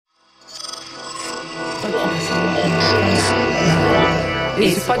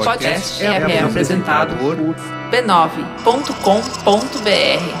Esse podcast é apresentado por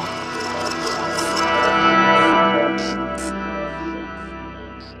b9.com.br.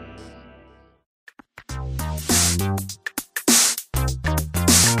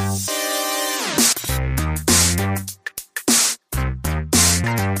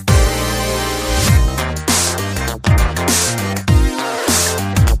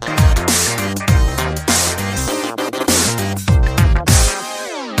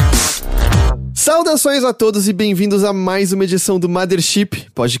 Saudações a todos e bem-vindos a mais uma edição do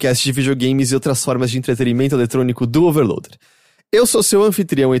Mothership, podcast de videogames e outras formas de entretenimento eletrônico do Overloader. Eu sou seu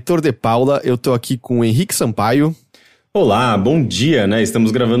anfitrião Heitor de Paula, eu tô aqui com o Henrique Sampaio. Olá, bom dia, né?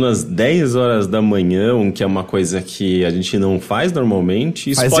 Estamos gravando às 10 horas da manhã, que é uma coisa que a gente não faz normalmente.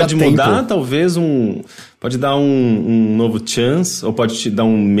 Isso pode mudar, talvez pode dar um novo chance, ou pode te dar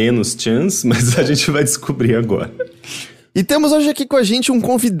um menos chance, mas a gente vai descobrir agora. E temos hoje aqui com a gente um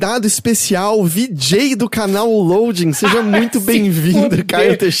convidado especial, VJ do canal Loading. Seja muito bem-vindo,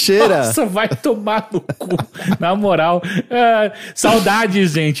 Caio Teixeira. Nossa, vai tomar no cu, na moral.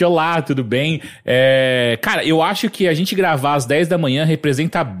 Saudades, gente. Olá, tudo bem? Cara, eu acho que a gente gravar às 10 da manhã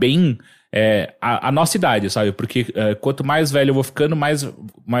representa bem a nossa idade, sabe? Porque quanto mais velho eu vou ficando, mais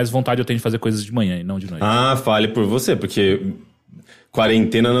vontade eu tenho de fazer coisas de manhã e não de noite. Ah, fale por você, porque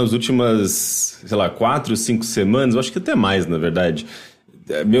quarentena nas últimas, 4, 5 semanas, eu acho que até mais, na verdade.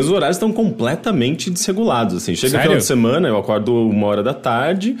 Meus horários estão completamente desregulados, assim. Chega no final de semana, eu acordo 1h da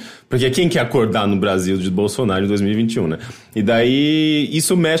tarde, porque quem quer acordar no Brasil de Bolsonaro em 2021, né? E daí,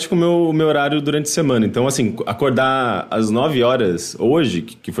 isso mexe com o meu horário durante a semana. Então, assim, acordar às 9 horas hoje,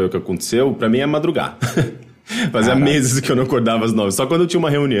 que foi o que aconteceu, pra mim é madrugar. Fazia meses que eu não acordava às 9, só quando eu tinha uma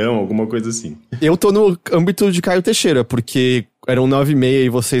reunião, alguma coisa assim. Eu tô no âmbito de Caio Teixeira, porque eram 9h30 e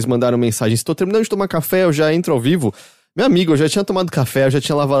vocês mandaram mensagem: estou terminando de tomar café, eu já entro ao vivo. Meu amigo, eu já tinha tomado café, eu já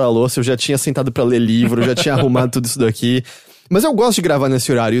tinha lavado a louça, eu já tinha sentado pra ler livro, eu já tinha arrumado tudo isso daqui. Mas eu gosto de gravar nesse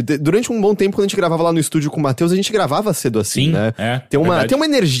horário. Durante um bom tempo, quando a gente gravava lá no estúdio com o Matheus, a gente gravava cedo assim, sim, né? Tem uma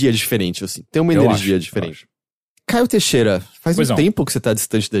energia diferente, assim. Tem uma energia diferente. Caio Teixeira, faz um tempo que você tá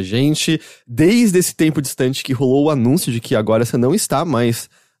distante da gente. Desde esse tempo distante que rolou o anúncio de que agora você não está mais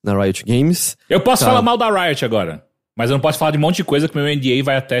na Riot Games. Eu posso falar mal da Riot agora, mas eu não posso falar de um monte de coisa que meu NDA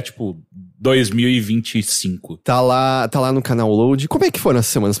vai até, 2025. Tá lá no canal Load. Como é que foram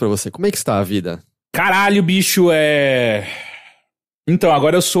essas semanas pra você? Como é que está a vida? Caralho, bicho, Então,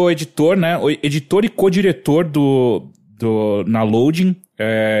 agora eu sou editor, né? Editor e co-diretor na Loading.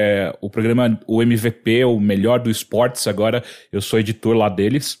 O programa, o MVP, o melhor do esportes, agora eu sou editor lá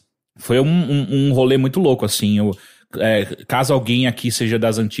deles. Foi um rolê muito louco, assim. Caso alguém aqui seja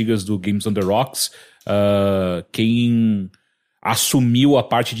das antigas do Games on the Rocks, quem assumiu a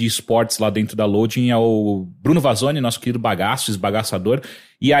parte de esportes lá dentro da Loading é o Bruno Vazoni, nosso querido bagaço, esbagaçador.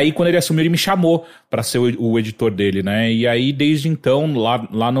 E aí, quando ele assumiu, ele me chamou pra ser o editor dele, né? E aí, desde então,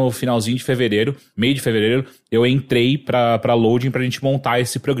 lá no finalzinho de fevereiro, meio de fevereiro, eu entrei pra Loading pra gente montar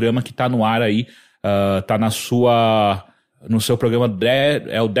esse programa que tá no ar aí. Tá no seu programa,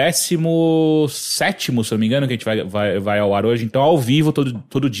 é o 17º, se eu não me engano, que a gente vai ao ar hoje. Então, ao vivo,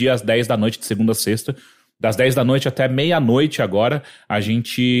 todo dia, às 10 da noite, de segunda a sexta. Das 10 da noite até meia-noite agora, a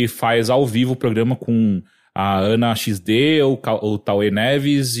gente faz ao vivo o programa com a Ana XD, o Tauê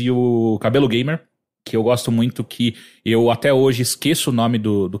Neves e o Cabelo Gamer, que eu gosto muito, que eu até hoje esqueço o nome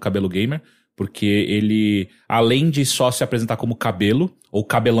do Cabelo Gamer, porque ele, além de só se apresentar como Cabelo, ou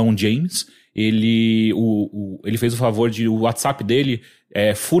Cabelão James, ele fez o favor de o WhatsApp dele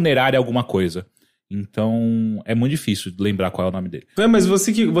é Funerária alguma coisa. Então, é muito difícil lembrar qual é o nome dele. Mas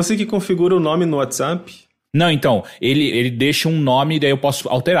você que configura o nome no WhatsApp? Não, então, ele deixa um nome, daí eu posso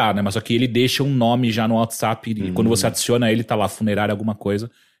alterar, né? Mas só que ele deixa um nome já no WhatsApp e quando você adiciona ele, tá lá, Funerária alguma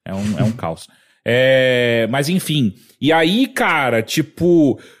coisa. É um caos. Mas enfim, e aí, cara,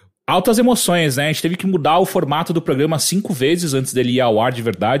 altas emoções, né? A gente teve que mudar o formato do programa 5 vezes antes dele ir ao ar de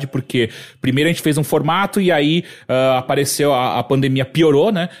verdade, porque primeiro a gente fez um formato e aí apareceu, a pandemia piorou,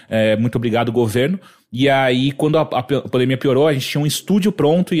 né? Muito obrigado, governo. E aí, quando a pandemia piorou, a gente tinha um estúdio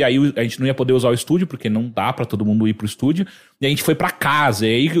pronto, e aí a gente não ia poder usar o estúdio, porque não dá pra todo mundo ir pro estúdio, e a gente foi pra casa.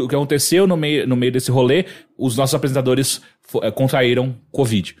 E aí, o que aconteceu no meio desse rolê, os nossos apresentadores contraíram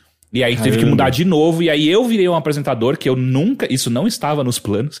Covid. E aí teve que mudar de novo, e aí eu virei um apresentador, que isso não estava nos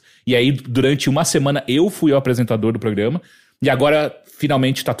planos, e aí durante uma semana eu fui o apresentador do programa, e agora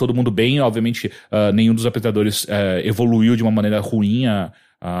finalmente tá todo mundo bem, obviamente nenhum dos apresentadores evoluiu de uma maneira ruim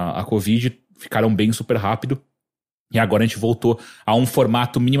a Covid, ficaram bem super rápido, e agora a gente voltou a um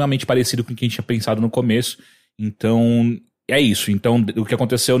formato minimamente parecido com o que a gente tinha pensado no começo. Então, é isso. Então, o que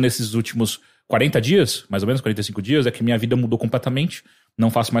aconteceu nesses últimos 40 dias, mais ou menos 45 dias, é que minha vida mudou completamente. Não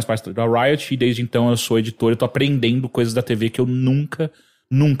faço mais parte da Riot e desde então eu sou editor, eu tô aprendendo coisas da TV que eu nunca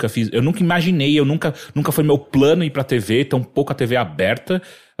fiz. Eu nunca imaginei, nunca foi meu plano ir pra TV, tão pouco a TV aberta.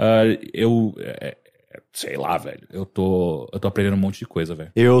 Sei lá, velho. Eu tô aprendendo um monte de coisa,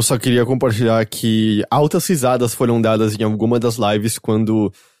 velho. Eu só queria compartilhar que altas risadas foram dadas em alguma das lives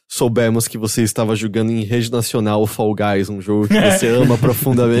quando soubemos que você estava jogando em rede nacional Fall Guys, um jogo que você ama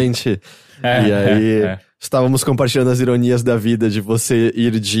profundamente. E aí, estávamos compartilhando as ironias da vida de você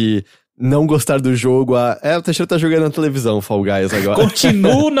ir de não gostar do jogo a... o Teixeira tá jogando na televisão Fall Guys agora.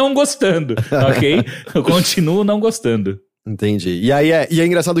 Continuo não gostando, ok? Eu continuo não gostando. Entendi. E aí é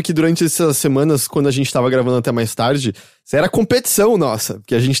engraçado que durante essas semanas, quando a gente tava gravando até mais tarde, era competição nossa,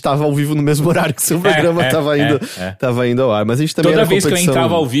 porque a gente tava ao vivo no mesmo horário que o seu programa tava indo ao ar, mas a gente também toda era vez competição. Que eu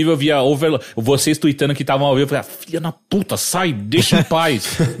entrava ao vivo, eu via vocês tweetando que estavam ao vivo, eu falei, filha da puta, sai, deixa em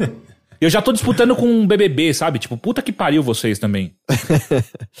paz. Eu já tô disputando com um BBB, sabe? Tipo, puta que pariu vocês também.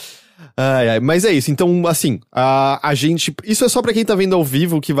 Mas é isso, então assim, a gente, isso é só pra quem tá vendo ao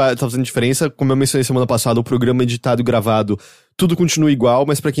vivo que tá fazendo diferença. Como eu mencionei semana passada, o programa editado e gravado, tudo continua igual,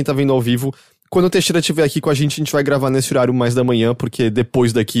 mas pra quem tá vendo ao vivo, quando o Teixeira estiver aqui com a gente vai gravar nesse horário mais da manhã, porque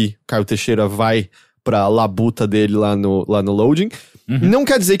depois daqui, Caio Teixeira vai pra labuta dele lá no Loading. Não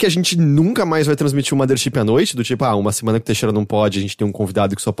quer dizer que a gente nunca mais vai transmitir o Mothership à noite, do tipo, uma semana que o Teixeira não pode, a gente tem um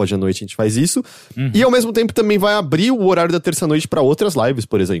convidado que só pode à noite, a gente faz isso. E ao mesmo tempo também vai abrir o horário da terça-noite pra outras lives,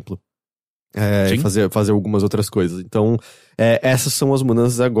 por exemplo. Fazer algumas outras coisas. Então, essas são as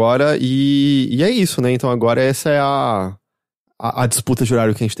mudanças agora e é isso, né? Então agora essa é a disputa de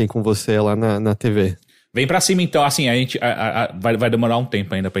horário que a gente tem com você lá na TV. Vem pra cima então, assim, a gente vai demorar um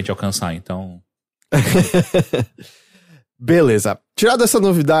tempo ainda pra gente alcançar, então... Beleza. Tirado essa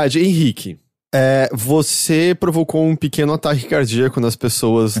novidade, Henrique, você provocou um pequeno ataque cardíaco nas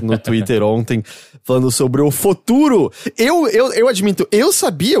pessoas no Twitter ontem, falando sobre o futuro. Eu admito, eu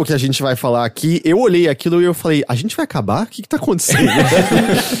sabia o que a gente vai falar aqui, eu olhei aquilo e eu falei, a gente vai acabar? O que tá acontecendo?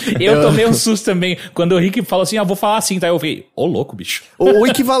 Eu tomei um susto também, quando o Henrique falou assim, vou falar assim, tá? Eu falei, louco, bicho. O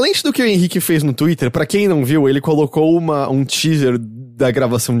equivalente do que o Henrique fez no Twitter, pra quem não viu, ele colocou um teaser da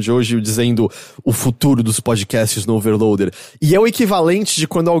gravação de hoje dizendo o futuro dos podcasts no Overloader. E é o equivalente de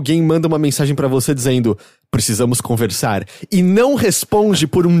quando alguém manda uma mensagem pra você dizendo, precisamos conversar, e não responde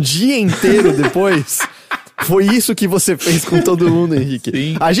por um dia inteiro depois. Foi isso que você fez com todo mundo, Henrique.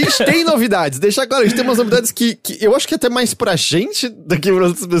 Sim. A gente tem novidades, deixa claro, a gente tem umas novidades que eu acho que até mais pra gente do que pra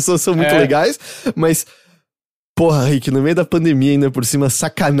outras pessoas são muito legais, mas... Porra, Henrique, no meio da pandemia ainda por cima,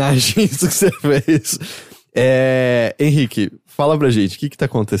 sacanagem isso que você fez. Henrique, fala pra gente, o que tá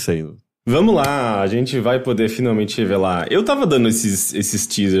acontecendo? Vamos lá, a gente vai poder finalmente revelar. Eu tava dando esses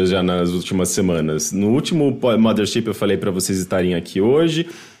teasers já nas últimas semanas. No último Mothership eu falei pra vocês estarem aqui hoje.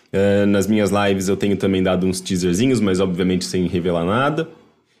 Nas minhas lives eu tenho também dado uns teaserzinhos, mas obviamente sem revelar nada.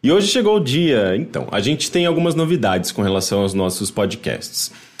 E hoje chegou o dia. Então, a gente tem algumas novidades com relação aos nossos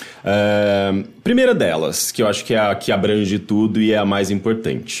podcasts. Primeira delas, que eu acho que é a que abrange tudo e é a mais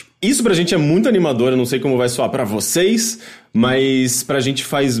importante. Isso pra gente é muito animador, eu não sei como vai soar pra vocês, mas pra gente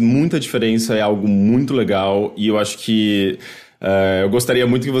faz muita diferença, é algo muito legal e eu acho que eu gostaria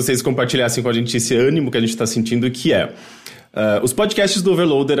muito que vocês compartilhassem com a gente esse ânimo que a gente tá sentindo, que é... os podcasts do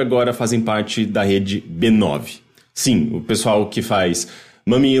Overloader agora fazem parte da rede B9. Sim, o pessoal que faz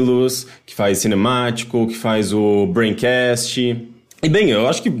Mamilos, que faz Cinemático, que faz o Braincast. E bem, eu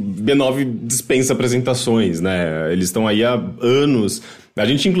acho que B9 dispensa apresentações, né? Eles estão aí há anos. A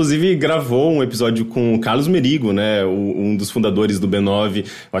gente, inclusive, gravou um episódio com o Carlos Merigo, né? Um dos fundadores do B9,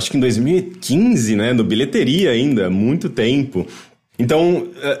 eu acho que em 2015, né? No Bilheteria ainda, muito tempo. Então,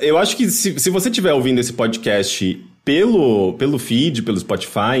 eu acho que se você estiver ouvindo esse podcast pelo feed, pelo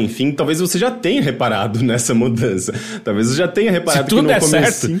Spotify, enfim, talvez você já tenha reparado nessa mudança. Talvez você já tenha reparado que no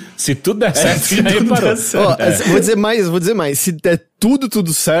começo... Se tudo der certo, você já reparou. Vou dizer mais. Se der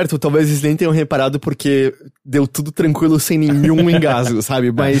tudo certo, talvez eles nem tenham reparado porque deu tudo tranquilo sem nenhum engasgo,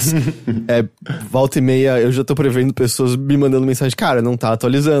 sabe? Mas volta e meia eu já tô prevendo pessoas me mandando mensagem, cara, não tá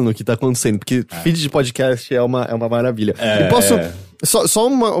atualizando o que tá acontecendo, porque feed de podcast é uma maravilha. E posso... Só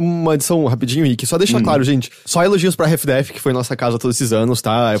uma adição rapidinho, Rick. Só deixar claro, gente. Só elogios pra RefDef, que foi nossa casa todos esses anos,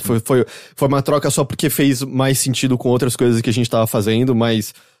 tá? Foi uma troca só porque fez mais sentido com outras coisas que a gente tava fazendo,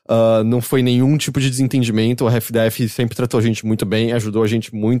 mas não foi nenhum tipo de desentendimento. A RefDef sempre tratou a gente muito bem, ajudou a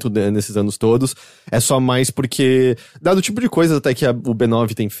gente muito nesses anos todos. É só mais porque, dado o tipo de coisa até que o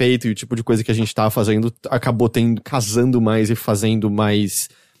B9 tem feito e o tipo de coisa que a gente tava fazendo, acabou casando mais e fazendo mais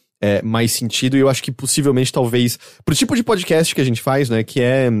sentido, e eu acho que possivelmente, talvez, pro tipo de podcast que a gente faz, né, que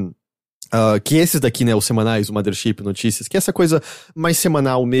é que esses daqui, né, os semanais, o Mothership, Notícias, que é essa coisa mais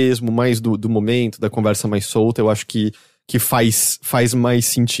semanal mesmo, mais do momento, da conversa mais solta, eu acho que faz mais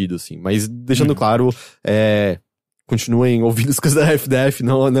sentido, assim. Mas deixando claro, continuem ouvindo as coisas da FDF,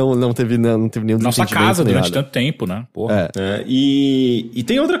 não teve nenhum Nossa casa durante tanto tempo, né? Porra. E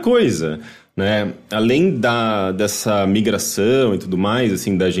tem outra coisa, né? Além dessa migração e tudo mais,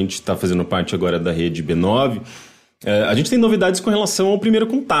 assim, da gente estar fazendo parte agora da rede B9, a gente tem novidades com relação ao Primeiro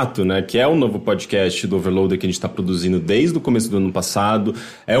Contato, né? Que é o novo podcast do Overloader que a gente está produzindo desde o começo do ano passado.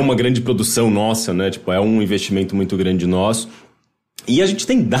 É uma grande produção nossa, né? Tipo, é um investimento muito grande nosso. E a gente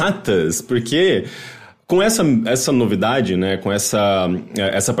tem datas, porque com essa novidade, né? Com essa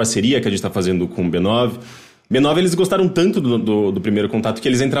parceria que a gente está fazendo com o B9, eles gostaram tanto do Primeiro Contato que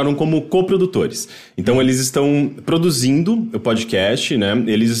eles entraram como coprodutores. Então, eles estão produzindo o podcast, né?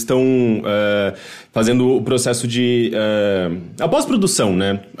 Eles estão fazendo o processo de a pós-produção,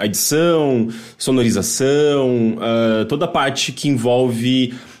 né? A edição, sonorização, toda a parte que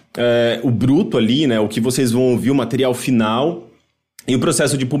envolve o bruto ali, né? O que vocês vão ouvir, o material final e o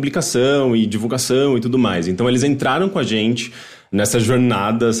processo de publicação e divulgação e tudo mais. Então, eles entraram com a gente nessa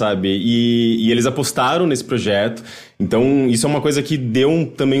jornada, sabe? E eles apostaram nesse projeto. Então, isso é uma coisa que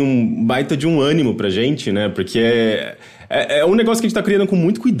deu também um baita de um ânimo pra gente, né? Porque é um negócio que a gente tá criando com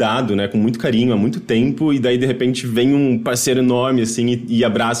muito cuidado, né? Com muito carinho, há muito tempo. E daí, de repente, vem um parceiro enorme, assim, e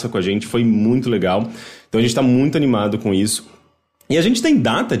abraça com a gente. Foi muito legal. Então, a gente tá muito animado com isso. E a gente tem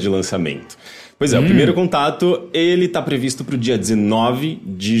data de lançamento. Pois é, o Primeiro Contato, ele tá previsto pro dia 19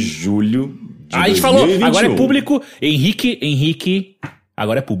 de julho de 2021. A gente falou, agora é público. Henrique,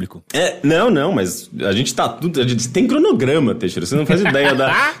 agora é público. Não, mas a gente tem cronograma, Teixeira. Você não faz ideia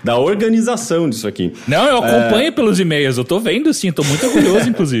da organização disso aqui. Não, eu acompanho pelos e-mails, eu tô vendo sim, tô muito orgulhoso,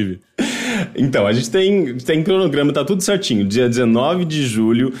 inclusive. Então, a gente tem cronograma, tá tudo certinho. Dia 19 de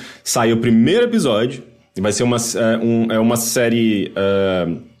julho sai o primeiro episódio. Vai ser uma série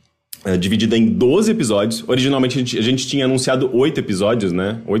dividida em 12 episódios. Originalmente a gente tinha anunciado 8 episódios,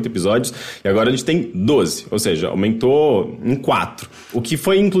 né? 8 episódios. E agora a gente tem 12. Ou seja, aumentou em 4. O que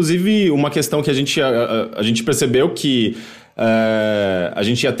foi, inclusive, uma questão que a gente percebeu que a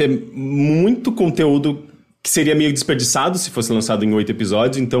gente ia ter muito conteúdo que seria meio desperdiçado se fosse lançado em 8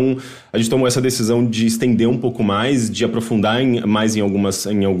 episódios. Então, a gente tomou essa decisão de estender um pouco mais, de aprofundar mais em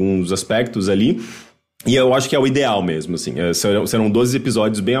alguns aspectos ali. E eu acho que é o ideal mesmo, assim. Serão 12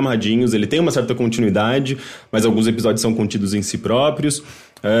 episódios bem amarradinhos. Ele tem uma certa continuidade, mas alguns episódios são contidos em si próprios.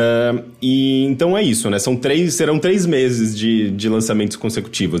 E então é isso, né? Serão 3 meses de lançamentos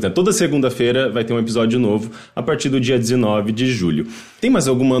consecutivos, né? Toda segunda-feira vai ter um episódio novo a partir do dia 19 de julho. Tem mais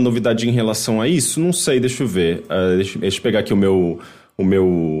alguma novidade em relação a isso? Não sei, deixa eu ver. Deixa eu pegar aqui o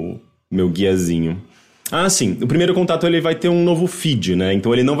meu guiazinho. Ah, sim. O Primeiro Contato ele vai ter um novo feed, né?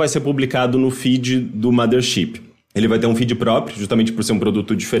 Então ele não vai ser publicado no feed do Mothership. Ele vai ter um feed próprio, justamente por ser um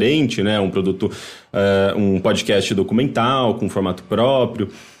produto diferente, né? Um produto, um podcast documental com formato próprio.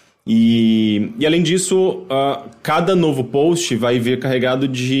 E além disso, cada novo post vai vir carregado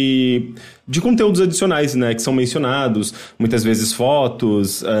de conteúdos adicionais, né? Que são mencionados, muitas vezes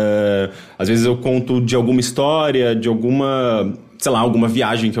fotos, às vezes eu conto de alguma história, de alguma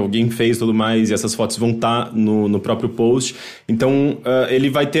viagem que alguém fez e tudo mais, e essas fotos vão estar no próprio post. Então,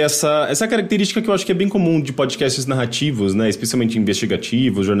 ele vai ter essa característica que eu acho que é bem comum de podcasts narrativos, né? Especialmente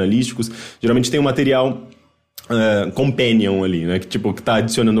investigativos, jornalísticos. Geralmente tem um material companion ali, né? Que tá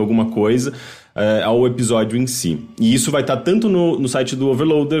adicionando alguma coisa ao episódio em si. E isso vai estar tanto no site do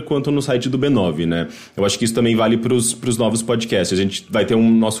Overloader quanto no site do B9, né? Eu acho que isso também vale pros novos podcasts. A gente vai ter um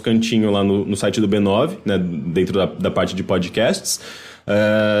nosso cantinho lá no site do B9, né? Dentro da parte de podcasts,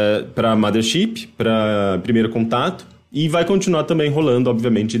 para Mothership, para Primeiro Contato, e vai continuar também rolando,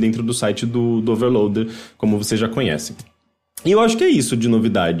 obviamente, dentro do site do Overloader, como vocês já conhecem. E eu acho que é isso de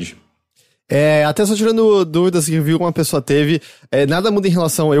novidade. Até só tirando dúvidas que viu uma pessoa teve, nada muda em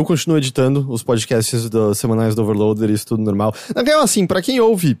relação, eu continuo editando os podcasts semanais do Overloader, isso tudo normal. Na real, assim, pra quem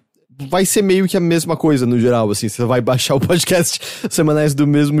ouve, vai ser meio que a mesma coisa no geral, assim, você vai baixar o podcast semanais do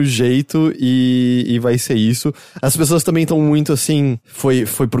mesmo jeito e vai ser isso. As pessoas também estão muito assim, foi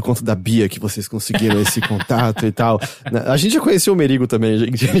por conta da Bia que vocês conseguiram esse contato e tal. A gente já conheceu o Merigo também,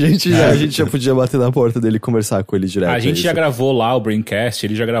 a gente já podia bater na porta dele e conversar com ele direto. A gente já gravou lá o Braincast,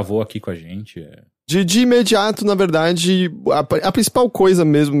 ele já gravou aqui com a gente. De imediato, na verdade, a principal coisa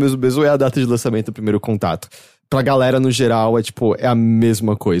mesmo é a data de lançamento do Primeiro Contato. Pra galera, no geral, é a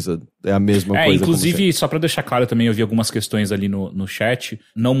mesma coisa. É a mesma coisa. Inclusive, só pra deixar claro também, eu vi algumas questões ali no chat.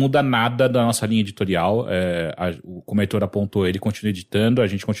 Não muda nada da nossa linha editorial. Como o Heitor apontou, ele continua editando, a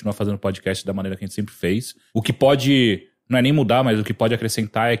gente continua fazendo podcast da maneira que a gente sempre fez. O que pode não é nem mudar, mas o que pode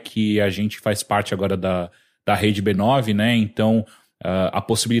acrescentar é que a gente faz parte agora da rede B9, né? Então, a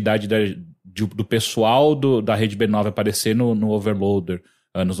possibilidade do pessoal da rede B9 aparecer no Overloader,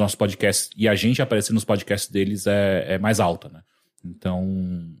 nos nossos podcasts, e a gente aparecer nos podcasts deles é mais alta, né? Então,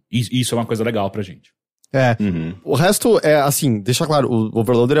 isso é uma coisa legal pra gente. O resto é, assim, deixa claro, o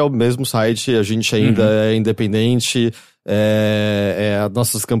Overloader é o mesmo site, a gente ainda é independente, as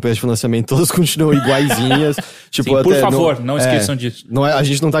nossas campanhas de financiamento todas continuam iguaizinhas. Tipo, sim, até por favor, não esqueçam disso. A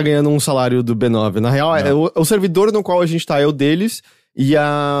gente não tá ganhando um salário do B9. Na real, o servidor no qual a gente tá é o deles, e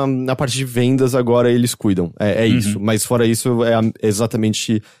a parte de vendas agora eles cuidam. É isso. Mas fora isso, é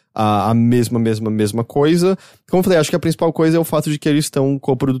exatamente a mesma coisa. Como eu falei, acho que a principal coisa é o fato de que eles estão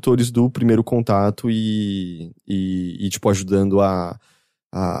coprodutores do Primeiro Contato e tipo, ajudando a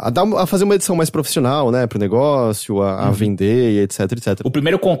fazer uma edição mais profissional, né, pro negócio, a vender e etc. O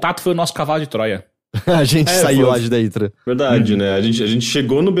Primeiro Contato foi o nosso cavalo de Troia. A gente saiu lá de dentro. Verdade, né? A gente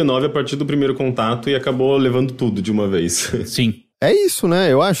chegou no B9 a partir do Primeiro Contato e acabou levando tudo de uma vez. Sim. É isso,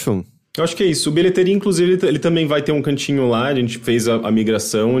 né? Eu acho. Eu acho que é isso. O Bilheteria, inclusive, ele também vai ter um cantinho lá. A gente fez a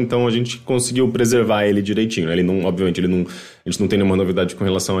migração, então a gente conseguiu preservar ele direitinho. Ele não, obviamente, a gente não tem nenhuma novidade com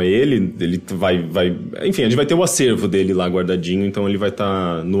relação a ele. Ele vai... Enfim, a gente vai ter o acervo dele lá guardadinho, então ele vai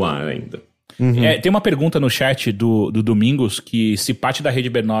estar no ar ainda. Tem uma pergunta no chat do Domingos, que se parte da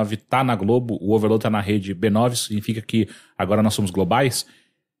rede B9 tá na Globo, o Overload tá na rede B9, significa que agora nós somos globais?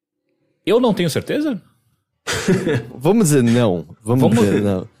 Eu não tenho certeza? Vamos dizer não. Vamos dizer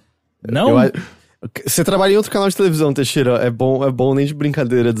não. Não? Você trabalha em outro canal de televisão, Teixeira. É bom nem de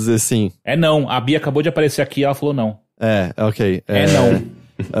brincadeira dizer sim. Não. A Bia acabou de aparecer aqui e ela falou não. Ok. Não.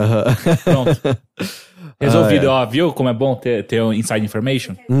 Pronto. Resolvido. Ó, viu como é bom ter um inside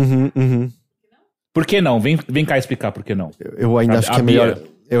information? Por que não? Vem cá explicar por que não. Eu ainda acho que é melhor...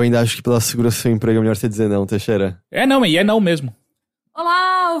 Eu ainda acho que pela segurança do seu emprego é melhor você dizer não, Teixeira. Não, e é não mesmo.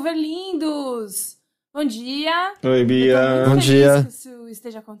 Olá, overlindos! Bom dia. Oi, Bia. Bom dia. Que isso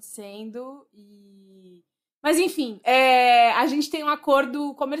esteja acontecendo. Mas enfim, a gente tem um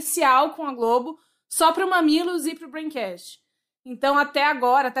acordo comercial com a Globo só para o Mamilos e para o Braincast. Então, até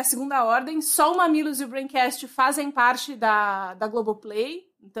agora, até segunda ordem, só o Mamilos e o Braincast fazem parte da Globoplay.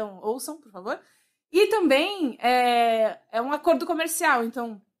 Então, ouçam, por favor. E também é um acordo comercial.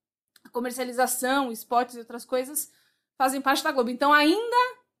 Então, a comercialização, spots e outras coisas fazem parte da Globo. Então, ainda,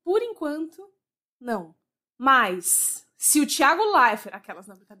 por enquanto... Não. Mas, se o Thiago Leifert... Aquelas,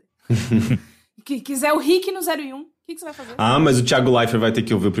 não, brincadeira. que quiser o Rick no 01, o que você vai fazer? Mas o Thiago Leifert vai ter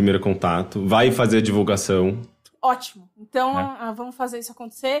que ouvir o Primeiro Contato, vai fazer a divulgação. Ótimo. Então, vamos fazer isso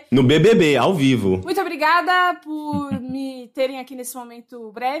acontecer. No BBB, ao vivo. Muito obrigada por me terem aqui nesse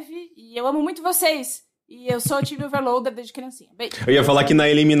momento breve. E eu amo muito vocês. E eu sou o time Overloader desde criancinha. Beijo. Eu ia falar que na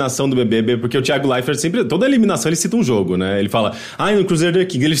eliminação do BBB, porque o Thiago Leifert sempre... Toda eliminação ele cita um jogo, né? Ele fala, no Crusader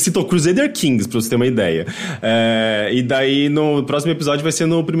Kings. Ele citou Crusader Kings, pra você ter uma ideia. E daí, no próximo episódio, vai ser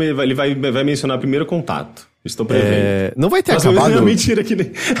no primeiro... Ele vai mencionar Primeiro Contato. Estou prevendo. Não vai ter acabado... Não, mentira, que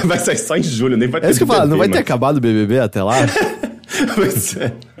nem... vai sair só em julho, nem vai ter... É isso que eu falo, não vai ter acabado o BBB até lá? Pois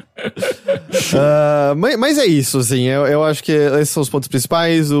é. Mas é isso, assim, eu acho que esses são os pontos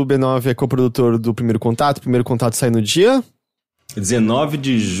principais. O B9 é coprodutor do Primeiro Contato. O Primeiro Contato sai no dia 19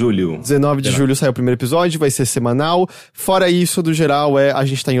 de julho. 19 de julho sai o primeiro episódio, vai ser semanal. Fora isso, do geral, a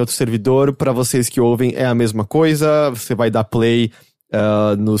gente tá em outro servidor. Pra vocês que ouvem, é a mesma coisa. Você vai dar play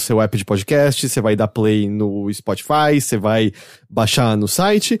no seu app de podcast, você vai dar play no Spotify, você vai baixar no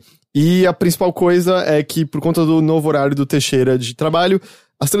site. E a principal coisa é que, por conta do novo horário do Teixeira de trabalho,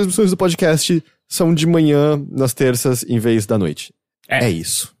 as transmissões do podcast são de manhã, nas terças, em vez da noite. É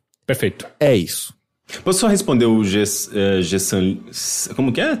isso. Perfeito. É isso. Posso só responder o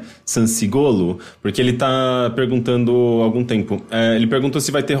como que é? Sansigolo? Porque ele tá perguntando há algum tempo. Ele perguntou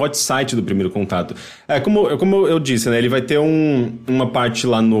se vai ter hot site do Primeiro Contato. Como eu disse, né? Ele vai ter uma parte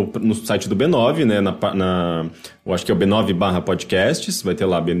lá no site do B9, né? Eu acho que é o B9/podcasts. Vai ter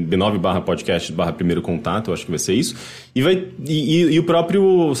lá B9/podcasts/Primeiro Contato. Eu acho que vai ser isso. E o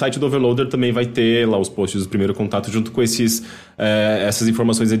próprio site do Overloader também vai ter lá os posts do Primeiro Contato junto com essas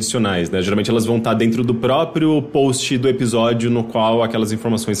informações adicionais, né? Geralmente elas vão estar dentro do próprio post do episódio no qual aquelas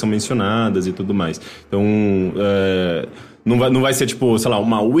informações são mencionadas e tudo mais. Então, não vai ser tipo, sei lá,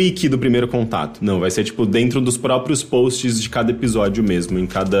 uma wiki do Primeiro Contato. Não, vai ser tipo dentro dos próprios posts de cada episódio mesmo,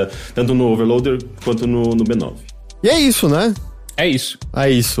 tanto no Overloader quanto no B9. E é isso, né? É isso. É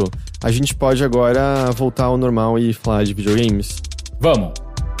isso. A gente pode agora voltar ao normal e falar de videogames? Vamos.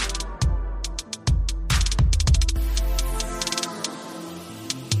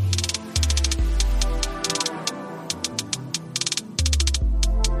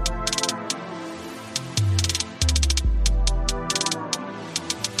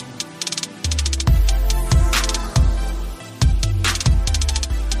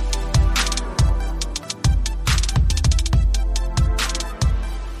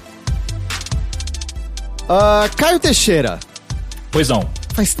 Caio Teixeira. Pois não.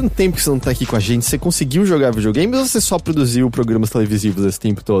 Faz tanto tempo que você não tá aqui com a gente. Você conseguiu jogar videogames ou você só produziu programas televisivos esse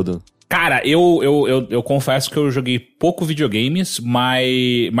tempo todo? Cara, eu confesso que eu joguei pouco videogames,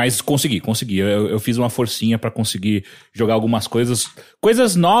 mas consegui. Eu fiz uma forcinha pra conseguir jogar algumas coisas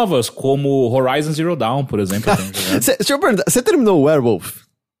novas, como Horizon Zero Dawn, por exemplo. Deixa eu perguntar, você terminou o Werewolf?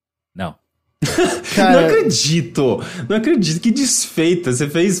 Não. Cara... Não acredito, que desfeita. Você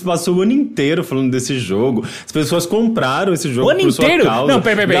passou o ano inteiro falando desse jogo. As pessoas compraram esse jogo por sua causa. Não,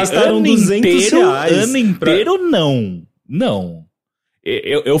 peraí. Gastaram ano R$200. Ano inteiro, não.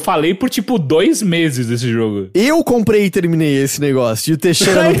 Eu falei por, 2 meses desse jogo. Eu comprei e terminei esse negócio. E o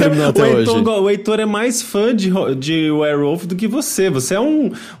Teixeira não terminou até hoje. O Heitor é mais fã de Werewolf do que você. Você é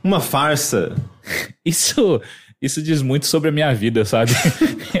uma farsa. Isso diz muito sobre a minha vida, sabe?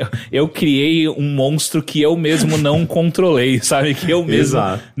 Eu criei um monstro que eu mesmo não controlei, sabe? Que eu mesmo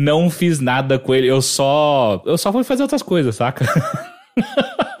não fiz nada com ele. Eu só fui fazer outras coisas, saca?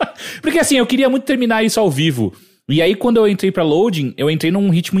 Porque assim, eu queria muito terminar isso ao vivo. E aí, quando eu entrei pra Loading, eu entrei num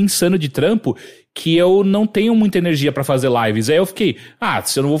ritmo insano de trampo que eu não tenho muita energia pra fazer lives. Aí eu fiquei,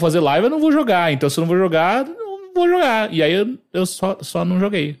 se eu não vou fazer live, eu não vou jogar. Então, se eu não vou jogar, não vou jogar. E aí, eu só não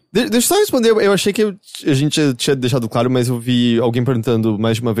joguei. Deixa eu só responder. Eu achei que a gente tinha deixado claro, mas eu vi alguém perguntando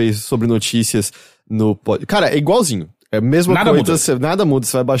mais de uma vez sobre notícias no pod. Cara, é igualzinho. É a mesma coisa. Nada muda.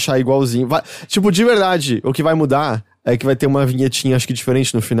 Você vai baixar igualzinho. De verdade, o que vai mudar é que vai ter uma vinhetinha, acho que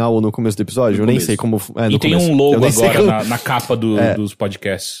diferente no final ou no começo do episódio. Nem sei como... e tem um logo agora na capa dos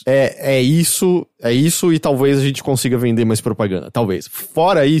podcasts. É isso e talvez a gente consiga vender mais propaganda. Talvez.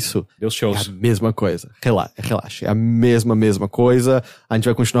 Fora isso, Deus te ouça. É a mesma coisa. Relaxa. É a mesma coisa. A gente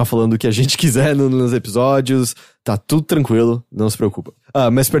vai continuar falando o que a gente quiser nos episódios. Tá tudo tranquilo. Não se preocupa.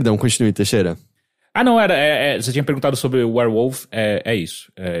 Mas perdão, continue, Teixeira. Não, você tinha perguntado sobre o Werewolf, é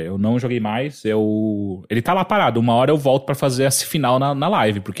isso. Eu não joguei mais, ele tá lá parado, uma hora eu volto pra fazer esse final na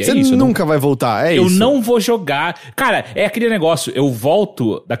live, porque você é isso. Você nunca vai voltar, é isso. Eu não vou jogar. Cara, é aquele negócio, eu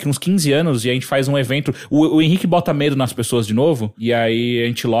volto daqui uns 15 anos e a gente faz um evento, o Henrique bota medo nas pessoas de novo, e aí a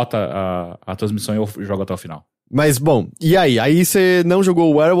gente lota a transmissão e eu jogo até o final. Mas, bom, e aí? Aí você não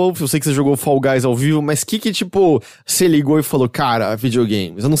jogou o Werewolf, eu sei que você jogou Fall Guys ao vivo, mas você ligou e falou, cara,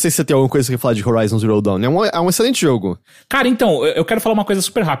 videogames? Eu não sei se você tem alguma coisa que falar de Horizon Zero Dawn. É um excelente jogo. Cara, então, eu quero falar uma coisa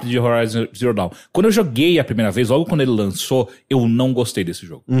super rápida de Horizon Zero Dawn. Quando eu joguei a primeira vez, logo quando ele lançou, eu não gostei desse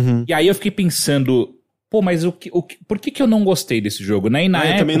jogo. Uhum. E aí eu fiquei pensando... mas por que eu não gostei desse jogo, né? E na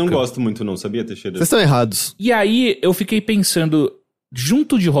época... Eu também não gosto muito não, sabia, Teixeira? Vocês estão errados. E aí eu fiquei pensando...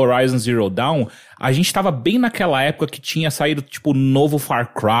 Junto de Horizon Zero Dawn, a gente tava bem naquela época que tinha saído, novo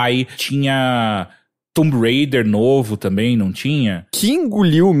Far Cry, tinha Tomb Raider novo também, não tinha? O que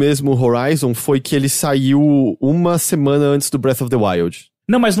engoliu mesmo o Horizon foi que ele saiu uma semana antes do Breath of the Wild.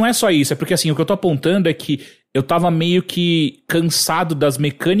 Não, mas não é só isso, é porque assim, o que eu tô apontando é que eu tava meio que cansado das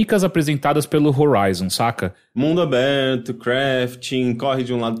mecânicas apresentadas pelo Horizon, saca? Mundo aberto, crafting, corre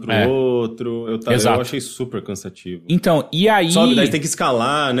de um lado pro outro. Eu achei super cansativo. Então, e aí... Só daí tem que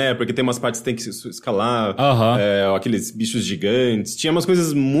escalar, né? Porque tem umas partes que tem que escalar. Aqueles bichos gigantes. Tinha umas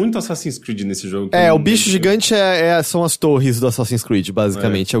coisas muito Assassin's Creed nesse jogo. O bicho gigante são as torres do Assassin's Creed,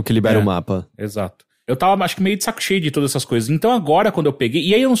 basicamente. É o que libera o mapa. Exato. Eu tava, acho que meio de saco cheio de todas essas coisas. Então agora, quando eu peguei...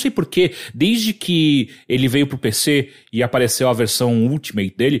 E aí eu não sei porquê, desde que ele veio pro PC e apareceu a versão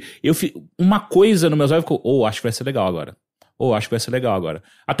Ultimate dele, uma coisa no meus olhos ficou... acho que vai ser legal agora.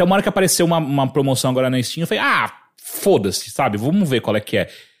 Até uma hora que apareceu uma promoção agora na Steam, eu falei... foda-se, sabe? Vamos ver qual é que é.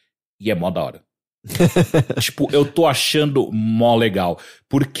 E é mó da hora. Eu tô achando mó legal.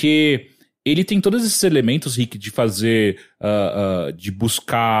 Porque ele tem todos esses elementos, Rick, de fazer... de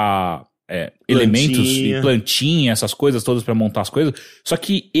buscar... elementos e plantinha, essas coisas todas pra montar as coisas, só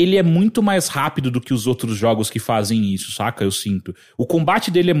que ele é muito mais rápido do que os outros jogos que fazem isso, saca? Eu sinto. O combate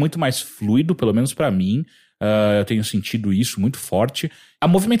dele é muito mais fluido, pelo menos pra mim, eu tenho sentido isso muito forte. A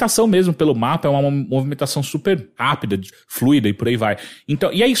movimentação mesmo pelo mapa é uma movimentação super rápida, fluida e por aí vai.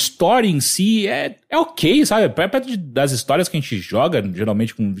 Então, e a história em si é ok, sabe? Perto das histórias que a gente joga,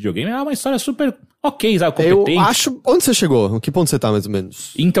 geralmente com videogame, é uma história super ok, sabe? Competente. Eu acho... Onde você chegou? Em que ponto você tá, mais ou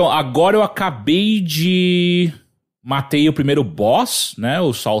menos? Então, agora eu acabei de... Matei o primeiro boss, né?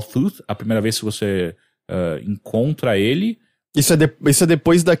 O Sawtooth. A primeira vez que você encontra ele. Isso é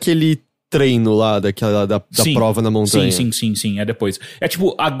depois daquele... treino lá, da prova na montanha. Sim, é depois.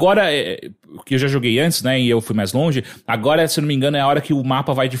 Agora, que eu já joguei antes, né, e eu fui mais longe, agora, se eu não me engano, é a hora que o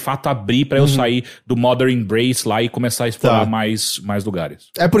mapa vai de fato abrir pra eu sair do Modern Embrace lá e começar a explorar mais lugares.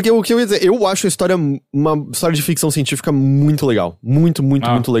 É porque o que eu ia dizer, eu acho a história uma história de ficção científica muito legal.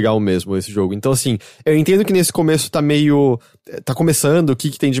 Muito legal mesmo, esse jogo. Então, assim, eu entendo que nesse começo tá começando, o que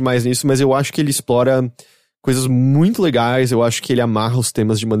tem de mais nisso, mas eu acho que ele explora coisas muito legais, eu acho que ele amarra os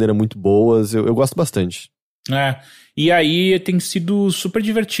temas de maneira muito boas, eu gosto bastante. E aí tem sido super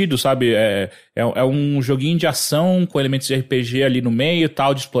divertido, sabe? É um joguinho de ação com elementos de RPG ali no meio,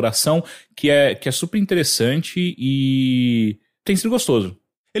 tal, de exploração, que é super interessante e tem sido gostoso.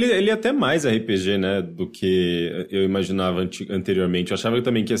 Ele é até mais RPG, né, do que eu imaginava anteriormente. Eu achava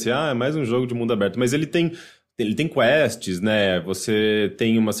também que ia ser, é mais um jogo de mundo aberto. Mas ele tem quests, né, você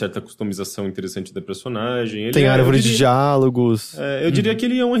tem uma certa customização interessante da personagem. Tem árvore de diálogos. Eu diria que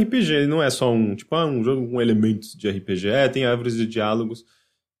ele é um RPG, ele não é só um jogo com elementos de RPG. Tem árvores de diálogos.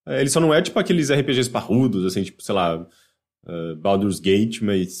 Ele só não é tipo aqueles RPGs parrudos, assim, tipo, sei lá, Baldur's Gate,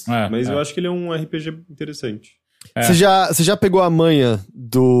 mas eu acho que ele é um RPG interessante. Você já pegou a manha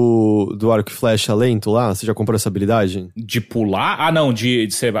do arco e flecha lento lá? Você já comprou essa habilidade? De pular? Não, de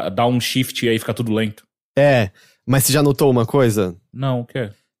você dar um shift e aí fica tudo lento. Mas você já notou uma coisa? Não, o quê?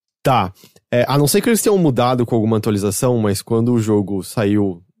 Tá. A não ser que eles tenham mudado com alguma atualização, mas quando o jogo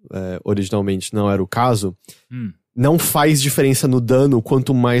saiu originalmente não era o caso, não faz diferença no dano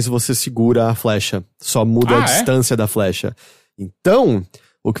quanto mais você segura a flecha. Só muda a distância da flecha. Então,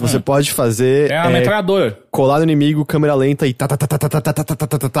 o que você pode fazer é a metralhadora. Colar no inimigo, câmera lenta e e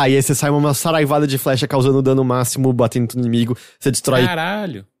aí você sai uma saraivada de flecha causando dano máximo, batendo no inimigo, você destrói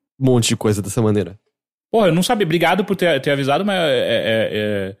Caralho. Um monte de coisa dessa maneira. Pô, eu não sabia. Obrigado por ter avisado, mas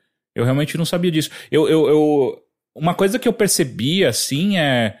eu realmente não sabia disso. Uma coisa que eu percebi, assim,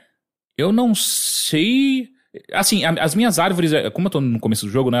 eu não sei... Assim, as minhas árvores, como eu tô no começo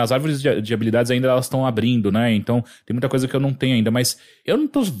do jogo, né, as árvores de habilidades ainda elas estão abrindo, né, então tem muita coisa que eu não tenho ainda, mas eu não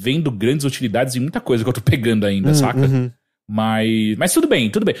tô vendo grandes utilidades em muita coisa que eu tô pegando ainda, saca? Mas tudo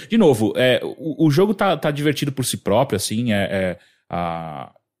bem. De novo, o jogo tá divertido por si próprio, assim,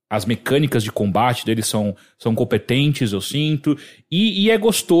 as mecânicas de combate dele são competentes, eu sinto, e é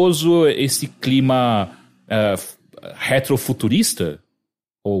gostoso esse clima retrofuturista,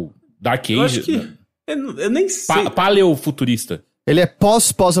 ou Dark Age... Eu acho que... Eu nem sei. Paleofuturista. Ele é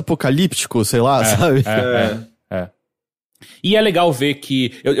pós-apocalíptico, sei lá, sabe? E é legal ver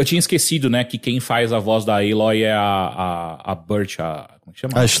que... Eu tinha esquecido, né, que quem faz a voz da Aloy é a Birch, como que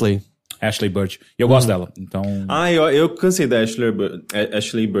chama? Ashley Birch. E eu gosto dela, então... Eu cansei da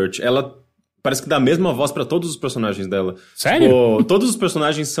Ashley Birch. Ela parece que dá a mesma voz pra todos os personagens dela. Sério? Tipo, todos os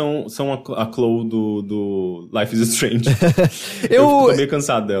personagens são a Chloe do Life is Strange. Eu tô meio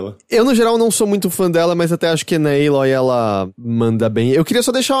cansado dela. Eu, no geral, não sou muito fã dela, mas até acho que na Aloy ela manda bem. Eu queria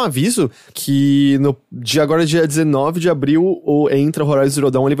só deixar um aviso que agora, dia 19 de abril, entra Horizon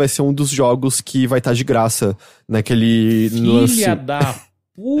Zero Dawn, ele vai ser um dos jogos que vai estar de graça naquele lance... Filha da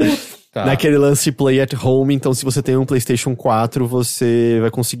puta! Naquele lance Play at Home, então se você tem um PlayStation 4, você vai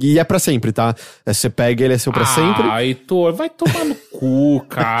conseguir, e é pra sempre, tá? Você pega ele, é seu pra sempre. Heitor, vai tomar no cu,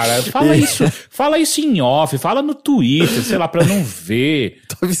 cara. Fala isso em off, fala no Twitter, sei lá, pra não ver.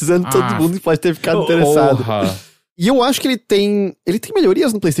 Tô avisando todo mundo que pode ter ficado interessado. E eu acho que ele tem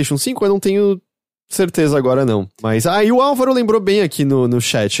melhorias no PlayStation 5, eu não tenho certeza agora não. Mas, e o Álvaro lembrou bem aqui no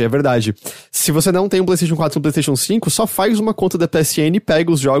chat, é verdade. Se você não tem um PlayStation 4 e um PlayStation 5, só faz uma conta da PSN e pega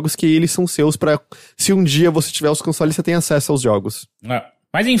os jogos que eles são seus pra... Se um dia você tiver os consoles, você tem acesso aos jogos.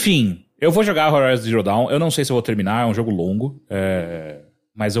 Mas enfim, eu vou jogar Horizon Zero Dawn, eu não sei se eu vou terminar, é um jogo longo,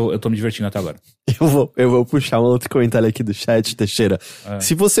 mas eu tô me divertindo até agora. Eu vou puxar um outro comentário aqui do chat, Teixeira.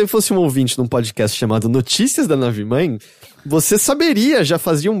 Se você fosse um ouvinte num podcast chamado Notícias da Nave Mãe, você saberia, já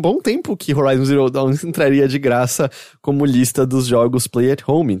fazia um bom tempo que Horizon Zero Dawn entraria de graça como lista dos jogos Play at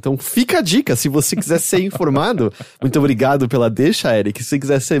Home. Então fica a dica, se você quiser ser informado, muito obrigado pela deixa, Eric, se você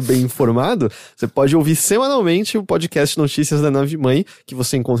quiser ser bem informado, você pode ouvir semanalmente o podcast Notícias da Nave Mãe, que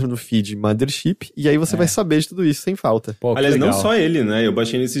você encontra no feed Mothership, e aí você vai saber de tudo isso sem falta. Pô, aliás, legal. não só ele, né? Eu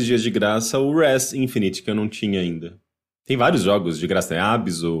baixei nesses dias de graça o Res Infinite, que eu não tinha ainda. Tem vários jogos de graça, né?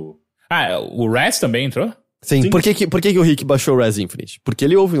 Abyss, o Res também entrou? Sim. Por que o Rick baixou o Res Infinite? Porque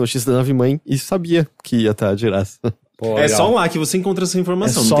ele ouve Notícias da Nave Mãe e sabia que ia estar de graça. Pô, é só lá que você encontra essa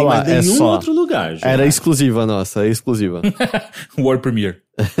informação, não tem mais nenhum outro lugar. Já. Era exclusiva nossa, exclusiva. World Premiere.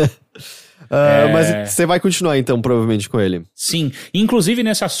 Mas você vai continuar então, provavelmente, com ele. Sim, inclusive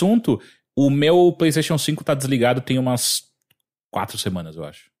nesse assunto, o meu PlayStation 5 tá desligado tem umas 4 semanas, eu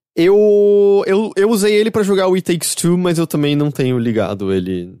acho. Eu usei ele pra jogar o It Takes Two, mas eu também não tenho ligado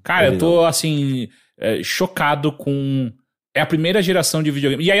ele. Cara, eu tô assim... chocado com... É a primeira geração de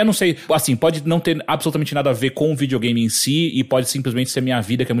videogame. E aí eu não sei, assim, pode não ter absolutamente nada a ver com o videogame em si e pode simplesmente ser minha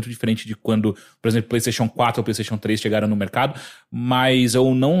vida, que é muito diferente de quando, por exemplo, PlayStation 4 ou PlayStation 3 chegaram no mercado, mas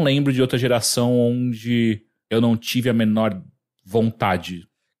eu não lembro de outra geração onde eu não tive a menor vontade.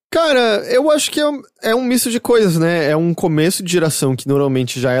 Cara, eu acho que é um misto de coisas, né? É um começo de geração que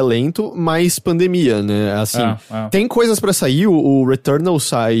normalmente já é lento, mas pandemia, né? Assim, tem coisas pra sair, o Returnal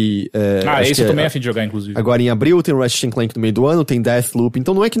sai... esse eu também é a fim de jogar, inclusive. Agora em abril, tem o Ratchet & Clank no meio do ano, tem Deathloop,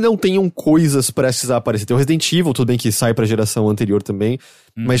 então não é que não tenham coisas prestes a aparecer. Tem o Resident Evil, tudo bem que sai pra geração anterior também,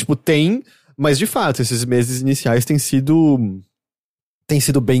 mas tipo, tem... Mas de fato, esses meses iniciais têm sido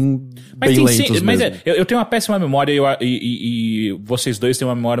bem lentos mas mesmo. Eu tenho uma péssima memória e vocês dois têm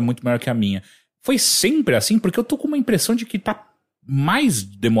uma memória muito maior que a minha. Foi sempre assim? Porque eu tô com uma impressão de que tá mais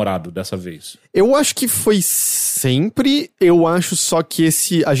demorado dessa vez. Eu acho que foi sempre, eu acho só que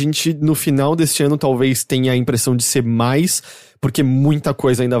a gente no final desse ano talvez tenha a impressão de ser mais, porque muita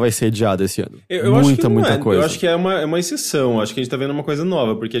coisa ainda vai ser adiada esse ano. Muita coisa. Eu acho que é uma exceção. Acho que a gente tá vendo uma coisa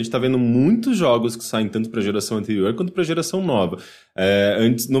nova, porque a gente tá vendo muitos jogos que saem tanto pra geração anterior quanto pra geração nova.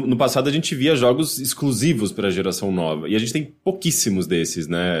 Antes, no passado, a gente via jogos exclusivos pra geração nova. E a gente tem pouquíssimos desses,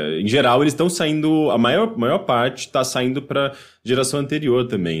 né? Em geral, eles estão saindo... A maior parte tá saindo pra geração anterior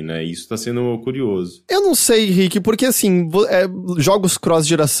também, né? E isso tá sendo curioso. Eu não sei, Rick, porque assim, jogos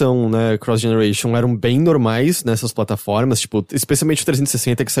cross-geração, né? Cross-generation eram bem normais nessas plataformas, tipo, especialmente o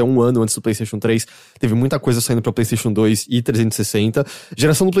 360, que saiu um ano antes do PlayStation 3. Teve muita coisa saindo pra PlayStation 2 e 360.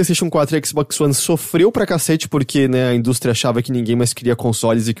 Geração do PlayStation 4 e Xbox One sofreu pra cacete porque, né, a indústria achava que ninguém mais queria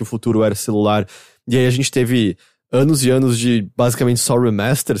consoles e que o futuro era celular. E aí a gente teve anos e anos de basicamente só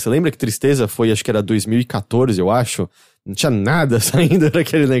remaster. Você lembra que tristeza foi, acho que era 2014, eu acho? Não tinha nada saindo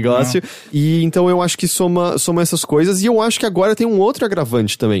daquele negócio. Não. E então eu acho que soma essas coisas. E eu acho que agora tem um outro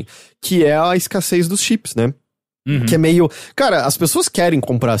agravante também, que é a escassez dos chips, né? Uhum. Que é meio... Cara, as pessoas querem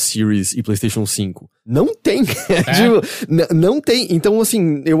comprar Series e PlayStation 5. Não tem. Tipo, não tem. Então,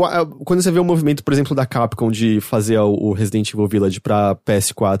 assim, quando você vê o movimento, por exemplo, da Capcom de fazer o Resident Evil Village pra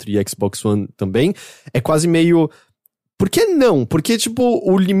PS4 e Xbox One também, é quase meio... Por que não? Porque, tipo,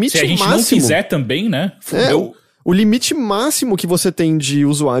 o limite máximo... Se a gente não fizer também, né? Fudeu. O limite máximo que você tem de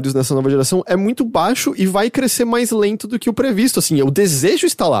usuários nessa nova geração é muito baixo e vai crescer mais lento do que o previsto. Assim, o desejo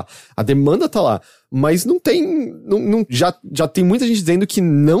está lá, a demanda está lá, mas não tem... já tem muita gente dizendo que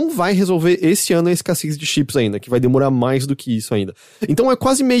não vai resolver esse ano a escassez de chips ainda, que vai demorar mais do que isso ainda. Então é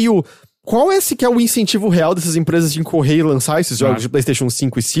quase meio... Qual é sequer o incentivo real dessas empresas de correr e lançar esses jogos de PlayStation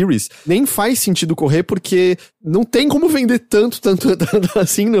 5 e Series? Nem faz sentido correr porque não tem como vender tanto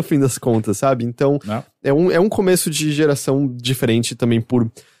assim no fim das contas, sabe? Então, é um começo de geração diferente também por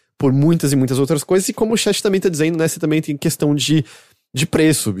muitas e muitas outras coisas. E como o chat também tá dizendo, né? Você também tem questão de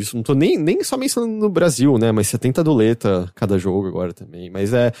preço. Isso não tô nem só mencionando no Brasil, né? Mas 70 doleta cada jogo agora também.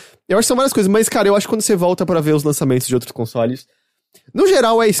 Mas eu acho que são várias coisas. Mas, cara, eu acho que quando você volta pra ver os lançamentos de outros consoles... No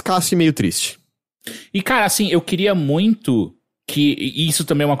geral, é escasso e meio triste. E, cara, assim, eu queria muito que... E isso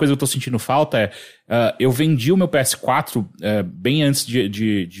também é uma coisa que eu tô sentindo falta, eu vendi o meu PS4 bem antes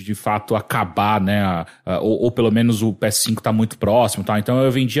de fato acabar, né? Ou pelo menos o PS5 tá muito próximo, tá? Então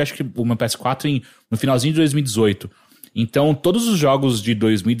eu vendi, acho que o meu PS4 no finalzinho de 2018. Então, todos os jogos de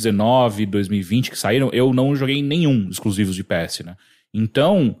 2019, 2020 que saíram, eu não joguei nenhum exclusivos de PS, né?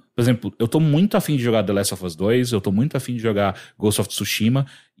 Então, por exemplo, eu tô muito afim de jogar The Last of Us 2, eu tô muito afim de jogar Ghost of Tsushima,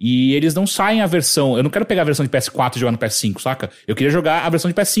 e eles não saem a versão... Eu não quero pegar a versão de PS4 e jogar no PS5, saca? Eu queria jogar a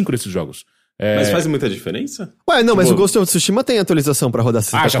versão de PS5 desses jogos. Mas faz muita diferença? Ué, não, mas o Ghost of Tsushima tem atualização pra rodar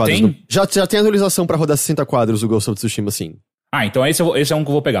 60 já quadros. Tem? Já tem atualização pra rodar 60 quadros o Ghost of Tsushima, sim. Então esse é um que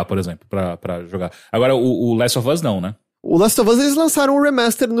eu vou pegar, por exemplo, pra jogar. Agora, o Last of Us não, né? O Last of Us, eles lançaram um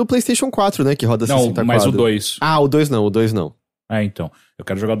remaster no PlayStation 4, né? Que roda 60 quadros. Não, mas o 2. O 2 não. Então. Eu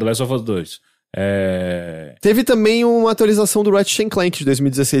quero jogar The Last of Us 2. Teve também uma atualização do Ratchet & Clank de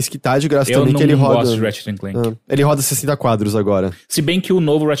 2016 que tá de graça também, que ele roda... Eu não gosto de Ratchet & Clank. Ele roda 60 quadros agora. Se bem que o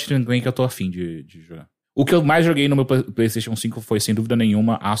novo Ratchet & Clank eu tô afim de jogar. O que eu mais joguei no meu PlayStation 5 foi, sem dúvida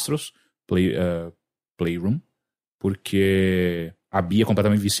nenhuma, Astros Playroom. Porque a Bia é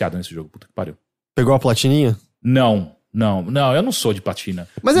completamente viciada nesse jogo. Puta que pariu. Pegou a platininha? Não, eu não sou de platina.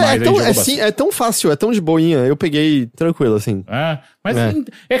 Mas é tão fácil, é tão de boinha. Eu peguei tranquilo, assim.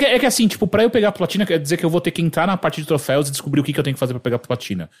 É que assim, tipo, pra eu pegar a platina, quer dizer que eu vou ter que entrar na parte de troféus e descobrir o que eu tenho que fazer pra pegar a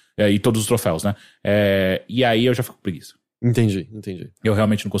platina. E todos os troféus, né? E aí eu já fico com preguiça. Entendi. Eu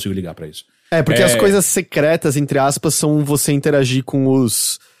realmente não consigo ligar pra isso. Porque as coisas secretas, entre aspas, são você interagir com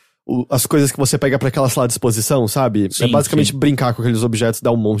as coisas que você pega pra aquela sala de exposição, sabe? Sim, basicamente brincar com aqueles objetos e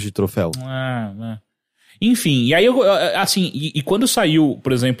dar um monte de troféu. Enfim, e aí eu, assim, e quando saiu,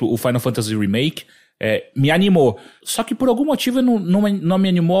 por exemplo, o Final Fantasy Remake, me animou. Só que por algum motivo não me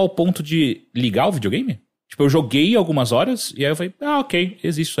animou ao ponto de ligar o videogame. Tipo, eu joguei algumas horas e aí eu falei, ok,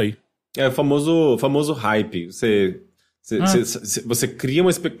 existe isso aí. É o famoso hype. Você Você cria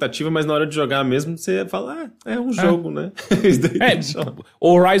uma expectativa, mas na hora de jogar mesmo, você fala, é um jogo, né?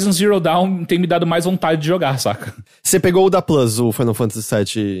 O Horizon Zero Dawn tem me dado mais vontade de jogar, saca? Você pegou o da Plus, o Final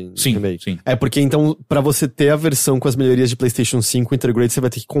Fantasy VII Remake? Sim. É, porque então, pra você ter a versão com as melhorias de PlayStation 5 Integrate, você vai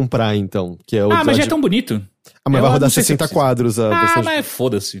ter que comprar, então. Que é o mas já é tão bonito. Mas vai rodar 60 quadros a versão mas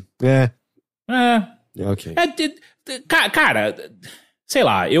foda-se. Ok. Cara, sei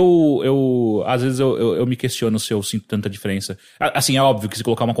lá, eu às vezes eu me questiono se eu sinto tanta diferença. Assim, é óbvio que se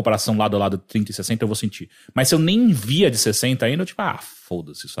colocar uma comparação lado a lado 30 e 60 eu vou sentir. Mas se eu nem via de 60 ainda, eu tipo,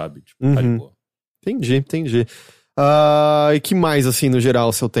 foda-se, sabe? Tipo, tá de boa. Entendi. E que mais, assim, no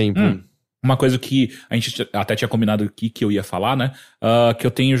geral, seu tempo? Uma coisa que a gente até tinha combinado aqui que eu ia falar, né? Que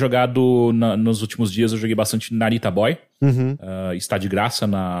eu tenho jogado nos últimos dias, eu joguei bastante Narita Boy. Está de graça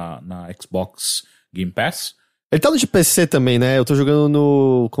na Xbox Game Pass. Ele tá no de PC também, né? Eu tô jogando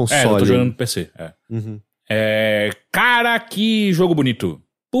no console. Eu tô jogando no PC, cara, que jogo bonito.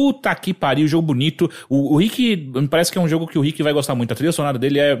 Puta que pariu, jogo bonito. O Rick, me parece que é um jogo que o Rick vai gostar muito. A trilha sonora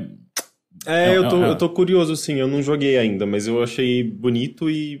dele eu tô curioso, sim. Eu não joguei ainda, mas eu achei bonito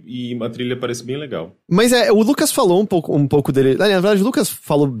e a trilha parece bem legal. Mas o Lucas falou um pouco dele. Na verdade, o Lucas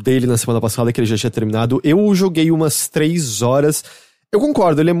falou dele na semana passada, que ele já tinha terminado. Eu joguei umas 3 horas. Eu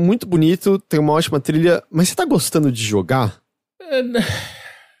concordo, ele é muito bonito, tem uma ótima trilha, mas você tá gostando de jogar?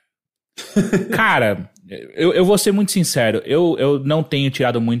 Cara, eu vou ser muito sincero, eu não tenho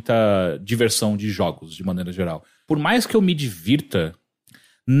tirado muita diversão de jogos, de maneira geral. Por mais que eu me divirta,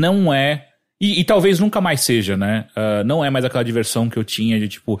 não é... E talvez nunca mais seja, né? Não é mais aquela diversão que eu tinha de,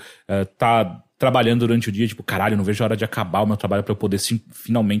 tipo, tá trabalhando durante o dia, tipo, caralho, não vejo a hora de acabar o meu trabalho pra eu poder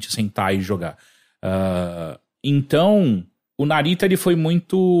finalmente sentar e jogar. Então... O Narita, ele foi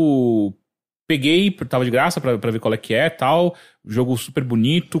muito... Peguei, tava de graça pra ver qual é que é, tal. Jogo super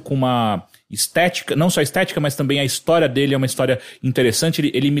bonito, com uma estética... Não só estética, mas também a história dele é uma história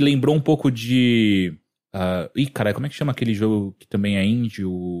interessante. Ele me lembrou um pouco de... caralho, como é que chama aquele jogo que também é indie?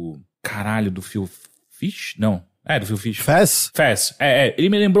 O... Caralho, do Phil Fish? Não. Do Phil Fish. Fez? Ele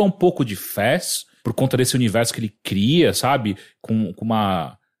me lembrou um pouco de Fez, por conta desse universo que ele cria, sabe? Com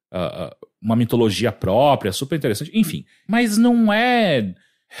uma mitologia própria, super interessante. Enfim, mas não é...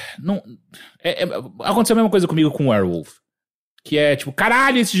 Aconteceu a mesma coisa comigo com Werewolf. Que é tipo,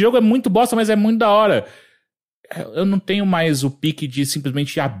 caralho, esse jogo é muito bosta, mas é muito da hora. Eu não tenho mais o pique de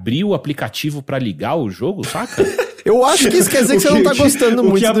simplesmente abrir o aplicativo pra ligar o jogo, saca? Eu acho que isso quer dizer que você não tá gostando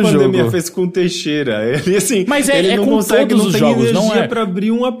muito do jogo. O que a pandemia fez com o Teixeira. Ele, assim, mas ele não com consegue, todos não os tem jogos, energia não é pra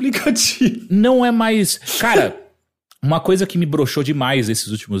abrir um aplicativo. Não é mais... Cara, uma coisa que me broxou demais esses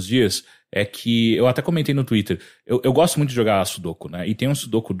últimos dias é que, eu até comentei no Twitter, eu gosto muito de jogar Sudoku, né? E tem um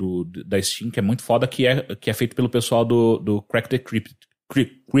Sudoku da Steam que é muito foda, que é feito pelo pessoal do Crack the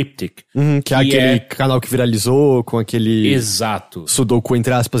Cryptic. Que é aquele canal que viralizou com aquele... Exato. Sudoku,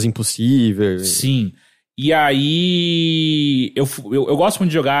 entre aspas, impossível. Sim. E aí, eu gosto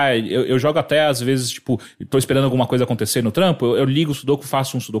muito de jogar, eu jogo até às vezes, tipo, tô esperando alguma coisa acontecer no trampo, eu ligo o Sudoku,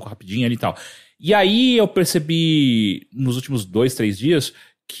 faço um Sudoku rapidinho ali e tal. E aí eu percebi, nos últimos 2-3 dias,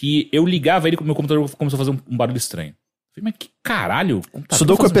 que eu ligava ele com o meu computador começou a fazer um barulho estranho. Falei, mas que caralho?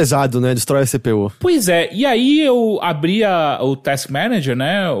 Sudoku é pesado, né? Destrói a CPU. Pois é, e aí eu abria o Task Manager,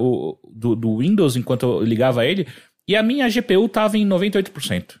 né, do Windows, enquanto eu ligava ele, e a minha GPU tava em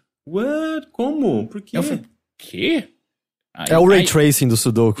 98%. What? Como? Por quê? Eu falei, quê? É o Ray Tracing do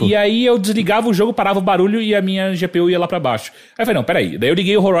Sudoku. E aí eu desligava o jogo, parava o barulho e a minha GPU ia lá pra baixo. Aí eu falei, não, peraí. Daí eu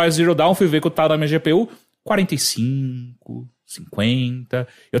liguei o Horizon Zero Dawn, fui ver quanto tava na minha GPU. 45, 50...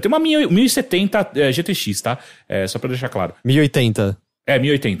 Eu tenho uma 1070 GTX, tá? Só pra deixar claro. 1080.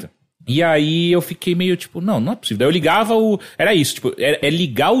 1080. E aí eu fiquei meio tipo, não é possível. Daí eu ligava Era isso, tipo,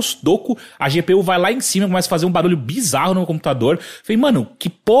 ligar o Sudoku, a GPU vai lá em cima, começa a fazer um barulho bizarro no computador. Falei, mano, que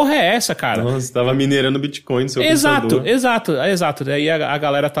porra é essa, cara? Nossa, você tava minerando Bitcoin no seu computador. Exato. Daí a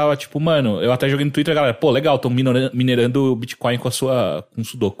galera tava tipo, mano, eu até joguei no Twitter, a galera, pô, legal, tão minerando o Bitcoin com o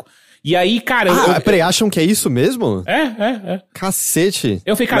Sudoku. E aí, cara... peraí, acham que é isso mesmo? É. Cacete.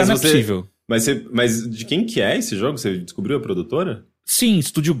 Eu falei, cara, não é possível. Mas de quem que é esse jogo? Você descobriu a produtora? Sim,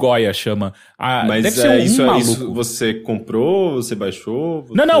 Estúdio Goya chama. Mas deve ser isso maluco. Você comprou, você baixou?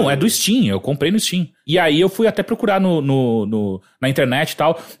 Não, é do Steam, eu comprei no Steam. E aí eu fui até procurar na internet e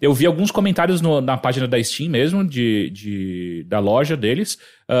tal, eu vi alguns comentários na página da Steam mesmo, da loja deles,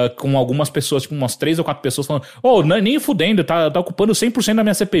 com algumas pessoas, tipo umas 3 ou 4 pessoas falando, nem fudendo, tá ocupando 100% da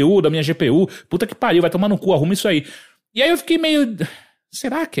minha CPU, da minha GPU, puta que pariu, vai tomar no cu, arruma isso aí. E aí eu fiquei meio...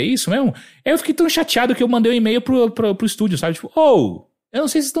 Será que é isso mesmo? Aí eu fiquei tão chateado que eu mandei um e-mail pro estúdio, sabe? Tipo, eu não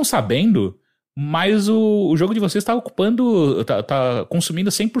sei se vocês estão sabendo, mas o jogo de vocês tá ocupando, tá consumindo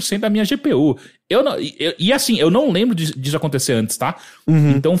 100% da minha GPU. E assim, eu não lembro disso acontecer antes, tá?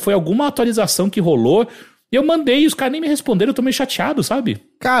 Então foi alguma atualização que rolou, e eu mandei e os caras nem me responderam, eu tô meio chateado, sabe?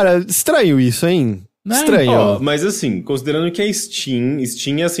 Cara, estranho isso, hein? Né? Estranho. Mas assim, considerando que é Steam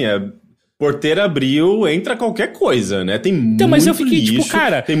assim, porteira abriu, entra qualquer coisa, né? Tem muito mas eu fiquei lixo, tipo,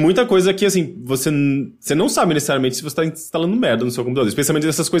 cara... Tem muita coisa que, assim, você não sabe necessariamente se você tá instalando merda no seu computador. Especialmente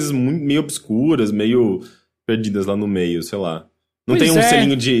essas coisas meio obscuras, meio perdidas lá no meio, sei lá. Não tem um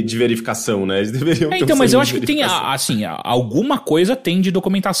selinho de verificação, né? Eles deveriam ter então, um mas eu selinho acho que tem, assim, alguma coisa tem de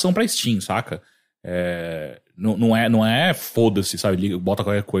documentação pra Steam, saca? Não é foda-se, sabe? Bota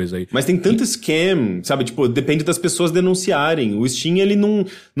qualquer coisa aí. Mas tem tanto scam, sabe? Tipo, depende das pessoas denunciarem. O Steam, ele não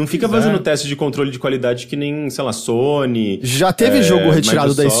fica fazendo teste de controle de qualidade que nem, sei lá, Sony. Já teve jogo retirado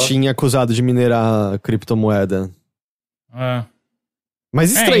Microsoft. da Steam acusado de minerar criptomoeda.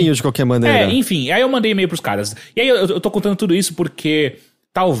 Mas estranho de qualquer maneira. Enfim, aí eu mandei e-mail pros caras. E aí eu tô contando tudo isso porque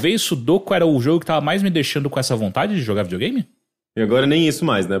talvez Sudoku era o jogo que tava mais me deixando com essa vontade de jogar videogame? E agora nem isso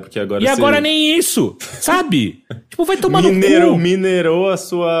mais, né? Porque agora agora nem isso, sabe? Tipo, vai tomar no cu. Minerou a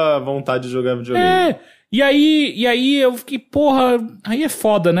sua vontade de jogar videogame. E aí eu fiquei, porra, aí é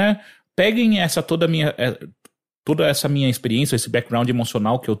foda, né? Peguem toda essa minha experiência, esse background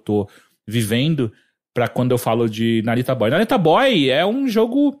emocional que eu tô vivendo pra quando eu falo de Narita Boy. Narita Boy é um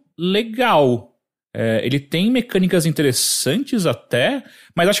jogo legal. Ele tem mecânicas interessantes até,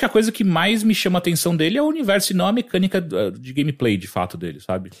 mas acho que a coisa que mais me chama a atenção dele é o universo e não a mecânica de gameplay, de fato, dele,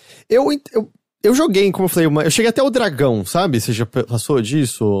 sabe? Eu joguei, como eu falei, eu cheguei até o dragão, sabe? Você já passou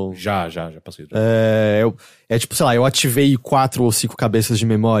disso? Já passei. Tipo, sei lá, eu ativei 4 ou 5 cabeças de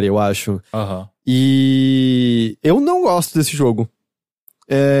memória, eu acho. E eu não gosto desse jogo.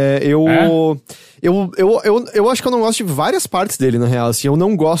 Eu acho que eu não gosto de várias partes dele, na real, assim. Eu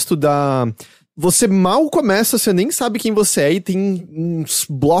não gosto Você mal começa, você nem sabe quem você é, e tem uns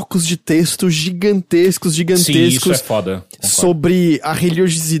blocos de texto gigantescos. Sim, isso é foda. Sobre a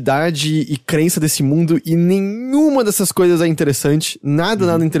religiosidade e crença desse mundo, e nenhuma dessas coisas é interessante.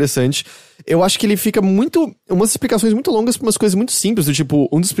 Nada interessante. Eu acho que ele fica umas explicações muito longas pra umas coisas muito simples, do tipo,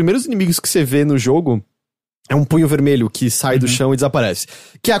 um dos primeiros inimigos que você vê no jogo é um punho vermelho que sai do chão e desaparece.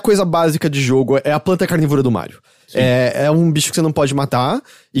 Que é a coisa básica de jogo, é a planta carnívora do Mario. É um bicho que você não pode matar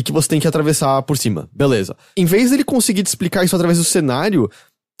e que você tem que atravessar por cima. Beleza. Em vez dele conseguir te explicar isso através do cenário,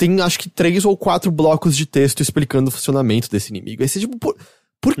 tem acho que 3 ou 4 blocos de texto explicando o funcionamento desse inimigo. Aí você tipo,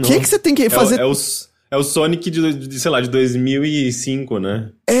 por que você tem que fazer... É o Sonic de, sei lá, de 2005, né?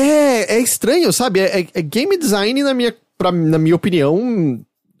 É estranho, sabe? É game design, na minha opinião,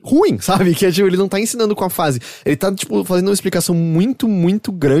 ruim, sabe? Que tipo, ele não tá ensinando com a fase. Ele tá, tipo, fazendo uma explicação muito,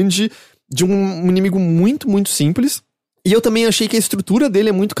 muito grande de um inimigo muito, muito simples. E eu também achei que a estrutura dele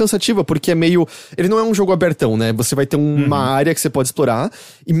é muito cansativa, porque ele não é um jogo abertão, né? Você vai ter uma área que você pode explorar,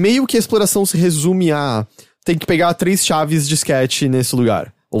 e meio que a exploração se resume a... Tem que pegar 3 chaves de sketch nesse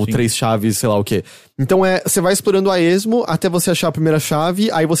lugar. Ou 3 chaves, sei lá o quê. Então você vai explorando a esmo até você achar a primeira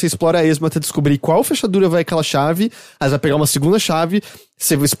chave, aí você explora a esmo até descobrir qual fechadura vai aquela chave, aí você vai pegar uma segunda chave,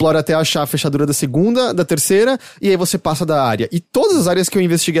 você explora até achar a fechadura da segunda, da terceira, e aí você passa da área. E todas as áreas que eu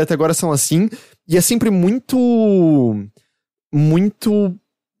investiguei até agora são assim, e é sempre muito,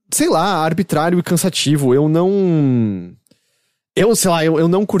 sei lá, arbitrário e cansativo. Eu não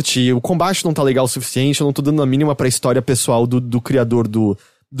curti. O combate não tá legal o suficiente, eu não tô dando a mínima pra história pessoal do criador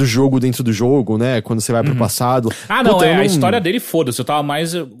do jogo dentro do jogo, né? Quando você vai pro passado. A história dele, foda-se. Eu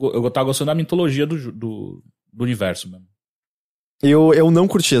tava gostando da mitologia do universo mesmo. Eu não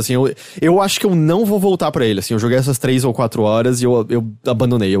curti, assim, eu acho que eu não vou voltar pra ele, assim, eu joguei essas 3 ou 4 horas e eu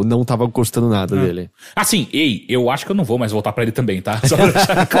abandonei, eu não tava gostando nada dele. Assim, eu acho que eu não vou mais voltar pra ele também, tá? Só pra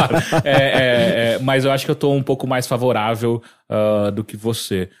deixar claro. Mas eu acho que eu tô um pouco mais favorável do que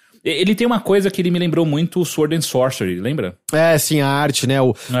você. Ele tem uma coisa que ele me lembrou muito, o Sword and Sorcery, lembra? Sim, a arte, né,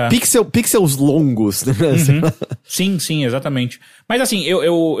 pixels longos, né? Sim, exatamente. Mas assim,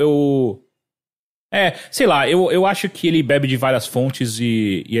 sei lá, eu acho que ele bebe de várias fontes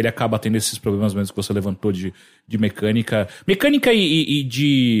e ele acaba tendo esses problemas mesmo que você levantou de mecânica. Mecânica e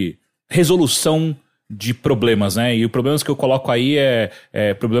de resolução de problemas, né? E os problemas que eu coloco aí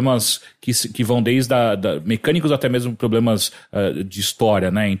problemas que vão desde mecânicos até mesmo problemas de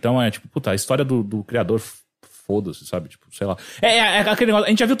história, né? Então tipo, a história do criador, foda-se, sabe? Tipo, sei lá. Aquele negócio, a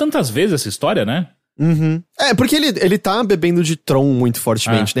gente já viu tantas vezes essa história, né? Porque ele tá bebendo de Tron muito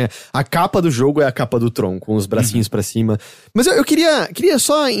fortemente, né? A capa do jogo é a capa do Tron, com os bracinhos pra cima. Mas eu queria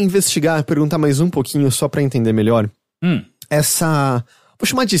só investigar, perguntar mais um pouquinho, só pra entender melhor. vou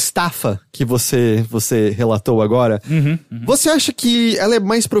chamar de estafa que você relatou agora. Você acha que ela é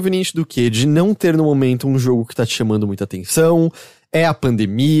mais proveniente do quê? De não ter no momento um jogo que tá te chamando muita atenção? É a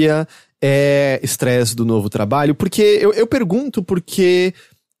pandemia? É estresse do novo trabalho? Porque eu pergunto porque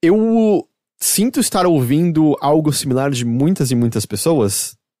eu sinto estar ouvindo algo similar de muitas e muitas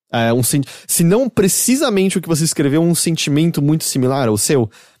pessoas. Se não precisamente o que você escreveu, um sentimento muito similar ao seu.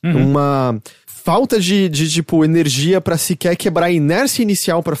 Uma falta de tipo, energia pra sequer quebrar a inércia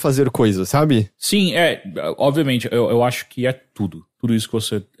inicial pra fazer coisas, sabe? Sim, obviamente, eu acho que é tudo. Tudo isso que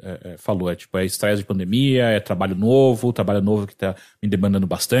você falou. É estresse de pandemia, é trabalho novo que tá me demandando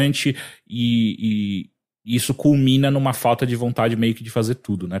bastante. E isso culmina numa falta de vontade meio que de fazer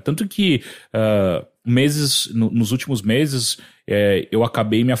tudo, né? Tanto que nos últimos meses eu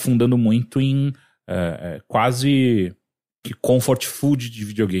acabei me afundando muito em quase que comfort food de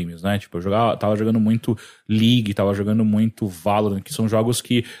videogames, né? Tipo, tava jogando muito League, tava jogando muito Valorant, que são jogos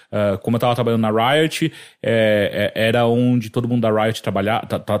que, como eu tava trabalhando na Riot, era onde todo mundo da Riot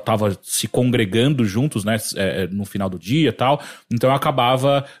tava se congregando juntos, né? No final do dia e tal. Então eu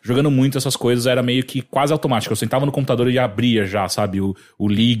acabava jogando muito essas coisas, era meio que quase automático. Eu sentava no computador e abria já, sabe? O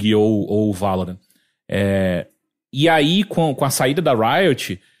League ou o Valorant. E aí, com a saída da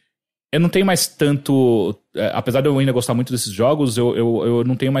Riot, eu não tenho mais tanto... apesar de eu ainda gostar muito desses jogos, eu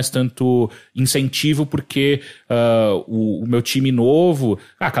não tenho mais tanto incentivo, porque o meu time novo...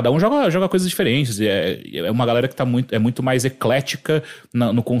 cada um joga coisas diferentes. É uma galera que é muito mais eclética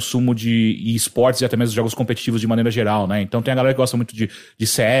no consumo de esportes e até mesmo jogos competitivos de maneira geral, né? Então tem a galera que gosta muito de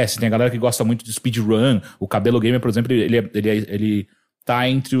CS, tem a galera que gosta muito de speedrun. O Cabelo Gamer, por exemplo, ele tá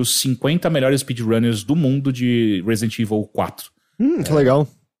entre os 50 melhores speedrunners do mundo de Resident Evil 4. Que legal.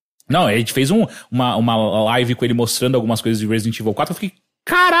 Não, a gente fez uma live com ele mostrando algumas coisas de Resident Evil 4. Eu fiquei,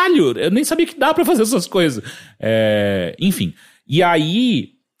 caralho, eu nem sabia que dá pra fazer essas coisas. Enfim. E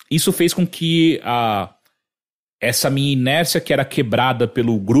aí, isso fez com que essa minha inércia que era quebrada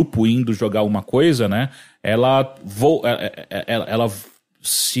pelo grupo indo jogar uma coisa, né? Ela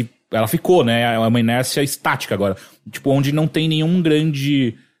ficou, né? É uma inércia estática agora. Tipo, onde não tem nenhum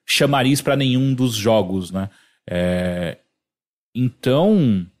grande chamariz pra nenhum dos jogos, né?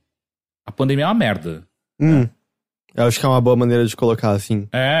 Então... a pandemia é uma merda. Eu acho que é uma boa maneira de colocar, assim.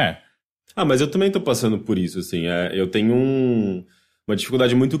 Mas eu também tô passando por isso, assim. Eu tenho uma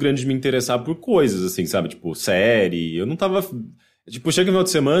dificuldade muito grande de me interessar por coisas, assim, sabe? Tipo, série. Eu não tava... Tipo, chega no final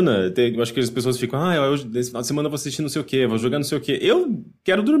de semana, eu acho que as pessoas ficam... nesse final de semana eu vou assistir não sei o quê, vou jogar não sei o quê. Eu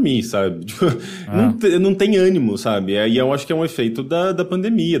quero dormir, sabe? Tipo, não tem ânimo, sabe? E eu acho que é um efeito da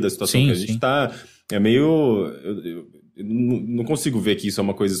pandemia, da situação que a gente tá... É meio... Eu não consigo ver que isso é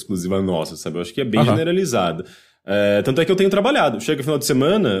uma coisa exclusiva nossa, sabe? Eu acho que é bem generalizado. Tanto é que eu tenho trabalhado. Chega o final de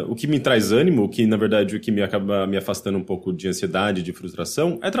semana, o que me traz ânimo, que na verdade o que me acaba me afastando um pouco de ansiedade, de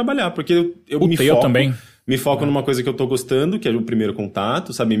frustração, é trabalhar, porque eu me foco numa coisa que eu tô gostando, que é o primeiro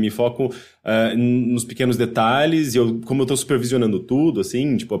contato, sabe? Me foco nos pequenos detalhes, e como eu tô supervisionando tudo,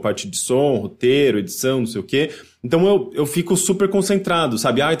 assim, tipo a parte de som, roteiro, edição, não sei o quê. Então eu fico super concentrado,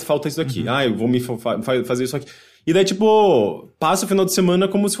 sabe? Falta isso aqui. Eu vou fazer isso aqui. E daí, tipo, passa o final de semana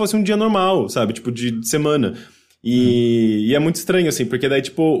como se fosse um dia normal, sabe? Tipo, de semana. E é muito estranho, assim, porque daí,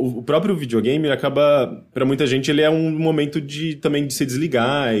 tipo, o próprio videogame acaba... Pra muita gente, ele é um momento também de se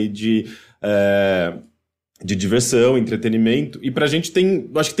desligar e de diversão, entretenimento. E pra gente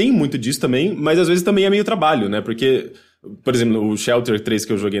acho que tem muito disso também, mas às vezes também é meio trabalho, né? Porque... Por exemplo, o Shelter 3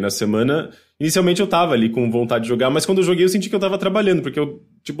 que eu joguei na semana, inicialmente eu tava ali com vontade de jogar, mas quando eu joguei eu senti que eu tava trabalhando, porque eu,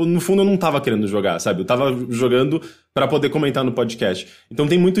 tipo, no fundo eu não tava querendo jogar, sabe? Eu tava jogando pra poder comentar no podcast. Então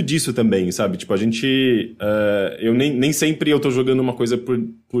tem muito disso também, sabe? Tipo, a gente... eu nem sempre eu tô jogando uma coisa por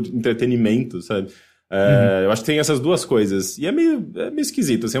entretenimento, sabe? Eu acho que tem essas duas coisas. E é meio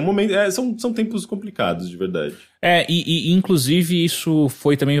esquisito, assim, é um momento... são tempos complicados, de verdade. E inclusive isso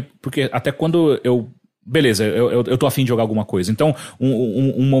foi também... Porque até quando beleza, eu tô afim de jogar alguma coisa. Então,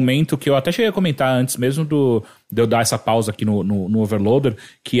 um momento que eu até cheguei a comentar antes mesmo de eu dar essa pausa aqui no Overloader,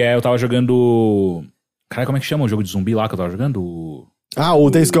 que eu tava jogando... Cara, como é que chama o jogo de zumbi lá que eu tava jogando? O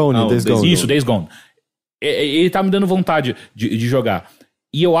Days Gone. Days Gone. Isso, Days Gone. Ele tá me dando vontade de jogar.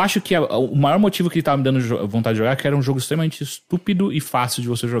 E eu acho que o maior motivo que ele tava me dando vontade de jogar é que era um jogo extremamente estúpido e fácil de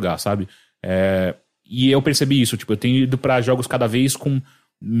você jogar, sabe? E eu percebi isso, tipo, eu tenho ido pra jogos cada vez com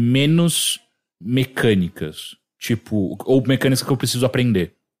menos... mecânicas, tipo, ou mecânicas que eu preciso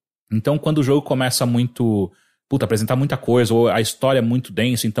aprender. Então, quando o jogo começa muito, apresentar muita coisa, ou a história é muito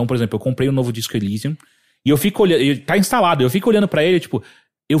densa, então, por exemplo, eu comprei um novo Disco Elysium, e eu fico olhando, tá instalado, eu fico olhando pra ele, tipo,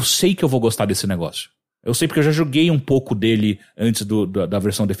 eu sei que eu vou gostar desse negócio. Eu sei porque eu já joguei um pouco dele antes da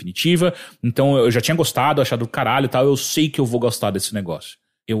versão definitiva, então eu já tinha gostado, achado do caralho e tal, eu sei que eu vou gostar desse negócio.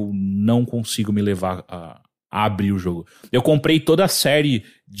 Eu não consigo me levar a abrir o jogo. Eu comprei toda a série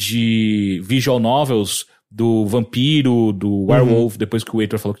de visual novels do Vampiro, do Werewolf, depois que o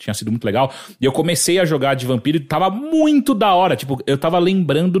Heitor falou que tinha sido muito legal, e eu comecei a jogar de Vampiro e tava muito da hora, tipo, eu tava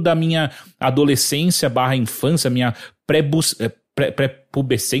lembrando da minha adolescência / infância, minha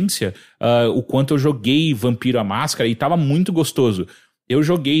pré-pubescência, o quanto eu joguei Vampiro à Máscara e tava muito gostoso. Eu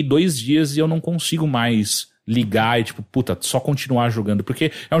joguei 2 dias e eu não consigo mais ligar e tipo, puta, só continuar jogando, porque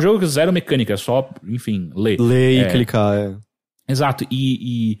é um jogo que zero mecânica, é só, enfim, ler. Ler e clicar, Exato,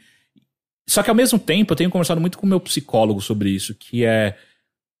 só que ao mesmo tempo eu tenho conversado muito com o meu psicólogo sobre isso, que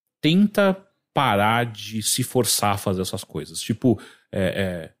tenta parar de se forçar a fazer essas coisas. Tipo,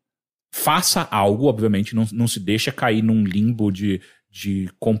 faça algo, obviamente, não se deixa cair num limbo de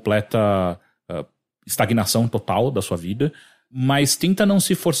completa estagnação total da sua vida, mas tenta não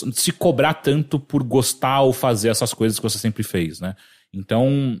se cobrar tanto por gostar ou fazer essas coisas que você sempre fez, né?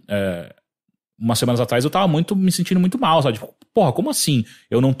 Então, umas semanas atrás eu tava me sentindo muito mal, sabe? Tipo, porra, como assim?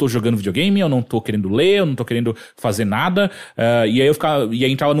 Eu não tô jogando videogame, eu não tô querendo ler, eu não tô querendo fazer nada, e aí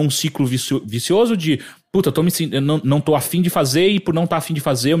entrava num ciclo vicioso de, puta, eu não tô afim de fazer, e por não estar afim de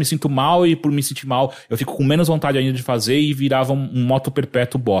fazer eu me sinto mal, e por me sentir mal eu fico com menos vontade ainda de fazer, e virava um moto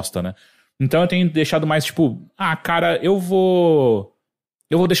perpétuo bosta, né? Então eu tenho deixado mais, tipo, cara, eu vou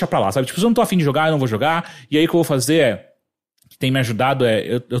deixar pra lá, sabe? Tipo, se eu não tô afim de jogar, eu não vou jogar, e aí o que eu vou fazer que tem me ajudado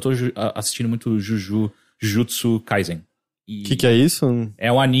eu tô assistindo muito Jujutsu Kaisen. O que é isso?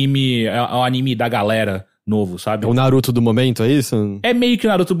 É um anime da galera novo, sabe? É o Naruto do momento, é isso? É meio que o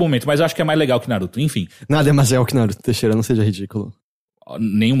Naruto do momento, mas eu acho que é mais legal que Naruto, enfim. Nada é mais legal que Naruto, Teixeira, não seja ridículo.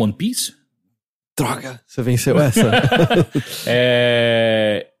 Nem One Piece? Droga, você venceu essa.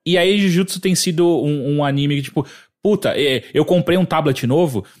 E aí Jujutsu tem sido um anime que, tipo, puta, eu comprei um tablet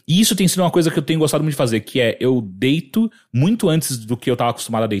novo, e isso tem sido uma coisa que eu tenho gostado muito de fazer, que eu deito muito antes do que eu tava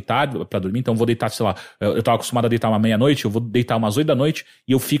acostumado a deitar pra dormir, então eu vou deitar, sei lá, eu tava acostumado a deitar uma meia-noite, eu vou deitar umas 8 da noite,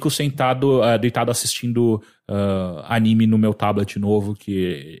 e eu fico deitado assistindo anime no meu tablet novo,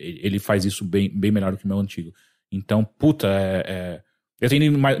 que ele faz isso bem melhor do que o meu antigo. Então, puta, eu tenho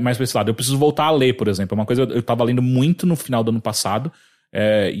ido mais pra esse lado. Eu preciso voltar a ler, por exemplo, é uma coisa que eu tava lendo muito no final do ano passado,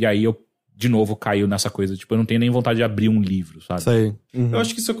 e aí eu de novo caiu nessa coisa, tipo, eu não tenho nem vontade de abrir um livro, sabe? Sei. Uhum. Eu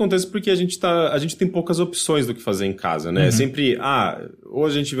acho que isso acontece porque a gente tem poucas opções do que fazer em casa, né? É sempre, ou a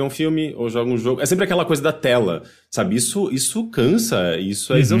gente vê um filme, ou joga um jogo. É sempre aquela coisa da tela, sabe? Isso cansa,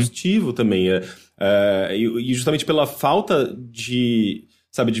 isso é exaustivo também. E justamente pela falta de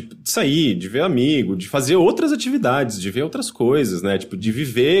sair, de ver amigo, de fazer outras atividades, de ver outras coisas, né? Tipo, de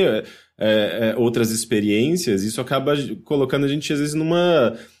viver outras experiências, isso acaba colocando a gente, às vezes,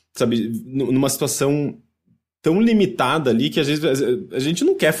 numa situação tão limitada ali que às vezes a gente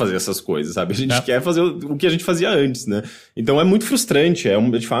não quer fazer essas coisas, sabe? A gente quer fazer o que a gente fazia antes, né? Então é muito frustrante,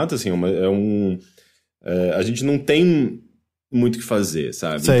 de fato, assim, a gente não tem muito o que fazer,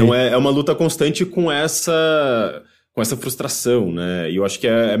 sabe? Sei. Então é uma luta constante com essa frustração, né? E eu acho que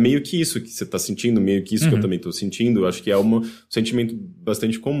é meio que isso que você tá sentindo, meio que isso que eu também tô sentindo. Eu acho que é um sentimento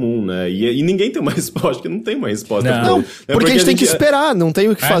bastante comum, né? E ninguém tem uma resposta, acho que não tem uma resposta. Não, porque a gente tem que esperar, não tem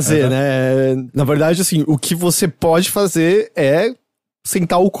o que fazer, né? Na verdade, assim, o que você pode fazer é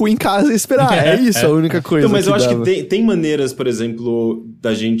sentar o cu em casa e esperar. É isso, a única coisa. Então, mas eu acho dava. que tem maneiras, por exemplo,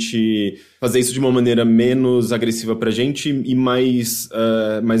 da gente fazer isso de uma maneira menos agressiva pra gente e mais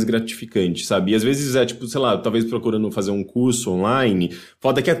gratificante, sabe? E às vezes tipo, sei lá, talvez procurando fazer um curso online,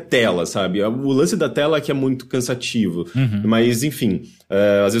 foda que é tela, sabe? O lance da tela é que é muito cansativo. Mas, enfim,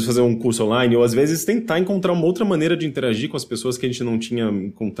 às vezes fazer um curso online, ou às vezes tentar encontrar uma outra maneira de interagir com as pessoas que a gente não tinha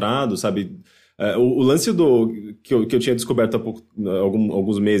encontrado, sabe? O lance que eu tinha descoberto há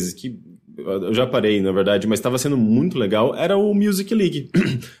alguns meses, que eu já parei, na verdade, mas estava sendo muito legal, era o Music League.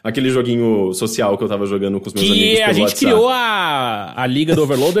 Aquele joguinho social que eu tava jogando com os meus amigos pelo a gente WhatsApp. criou a Liga do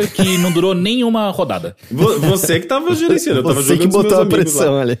Overloader, que não durou nenhuma rodada. Você que tava gerenciando, eu tava Você jogando que com os meus botou a amigos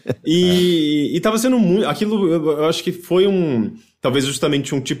pressão lá. ali. E tava sendo muito... Aquilo, eu acho que foi talvez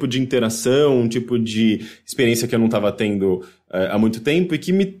justamente um tipo de interação, um tipo de experiência que eu não tava tendo há muito tempo e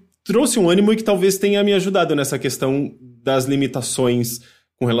que me trouxe um ânimo e que talvez tenha me ajudado nessa questão das limitações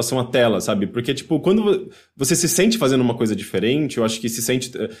com relação à tela, sabe? Porque, tipo, quando você se sente fazendo uma coisa diferente, eu acho que se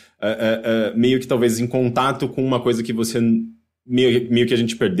sente meio que talvez em contato com uma coisa que você meio que a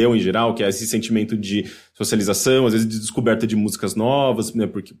gente perdeu em geral, que é esse sentimento de socialização, às vezes de descoberta de músicas novas, né,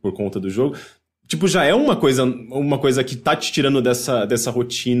 por conta do jogo. tipo, já é uma coisa que tá te tirando dessa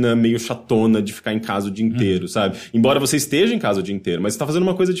rotina meio chatona de ficar em casa o dia inteiro, sabe? Embora você esteja em casa o dia inteiro, mas você tá fazendo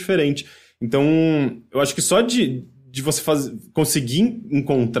uma coisa diferente. Então, eu acho que só de você conseguir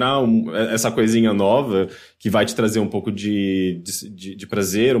encontrar essa coisinha nova que vai te trazer um pouco de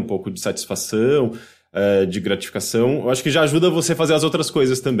prazer, um pouco de satisfação, de gratificação, eu acho que já ajuda você a fazer as outras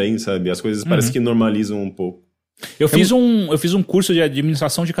coisas também, sabe? As coisas parece que normalizam um pouco. Eu fiz um curso de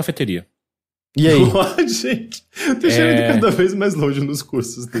administração de cafeteria. E aí? Gente, o Teixeira indo cada vez mais longe nos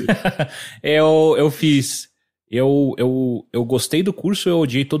cursos dele. Eu fiz... Eu gostei do curso, eu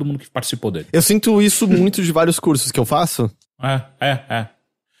odiei todo mundo que participou dele. Eu sinto isso muito de vários cursos que eu faço.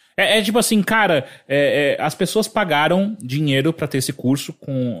 É tipo assim, cara, as pessoas pagaram dinheiro pra ter esse curso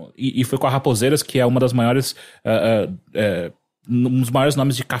e foi com a Raposeiras, que é uma das maiores... um dos maiores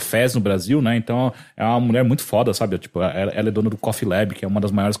nomes de cafés no Brasil, né? Então, é uma mulher muito foda, sabe? Tipo, ela é dona do Coffee Lab, que é uma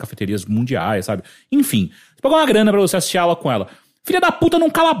das maiores cafeterias mundiais, sabe? Enfim, você pagou uma grana pra você assistir a aula com ela. Filha da puta não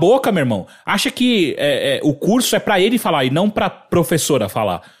cala a boca, meu irmão. Acha que o curso é pra ele falar e não pra professora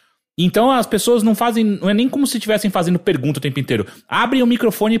falar. Então as pessoas não é nem como se estivessem fazendo pergunta o tempo inteiro. Abrem o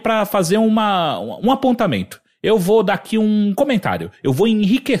microfone pra fazer um apontamento. Eu vou dar aqui um comentário. Eu vou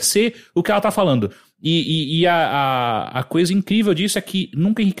enriquecer o que ela tá falando. E a coisa incrível disso é que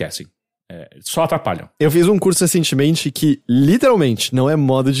nunca enriquecem. Só atrapalham. Eu fiz um curso recentemente que, literalmente, não é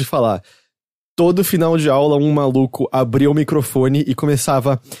modo de falar. Todo final de aula, um maluco abria o microfone e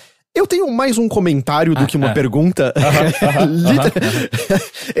começava... Eu tenho mais um comentário do que uma pergunta.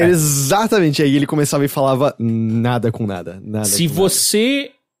 Exatamente. Aí ele começava e falava nada com nada. Se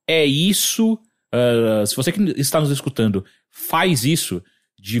você é isso... se você que está nos escutando faz isso...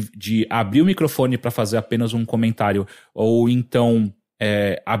 De abrir o microfone para fazer apenas um comentário, ou então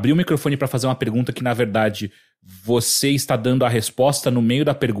abrir o microfone para fazer uma pergunta que, na verdade, você está dando a resposta no meio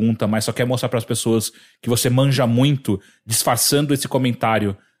da pergunta, mas só quer mostrar para as pessoas que você manja muito, disfarçando esse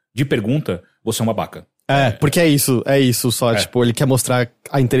comentário de pergunta, você é um babaca. Porque é isso só, tipo, ele quer mostrar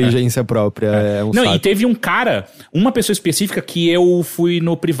a inteligência própria, Não, saco. E teve um cara, uma pessoa específica que eu fui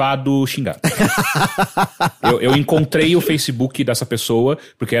no privado xingar. eu encontrei o Facebook dessa pessoa,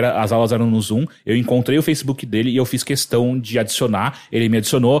 porque as aulas eram no Zoom, eu encontrei o Facebook dele e eu fiz questão de adicionar, ele me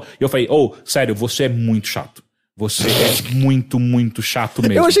adicionou, e eu falei, sério, você é muito chato. Você é muito, muito chato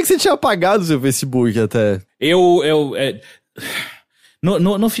mesmo. Eu achei que você tinha apagado o seu Facebook até.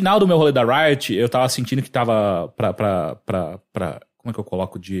 No final do meu rolê da Riot, eu tava sentindo que tava como é que eu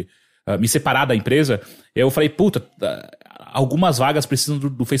coloco? De me separar da empresa. Eu falei, puta, algumas vagas precisam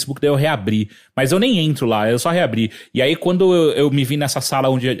do Facebook, daí eu reabri. Mas eu nem entro lá, eu só reabri. E aí, quando eu me vi nessa sala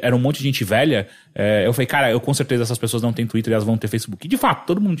onde era um monte de gente velha, eu falei, cara, eu com certeza essas pessoas não têm Twitter e elas vão ter Facebook. E de fato,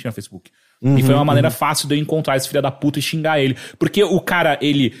 todo mundo tinha Facebook. E foi uma maneira fácil de eu encontrar esse filho da puta e xingar ele. Porque o cara,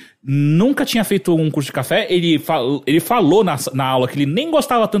 ele nunca tinha feito um curso de café, ele falou na aula que ele nem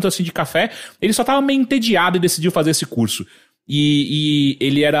gostava tanto assim de café, ele só tava meio entediado e decidiu fazer esse curso. E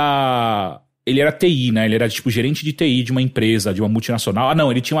ele era TI, né? Ele era tipo gerente de TI de uma empresa, de uma multinacional. Não,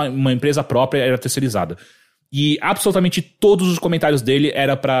 ele tinha uma empresa própria, era terceirizada. E absolutamente todos os comentários dele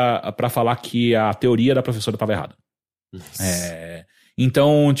era pra falar que a teoria da professora estava errada.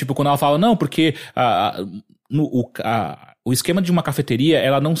 Então, tipo, quando ela fala, não, porque o esquema de uma cafeteria,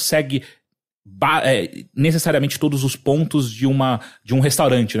 ela não segue necessariamente todos os pontos de um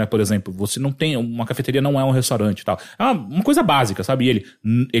restaurante, né? Por exemplo, você não tem... Uma cafeteria não é um restaurante e tal. É uma coisa básica, sabe? E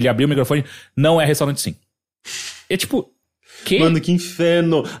ele abriu o microfone, não é restaurante sim. É tipo... Que? Mano, que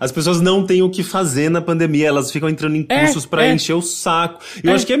inferno. As pessoas não têm o que fazer na pandemia. Elas ficam entrando em cursos pra encher o saco.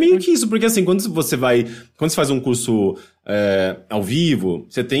 Eu acho que é meio que isso, porque assim, quando você faz um curso ao vivo,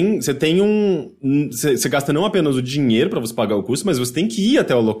 você gasta não apenas o dinheiro pra você pagar o curso, mas você tem que ir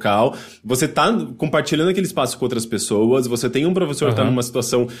até o local, você tá compartilhando aquele espaço com outras pessoas, você tem um professor que tá numa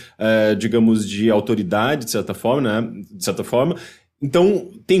situação, digamos, de autoridade, de certa forma, né? De certa forma. Então,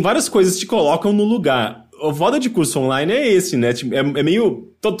 tem várias coisas que te colocam no lugar. O foda de curso online é esse, né? É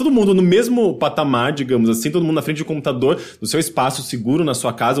meio... Todo mundo no mesmo patamar, digamos assim, todo mundo na frente do computador, no seu espaço seguro na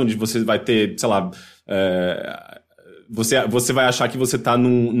sua casa, onde você vai ter, sei lá... Você vai achar que você tá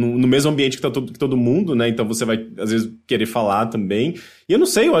no mesmo ambiente que todo mundo, né? Então você vai, às vezes, querer falar também. E eu não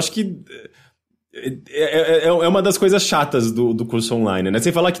sei, eu acho que... É uma das coisas chatas do curso online, né?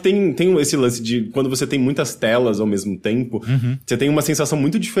 Sem falar que tem esse lance de quando você tem muitas telas ao mesmo tempo, você tem uma sensação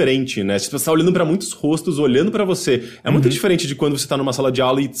muito diferente, né? Você tá olhando pra muitos rostos, olhando pra você. É muito diferente de quando você tá numa sala de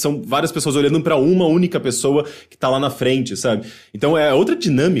aula e são várias pessoas olhando pra uma única pessoa que tá lá na frente, sabe? Então é outra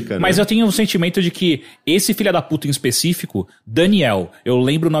dinâmica, né? Mas eu tenho um sentimento de que esse filho da puta em específico, Daniel, eu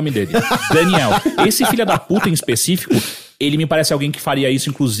lembro o nome dele, Daniel, esse filho da puta em específico, ele me parece alguém que faria isso,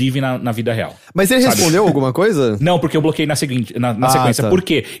 inclusive, na vida real. Mas ele respondeu alguma coisa? Não, porque eu bloqueei na sequência. Tá. Por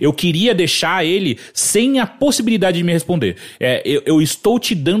quê? Eu queria deixar ele sem a possibilidade de me responder. Eu estou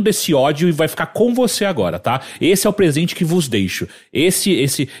te dando esse ódio e vai ficar com você agora, tá? Esse é o presente que vos deixo.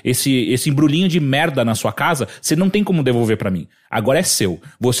 Esse embrulhinho de merda na sua casa, você não tem como devolver pra mim. Agora é seu.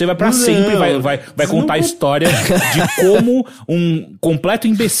 Você vai pra sempre, vai contar a história de como um completo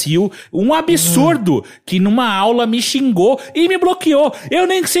imbecil, um absurdo, que numa aula me xingou e me bloqueou. Eu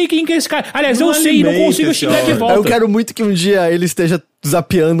nem sei quem que é esse cara. Aliás, eu sei e não consigo xingar de volta. Eu quero muito que um dia ele esteja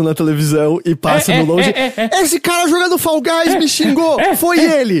zapeando na televisão e passe no load. Esse cara jogando Fall Guys me xingou. Foi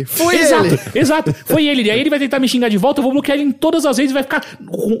ele. Exato. Foi ele. E aí ele vai tentar me xingar de volta, eu vou bloquear ele em todas as vezes e vai ficar...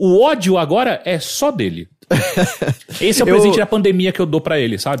 O ódio agora é só dele. Esse é o presente da pandemia que eu dou pra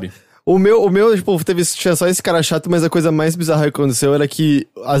ele, sabe? O meu, tipo, tinha só esse cara chato, mas a coisa mais bizarra que aconteceu era que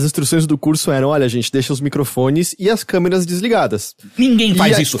as instruções do curso eram, olha, gente, deixa os microfones e as câmeras desligadas. Ninguém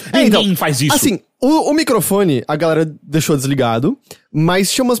faz isso. Ninguém faz isso. Assim, o microfone, a galera deixou desligado,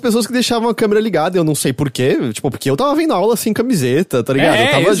 mas tinha umas pessoas que deixavam a câmera ligada, eu não sei porquê, tipo, porque eu tava vendo aula sem camiseta, tá ligado? Eu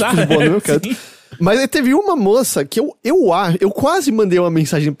tava, tipo, de boa no meu canto. Mas aí teve uma moça que eu quase mandei uma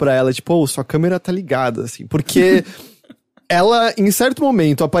mensagem pra ela, tipo, sua câmera tá ligada, assim, porque ela, em certo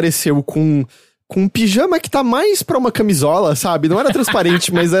momento, apareceu com um pijama que tá mais pra uma camisola, sabe? Não era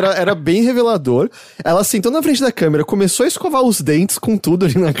transparente, mas era bem revelador. Ela sentou na frente da câmera, começou a escovar os dentes com tudo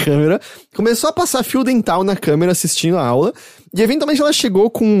ali na câmera, começou a passar fio dental na câmera assistindo a aula, e eventualmente ela chegou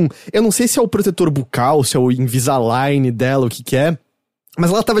com, eu não sei se é o protetor bucal, se é o Invisalign dela, o que é, mas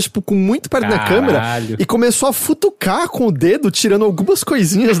ela tava, tipo, com muito perto da câmera e começou a futucar com o dedo, tirando algumas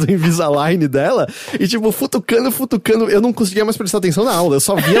coisinhas do Invisalign dela. E, tipo, futucando. Eu não conseguia mais prestar atenção na aula. Eu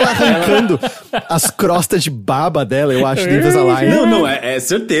só via ela arrancando as crostas de baba dela, eu acho, do Invisalign. Não, é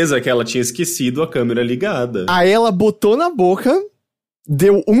certeza que ela tinha esquecido a câmera ligada. Aí ela botou na boca...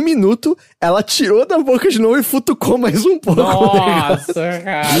 Deu 1 minuto, ela tirou da boca de novo e futucou mais um pouco. Nossa,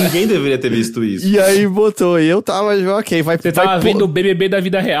 cara. Ninguém deveria ter visto isso. E aí botou, e eu tava, ok, vai... Você tava vendo o BBB da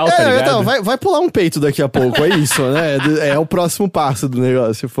vida real, tá ligado? Então, vai pular um peito daqui a pouco, é isso, né? É o próximo passo do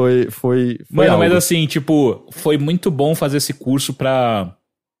negócio, foi Mano, algo. mas assim, tipo, foi muito bom fazer esse curso pra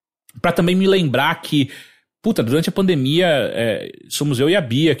também me lembrar que, puta, durante a pandemia, somos eu e a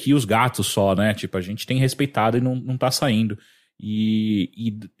Bia aqui, os gatos só, né? Tipo, a gente tem respeitado e não tá saindo.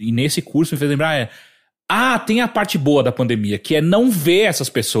 E nesse curso me fez lembrar, tem a parte boa da pandemia, que é não ver essas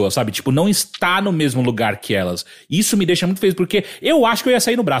pessoas, sabe? Tipo, não estar no mesmo lugar que elas. Isso me deixa muito feliz, porque eu acho que eu ia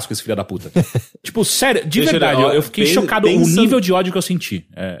sair no braço com esse filho da puta. Tipo, sério, de verdade, eu fiquei chocado o nível de ódio que eu senti.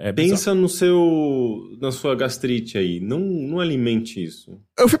 Pensa na sua gastrite aí, não alimente isso.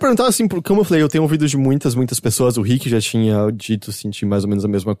 Eu fui perguntar assim, porque como eu falei, eu tenho ouvido de muitas pessoas, o Rick já tinha dito sentir mais ou menos a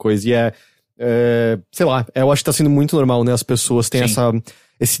mesma coisa, e sei lá, eu acho que tá sendo muito normal, né? As pessoas têm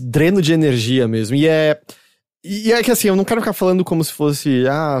esse dreno de energia mesmo. E é que assim, eu não quero ficar falando como se fosse,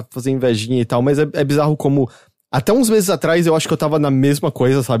 fazer invejinha e tal, mas é bizarro como, até uns meses atrás, eu acho que eu tava na mesma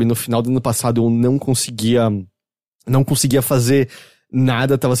coisa, sabe? No final do ano passado eu não conseguia fazer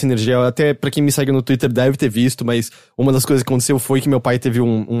nada, tava sem energia. Até pra quem me segue no Twitter deve ter visto, mas uma das coisas que aconteceu foi que meu pai teve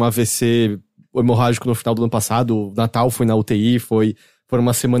um AVC hemorrágico no final do ano passado, o Natal foi na UTI, foram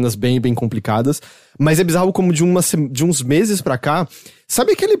umas semanas bem, bem complicadas. Mas é bizarro como de uns meses pra cá...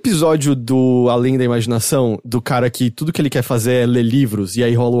 Sabe aquele episódio do Além da Imaginação? Do cara que tudo que ele quer fazer é ler livros, e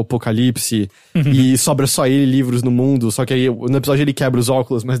aí rola o apocalipse, e sobra só ele livros no mundo, só que aí no episódio ele quebra os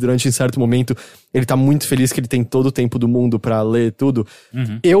óculos, mas durante um certo momento ele tá muito feliz que ele tem todo o tempo do mundo pra ler tudo.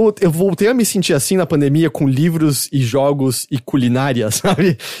 Eu voltei a me sentir assim na pandemia com livros e jogos e culinária,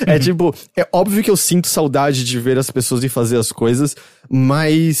 sabe? Tipo, é óbvio que eu sinto saudade de ver as pessoas e fazer as coisas,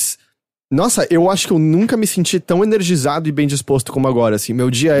 mas... Nossa, eu acho que eu nunca me senti tão energizado e bem disposto como agora, assim.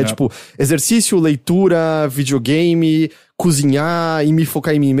 Meu dia é, tipo, exercício, leitura, videogame, cozinhar e me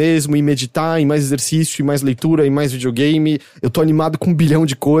focar em mim mesmo, e meditar, e mais exercício, e mais leitura, e mais videogame. Eu tô animado com 1 bilhão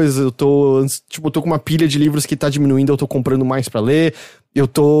de coisas, eu tô com uma pilha de livros que tá diminuindo, eu tô comprando mais pra ler, eu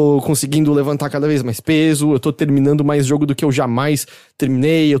tô conseguindo levantar cada vez mais peso, eu tô terminando mais jogo do que eu jamais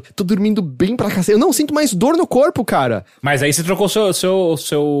terminei, eu tô dormindo bem pra cacete, eu não sinto mais dor no corpo, cara. Mas aí você trocou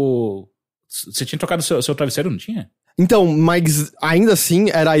seu... Você tinha trocado seu travesseiro, não tinha? Então, mas ainda assim,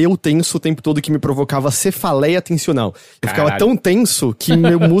 era eu tenso o tempo todo que me provocava cefaleia tensional. Eu ficava tão tenso que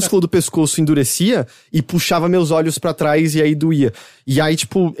meu músculo do pescoço endurecia e puxava meus olhos pra trás e aí doía. E aí,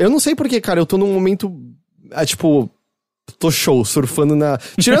 tipo, eu não sei porquê, cara, eu tô num momento, tô show, surfando na...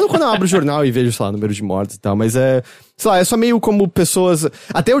 Tirando quando eu abro o jornal e vejo, sei lá, número de mortes e tal, mas sei lá, é só meio como pessoas...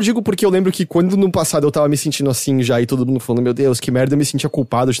 Até eu digo porque eu lembro que quando no passado eu tava me sentindo assim já e todo mundo falando, meu Deus, que merda, eu me sentia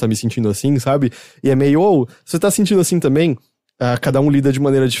culpado de estar me sentindo assim, sabe? E é meio, você tá sentindo assim também? cada um lida de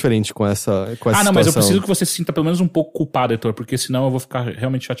maneira diferente com essa situação. Mas eu preciso que você se sinta pelo menos um pouco culpado, Heitor, porque senão eu vou ficar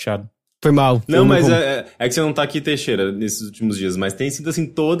realmente chateado. Foi mal. Não, mas é que você não tá aqui, Teixeira, nesses últimos dias, mas tem sido assim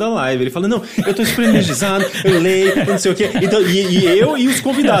toda a live. Ele fala, não, eu tô super energizado, eu leio, não sei o quê. Então, e eu e os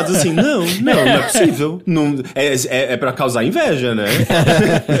convidados, assim, não é possível. Não, é pra causar inveja, né?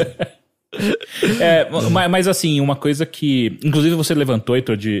 Mas assim, uma coisa que... Inclusive você levantou,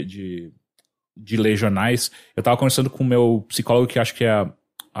 Heitor, de ler jornais. Eu tava conversando com o meu psicólogo, que acho que é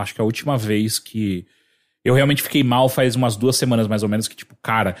a última vez que... Eu realmente fiquei mal faz umas 2 semanas, mais ou menos, que tipo,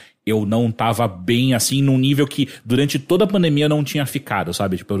 cara, eu não tava bem, assim, num nível que durante toda a pandemia eu não tinha ficado,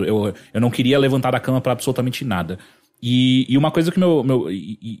 sabe? Tipo, eu não queria levantar da cama pra absolutamente nada. E uma coisa que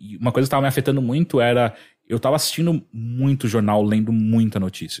uma coisa que tava me afetando muito era, eu tava assistindo muito jornal, lendo muita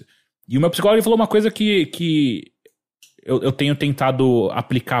notícia. E o meu psicólogo falou uma coisa que eu tenho tentado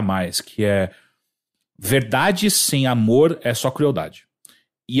aplicar mais, que é, verdade sem amor é só crueldade.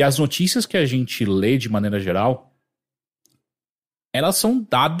 E as notícias que a gente lê de maneira geral, elas são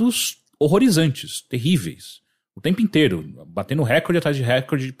dados horrorizantes, terríveis. O tempo inteiro, batendo recorde atrás de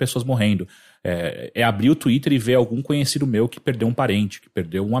recorde de pessoas morrendo. É abrir o Twitter e ver algum conhecido meu que perdeu um parente, que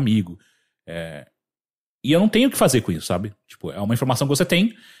perdeu um amigo. E eu não tenho o que fazer com isso, sabe? Tipo, é uma informação que você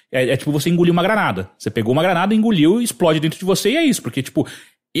tem, é tipo você engolir uma granada. Você pegou uma granada, engoliu, explode dentro de você e é isso. Porque, tipo...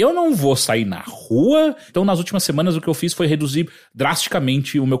 Eu não vou sair na rua. Então, nas últimas semanas, o que eu fiz foi reduzir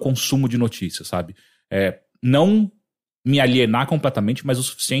drasticamente o meu consumo de notícias, sabe? Não me alienar completamente, mas o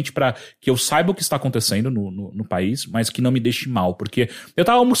suficiente pra que eu saiba o que está acontecendo no país, mas que não me deixe mal. Porque eu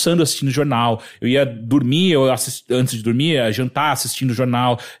tava almoçando, assistindo jornal, eu ia dormir, antes de dormir, ia jantar assistindo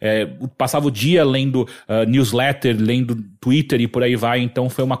jornal, passava o dia lendo newsletter, lendo Twitter e por aí vai. Então,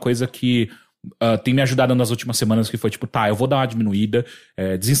 foi uma coisa que... tem me ajudado nas últimas semanas, que foi tipo, eu vou dar uma diminuída,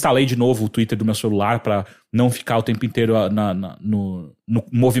 desinstalei de novo o Twitter do meu celular pra não ficar o tempo inteiro no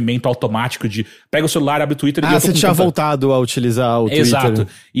movimento automático de pega o celular, abre o Twitter e eu tô você tinha voltado a utilizar o Twitter. Exato.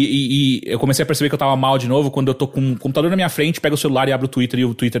 E eu comecei a perceber que eu tava mal de novo quando eu tô com o computador na minha frente, pego o celular e abro o Twitter e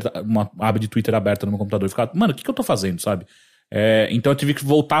o Twitter, uma aba de Twitter aberta no meu computador e fica, mano, o que eu tô fazendo, sabe? Então eu tive que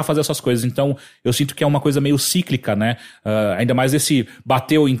voltar a fazer essas coisas. Então eu sinto que é uma coisa meio cíclica, né? Ainda mais esse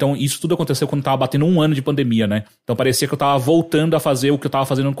bateu. Então isso tudo aconteceu quando tava batendo 1 ano de pandemia, né? Então parecia que eu tava voltando a fazer o que eu tava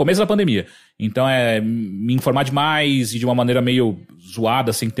fazendo no começo da pandemia. Então me informar demais e de uma maneira meio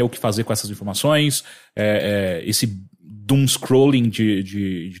zoada, sem ter o que fazer com essas informações. Esse doom scrolling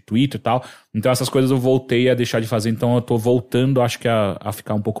de Twitter e tal. Então essas coisas eu voltei a deixar de fazer. Então eu tô voltando, acho que a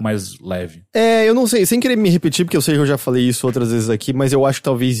ficar um pouco mais leve. Eu não sei, sem querer me repetir, porque eu sei que eu já falei isso outras vezes aqui, mas eu acho que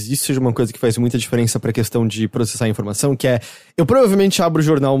talvez isso seja uma coisa que faz muita diferença pra questão de processar a informação, que eu provavelmente abro o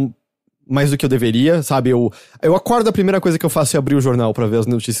jornal mais do que eu deveria, sabe? Eu acordo, a primeira coisa que eu faço é abrir o jornal pra ver as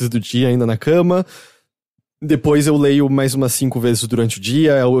notícias do dia ainda na cama. Depois eu leio mais umas 5 vezes durante o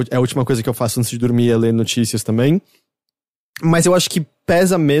dia. A última coisa que eu faço antes de dormir é ler notícias também. Mas eu acho que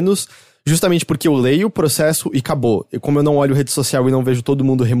pesa menos justamente porque eu leio, processo e acabou. E como eu não olho rede social e não vejo todo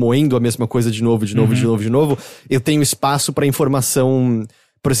mundo remoendo a mesma coisa de novo, eu tenho espaço pra informação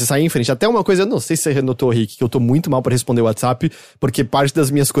processar em frente. Até uma coisa, eu não sei se você notou, Rick, que eu tô muito mal pra responder o WhatsApp, porque parte das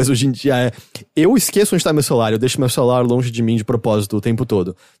minhas coisas hoje em dia eu esqueço onde tá meu celular, eu deixo meu celular longe de mim de propósito o tempo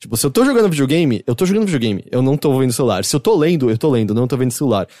todo. Tipo, se eu tô jogando videogame, eu tô jogando videogame, eu não tô vendo o celular. Se eu tô lendo, não tô vendo o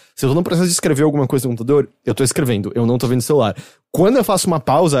celular. Se eu tô no processo de escrever alguma coisa no computador, eu tô escrevendo, eu não tô vendo o celular. Quando eu faço uma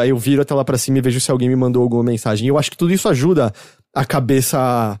pausa, eu viro a tela pra cima e vejo se alguém me mandou alguma mensagem. E eu acho que tudo isso ajuda a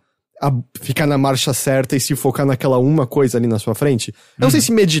cabeça a ficar na marcha certa e se focar naquela uma coisa ali na sua frente. Eu não sei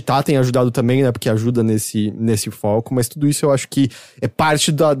se meditar tem ajudado também, né? Porque ajuda nesse foco, mas tudo isso eu acho que é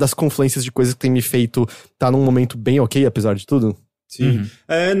parte das confluências de coisas que tem me feito tá num momento bem ok, apesar de tudo. Sim.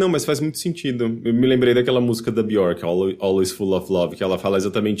 Não, mas faz muito sentido. Eu me lembrei daquela música da Bjork, Always Full of Love, que ela fala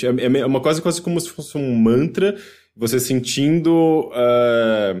exatamente... É uma coisa quase como se fosse um mantra, você sentindo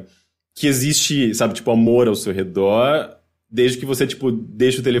que existe, sabe, tipo, amor ao seu redor... Desde que você, tipo,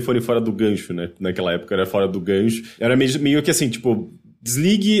 deixa o telefone fora do gancho, né? Naquela época era fora do gancho. Era meio que assim, tipo,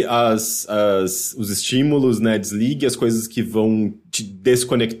 desligue os estímulos, né? Desligue as coisas que vão te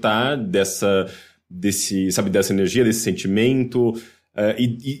desconectar dessa energia, desse sentimento.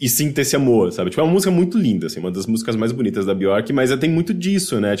 E sinta esse amor, sabe? Tipo, é uma música muito linda, assim, uma das músicas mais bonitas da Bjork, mas tem muito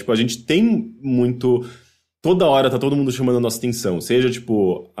disso, né? Tipo, a gente tem muito... Toda hora tá todo mundo chamando a nossa atenção. Seja,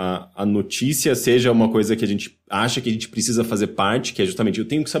 tipo, a notícia, seja uma coisa que a gente acha que a gente precisa fazer parte, que é justamente, eu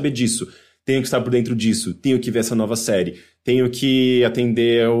tenho que saber disso, tenho que estar por dentro disso, tenho que ver essa nova série, tenho que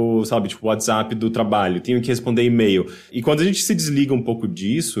atender o WhatsApp do trabalho, tenho que responder e-mail. E quando a gente se desliga um pouco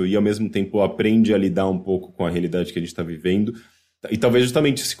disso e, ao mesmo tempo, aprende a lidar um pouco com a realidade que a gente tá vivendo, E talvez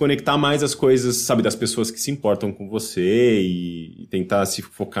justamente se conectar mais às coisas, sabe, das pessoas que se importam com você e tentar se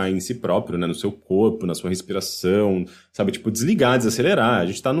focar em si próprio, né, no seu corpo, na sua respiração, sabe, tipo, desligar, desacelerar. A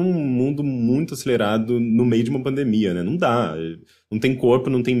gente tá num mundo muito acelerado no meio de uma pandemia, né, não dá. Não tem corpo,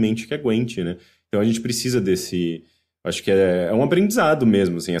 não tem mente que aguente, né. Então a gente precisa desse... Acho que é um aprendizado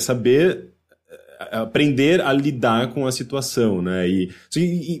mesmo, assim, é saber... aprender a lidar com a situação, né, e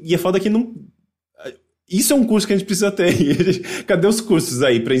é foda que não... Isso é um curso que a gente precisa ter. Cadê os cursos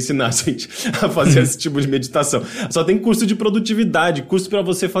aí pra ensinar a gente a fazer esse tipo de meditação? Só tem curso de produtividade, curso pra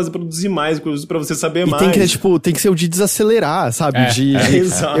você produzir mais, curso pra você saber mais. E tem que ser o de desacelerar, sabe?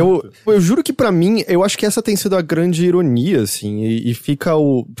 Exato. Eu juro que pra mim, eu acho que essa tem sido a grande ironia, assim, e fica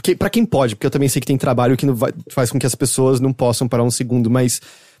o... Porque, pra quem pode, porque eu também sei que tem trabalho que faz com que as pessoas não possam parar um segundo, mas,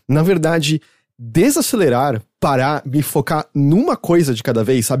 na verdade... Desacelerar, parar, me focar numa coisa de cada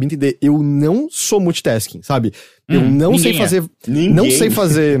vez, sabe? Entender, eu não sou multitasking, sabe? Eu não sei fazer... Não sei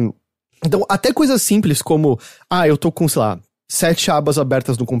fazer... Então, até coisas simples como... eu tô com, sei lá, 7 abas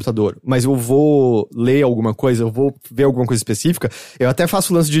abertas no computador, mas eu vou ler alguma coisa, eu vou ver alguma coisa específica, eu até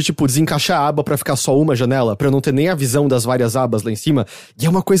faço o lance de, tipo, desencaixar a aba pra ficar só uma janela, pra eu não ter nem a visão das várias abas lá em cima. E é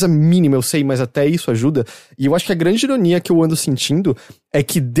uma coisa mínima, eu sei, mas até isso ajuda. E eu acho que a grande ironia que eu ando sentindo é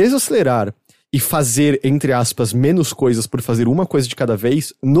que desacelerar e fazer, entre aspas, menos coisas por fazer uma coisa de cada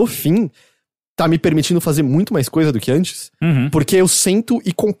vez, no fim, tá me permitindo fazer muito mais coisa do que antes. Porque eu sento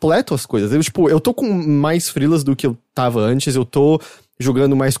e completo as coisas. Eu tô com mais freelas do que eu tava antes, eu tô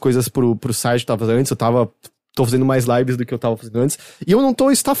jogando mais coisas pro site que eu tava antes, tô fazendo mais lives do que eu tava fazendo antes, e eu não tô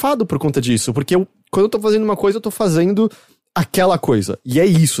estafado por conta disso, porque quando eu tô fazendo uma coisa, eu tô fazendo aquela coisa. E é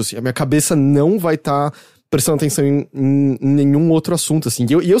isso, assim, a minha cabeça não vai tá prestando atenção em nenhum outro assunto, assim.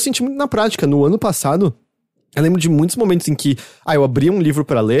 E eu senti muito na prática. No ano passado, eu lembro de muitos momentos em que, eu abria um livro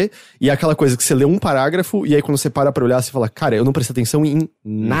pra ler, e é aquela coisa que você lê um parágrafo, e aí quando você para pra olhar, você fala, cara, eu não prestei atenção em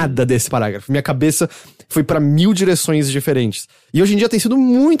nada desse parágrafo. Minha cabeça foi pra 1000 direções diferentes. E hoje em dia tem sido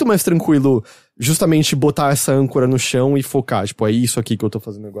muito mais tranquilo justamente botar essa âncora no chão e focar. Tipo, é isso aqui que eu tô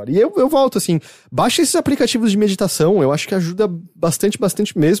fazendo agora. E eu volto, assim, baixa esses aplicativos de meditação, eu acho que ajuda bastante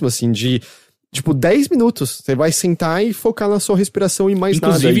mesmo, assim, de... Tipo, 10 minutos. Você vai sentar e focar na sua respiração e mais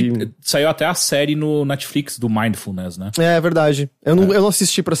nada. Inclusive, saiu até a série no Netflix do Mindfulness, né? É verdade. Eu não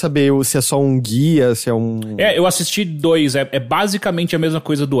assisti pra saber se é só um guia, se é um... Eu assisti 2. É basicamente a mesma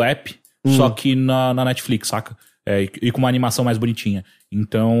coisa do app, só que na Netflix, saca? E com uma animação mais bonitinha.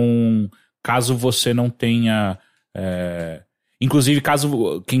 Então, caso você não tenha... Inclusive,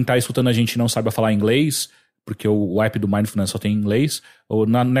 caso quem tá escutando a gente não saiba falar inglês... Porque o app do Mindfulness só tem em inglês. Ou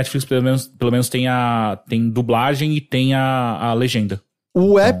na Netflix, pelo menos tem dublagem e tem a legenda.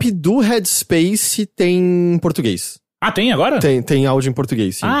 O app do Headspace tem em português. Tem agora? Tem áudio em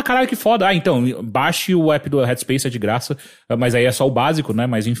português, sim. Caralho, que foda. Então, baixe o app do Headspace, é de graça. Mas aí é só o básico, né?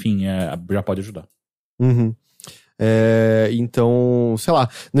 Mas enfim, já pode ajudar. Então, sei lá,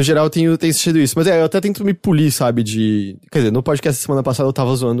 no geral eu tenho assistido isso, mas eu até tento me polir, sabe, quer dizer, no podcast da semana passada eu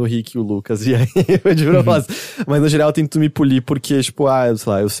tava zoando o Rick e o Lucas, e aí eu de propósito, mas no geral eu tento me polir porque, tipo,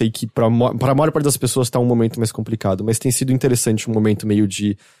 sei lá, eu sei que pra maior parte das pessoas tá um momento mais complicado, mas tem sido interessante um momento meio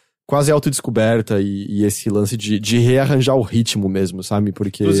de quase autodescoberta e esse lance de rearranjar o ritmo mesmo, sabe,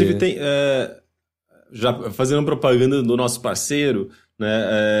 porque... Inclusive tem, já fazendo propaganda do nosso parceiro...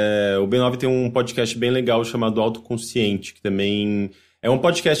 Né? O B9 tem um podcast bem legal chamado Autoconsciente, que também é um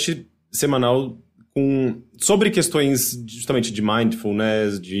podcast semanal sobre questões justamente de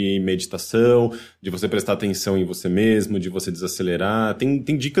mindfulness, de meditação, de você prestar atenção em você mesmo, de você desacelerar.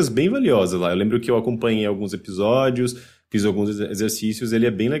 Tem dicas bem valiosas lá. Eu lembro que eu acompanhei alguns episódios, fiz alguns exercícios, ele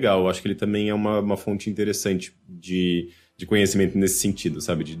é bem legal. Eu acho que ele também é uma fonte interessante de conhecimento nesse sentido,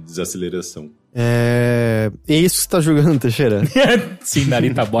 sabe? De desaceleração. É isso que você tá jogando, Teixeira? Sim,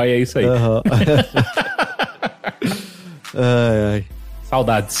 Narita Boy é isso aí. Ai.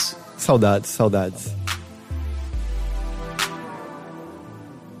 Saudades.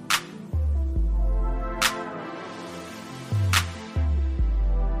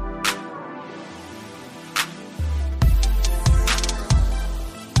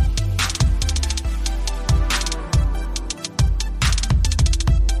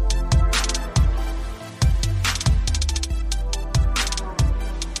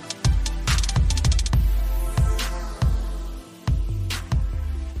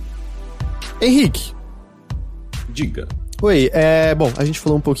 Henrique. Diga. Oi, bom, a gente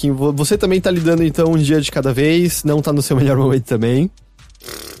falou um pouquinho, você também tá lidando então um dia de cada vez, não tá no seu melhor momento também.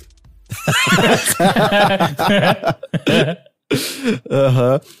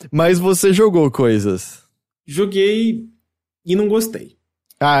 Mas você jogou coisas. Joguei e não gostei.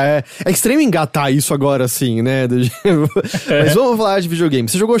 É estranho engatar isso agora, assim, né? Mas vamos falar de videogame.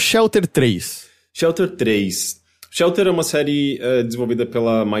 Você jogou Shelter 3. Shelter 3. Shelter é uma série desenvolvida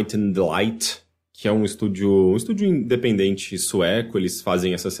pela Might and Delight, que é um estúdio independente sueco. Eles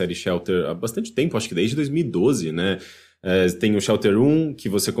fazem essa série Shelter há bastante tempo, acho que desde 2012, né? Tem o Shelter 1, que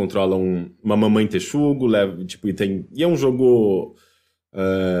você controla uma mamãe texugo, e é um jogo,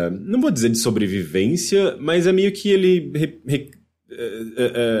 não vou dizer de sobrevivência, mas é meio que ele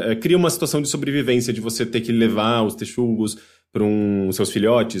cria uma situação de sobrevivência, de você ter que levar os texugos para seus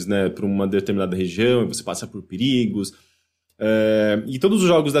filhotes, né, para uma determinada região, e você passa por perigos. E todos os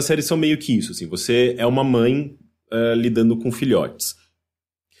jogos da série são meio que isso, assim, você é uma mãe lidando com filhotes.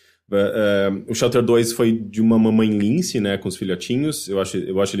 O Shelter 2 foi de uma mamãe lince, né, com os filhotinhos, eu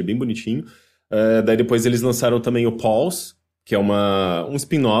acho ele bem bonitinho. Daí depois eles lançaram também o Pulse, que é um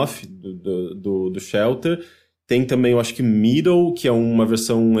spin-off do Shelter. Tem também, eu acho que Middle, que é uma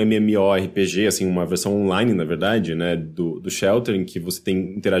versão MMORPG, assim, uma versão online, na verdade, né, do Shelter, em que você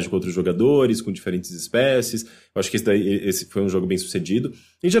interage com outros jogadores, com diferentes espécies. Eu acho que esse foi um jogo bem sucedido.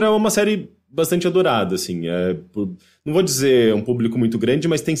 Em geral, é uma série bastante adorada, assim. Não vou dizer um público muito grande,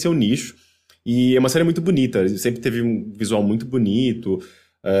 mas tem seu nicho. E é uma série muito bonita. Sempre teve um visual muito bonito.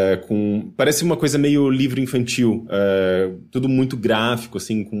 Parece uma coisa meio livro infantil, tudo muito gráfico,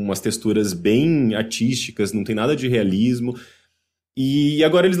 assim, com umas texturas bem artísticas, não tem nada de realismo. E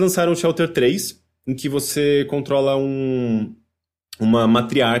agora eles lançaram o Shelter 3, em que você controla uma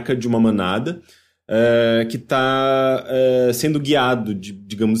matriarca de uma manada, que está sendo guiado,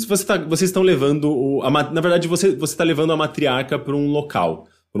 digamos. Vocês estão levando na verdade, você está levando a matriarca para um local,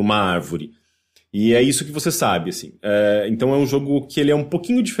 para uma árvore. E é isso que você sabe, assim. Então é um jogo que ele é um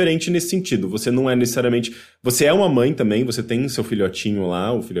pouquinho diferente nesse sentido. Você não é necessariamente... Você é uma mãe também, você tem seu filhotinho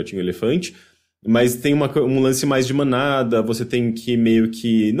lá, o filhotinho elefante, mas tem um lance mais de manada, você tem que meio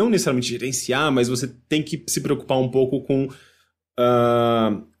que... Não necessariamente gerenciar, mas você tem que se preocupar um pouco com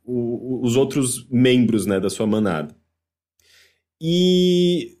os outros membros, né, da sua manada.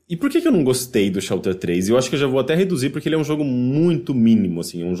 E por que eu não gostei do Shelter 3? Eu acho que eu já vou até reduzir, porque ele é um jogo muito mínimo,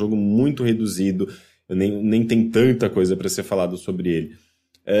 assim, é um jogo muito reduzido, nem tem tanta coisa para ser falado sobre ele.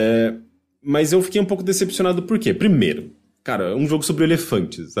 Mas eu fiquei um pouco decepcionado, por quê? Primeiro, cara, é um jogo sobre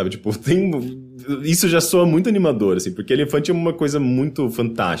elefantes, sabe? Tipo, isso já soa muito animador, assim, porque elefante é uma coisa muito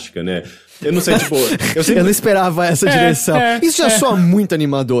fantástica, né? Eu não sei, tipo... Eu não esperava essa direção. Isso já soa muito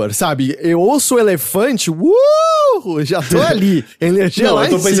animador, sabe? Eu ouço o elefante, já tô ali, energia não, lá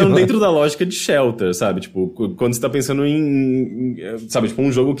eu tô em pensando cima. dentro da lógica de Shelter, sabe? Tipo, quando você tá pensando sabe, tipo,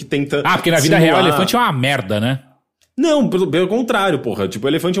 um jogo que tenta... porque na vida real o elefante é uma merda, né? Não, pelo contrário, porra. Tipo, o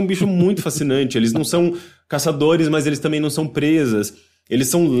elefante é um bicho muito fascinante. Eles não são caçadores, mas eles também não são presas. Eles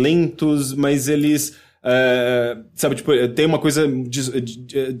são lentos, mas eles... sabe, tipo, tem uma coisa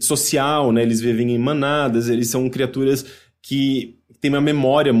social, né? Eles vivem em manadas, eles são criaturas que têm uma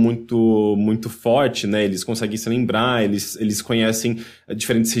memória muito, muito forte, né? Eles conseguem se lembrar, eles conhecem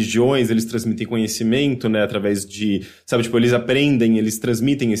diferentes regiões, eles transmitem conhecimento, né? Através de... Sabe, tipo, eles aprendem, eles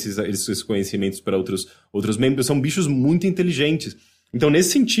transmitem esses conhecimentos para outros membros. São bichos muito inteligentes. Então,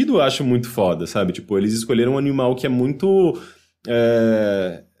 nesse sentido, eu acho muito foda, sabe? Tipo, eles escolheram um animal que é muito...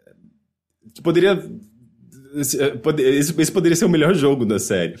 que poderia... Esse poderia ser o melhor jogo da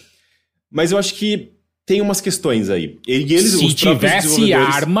série. Mas eu acho que tem umas questões aí. Se tivesse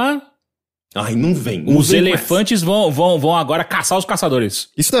arma... Ai, não vem. Os elefantes vão agora caçar os caçadores.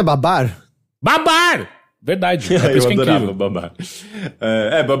 Isso não é babar? Babar! Verdade. É por isso que é incrível. Babar.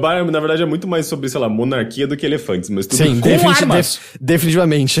 Babar, na verdade, é muito mais sobre, sei lá, monarquia do que elefantes. Mas tudo Sim,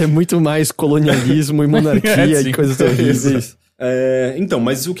 definitivamente. É muito mais colonialismo e monarquia e coisas horríveis. Então,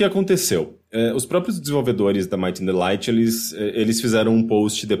 mas o que aconteceu? Os próprios desenvolvedores da Might and Delight, eles fizeram um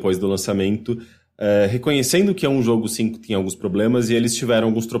post depois do lançamento, reconhecendo que é um jogo, sim, que tem alguns problemas, e eles tiveram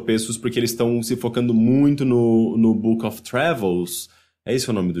alguns tropeços porque eles estão se focando muito no Book of Travels. É esse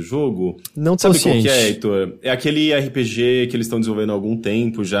o nome do jogo? Não tô Sabe ciente. qual que é, Heitor? É aquele RPG que eles estão desenvolvendo há algum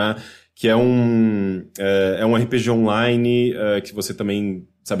tempo já, que é um RPG online, que você também,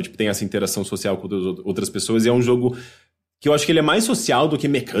 sabe, tipo, tem essa interação social com outras pessoas, e é um jogo que eu acho que ele é mais social do que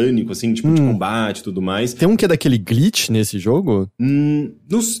mecânico, assim, tipo, de combate e tudo mais. Tem um que é daquele glitch nesse jogo?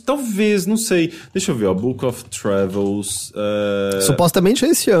 Talvez, não sei. Deixa eu ver, ó, Book of Travels... Supostamente é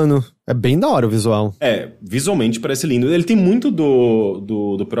esse ano. É bem da hora o visual. Visualmente parece lindo. Ele tem muito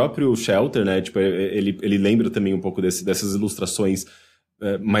do próprio Shelter, né? Tipo, ele lembra também um pouco dessas ilustrações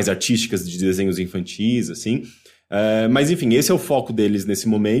mais artísticas de desenhos infantis, assim. Mas enfim, esse é o foco deles nesse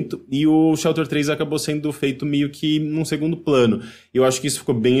momento, e o Shelter 3 acabou sendo feito meio que num segundo plano. Eu acho que isso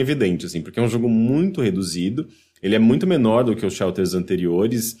ficou bem evidente, assim, porque é um jogo muito reduzido, Ele é muito menor do que os shelters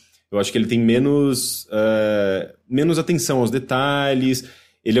anteriores. Eu acho que ele tem menos atenção aos detalhes.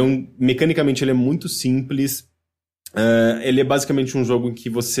 Mecanicamente, ele é muito simples. Ele é basicamente um jogo em que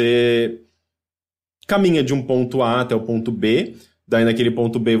você caminha de um ponto A até o ponto B. Daí, naquele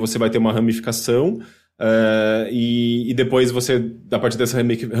ponto B, você vai ter uma ramificação. E depois a partir dessa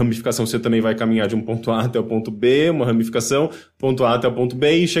ramificação, você também vai caminhar de um ponto A até o ponto B, uma ramificação, ponto A até o ponto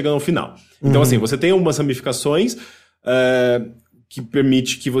B e chegando ao final. Então, assim, você tem algumas ramificações que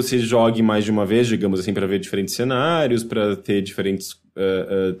permite que você jogue mais de uma vez, digamos assim, para ver diferentes cenários, para ter diferentes,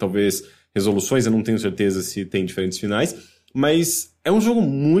 talvez, resoluções. Eu não tenho certeza se tem diferentes finais. Mas é um jogo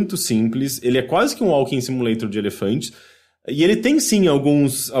muito simples. Ele é quase que um walking simulator de elefantes. E ele tem, sim,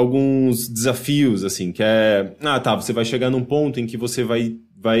 alguns desafios, assim, que é... você vai chegar num ponto em que você vai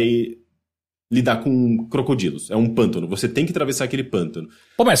lidar com crocodilos. É um pântano. Você tem que atravessar aquele pântano.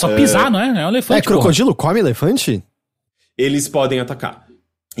 Pô, mas é só pisar, não é? É um elefante, crocodilo come elefante? Eles podem atacar.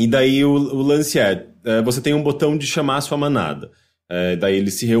 E daí o lance você tem um botão de chamar a sua manada. Daí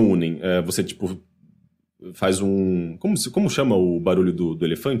eles se reúnem. Você, tipo, faz um... Como chama o barulho do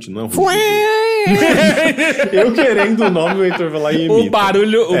elefante? Não é um rugido? Eu querendo o nome, o Heitor vai lá e imita.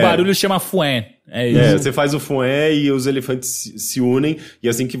 O barulho chama fué. É isso. Você faz o fué e os elefantes se unem, e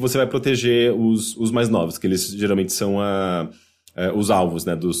assim que você vai proteger os mais novos, que eles geralmente são os alvos,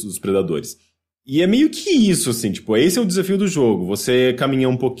 né, dos predadores. E é meio que isso, assim, tipo, esse é o desafio do jogo. Você caminha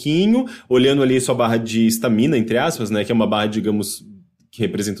um pouquinho, olhando ali sua barra de estamina, entre aspas, né, que é uma barra, digamos, que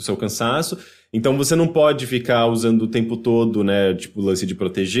representa o seu cansaço. Então você não pode ficar usando o tempo todo, né, tipo, o lance de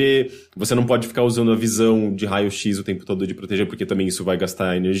proteger. Você não pode ficar usando a visão de raio-x o tempo todo de proteger, porque também isso vai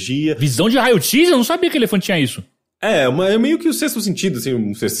gastar energia. Visão de raio-x? Eu não sabia que elefante tinha isso. É meio que o sexto sentido, assim,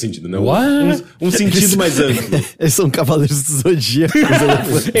 um sexto sentido, né? Um sentido mais amplo. Eles são cavaleiros do zodíaco.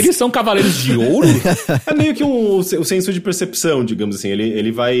 Eles são cavaleiros de ouro? É meio que o senso de percepção, digamos assim.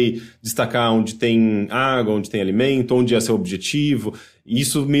 Ele vai destacar onde tem água, onde tem alimento, onde é seu objetivo.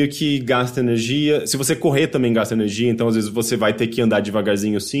 Isso meio que gasta energia. Se você correr, também gasta energia. Então, às vezes, você vai ter que andar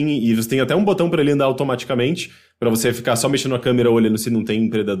devagarzinho, sim. E você tem até um botão para ele andar automaticamente, para você ficar só mexendo a câmera, olhando se não tem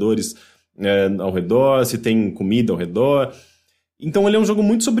predadores ao redor, se tem comida ao redor. Então ele é um jogo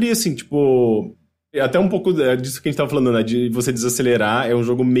muito sobre, assim, tipo... Até um pouco disso que a gente tava falando, né? De você desacelerar. É um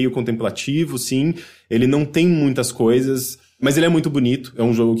jogo meio contemplativo, sim. Ele não tem muitas coisas, mas ele é muito bonito. É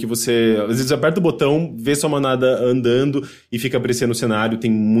um jogo que você... Às vezes aperta o botão, vê sua manada andando e fica aparecendo o cenário. Tem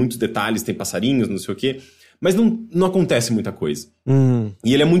muitos detalhes, tem passarinhos, não sei o quê. Mas não acontece muita coisa.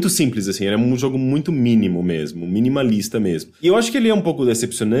 E ele é muito simples, assim. Ele é um jogo muito mínimo mesmo. Minimalista mesmo. E eu acho que ele é um pouco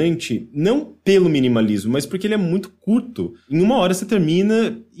decepcionante, não pelo minimalismo, mas porque ele é muito curto. Em 1 hora você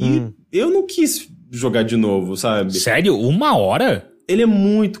termina e eu não quis jogar de novo, sabe? Sério? 1 hora? Ele é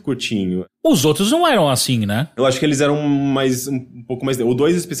muito curtinho. Os outros não eram assim, né? Eu acho que eles eram um pouco mais... O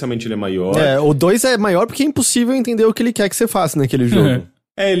 2 especialmente ele é maior. O 2 é maior porque é impossível entender o que ele quer que você faça naquele jogo.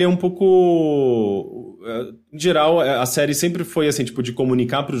 Ele é um pouco... Em geral, a série sempre foi assim, tipo, de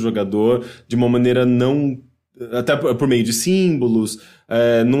comunicar pro jogador de uma maneira não... Até por meio de símbolos,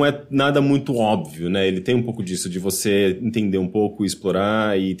 não é nada muito óbvio, né? Ele tem um pouco disso, de você entender um pouco,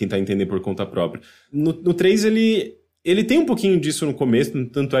 explorar e tentar entender por conta própria. No 3, ele tem um pouquinho disso no começo,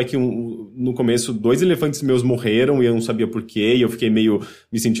 tanto é que no começo 2 elefantes meus morreram e eu não sabia por quê, e eu fiquei meio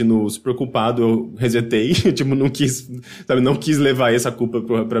me sentindo super culpado, eu resetei, tipo, não quis levar essa culpa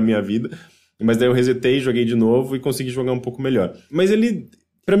pra minha vida, mas daí eu resetei, joguei de novo e consegui jogar um pouco melhor. Mas ele,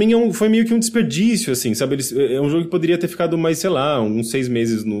 pra mim, foi meio que um desperdício, assim, sabe? É um jogo que poderia ter ficado mais, sei lá, uns 6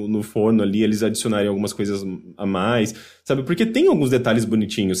 meses no forno ali, eles adicionarem algumas coisas a mais, sabe? Porque tem alguns detalhes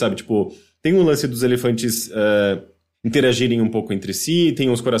bonitinhos, sabe? Tipo, tem um lance dos elefantes... interagirem um pouco entre si, tem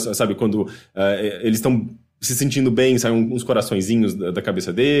uns corações, sabe, quando eles estão se sentindo bem, saem uns coraçõezinhos da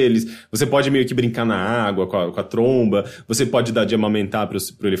cabeça deles, você pode meio que brincar na água com a tromba, você pode dar de amamentar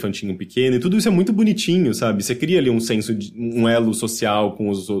pro elefantinho pequeno, e tudo isso é muito bonitinho, sabe, você cria ali um senso de um elo social com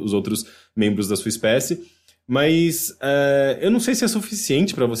os outros membros da sua espécie, mas eu não sei se é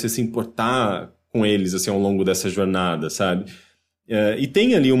suficiente para você se importar com eles, assim, ao longo dessa jornada, sabe, e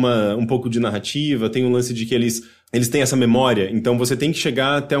tem ali um pouco de narrativa, tem um lance de que eles têm essa memória, então você tem que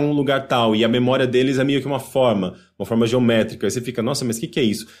chegar até um lugar tal, e a memória deles é meio que uma forma geométrica, aí você fica, nossa, mas o que é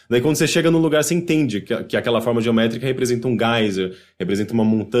isso? Daí quando você chega no lugar, você entende que aquela forma geométrica representa um geyser, representa uma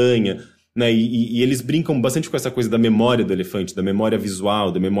montanha, né, e eles brincam bastante com essa coisa da memória do elefante, da memória visual,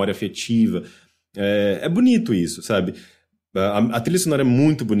 da memória afetiva, é bonito isso, sabe? A trilha sonora é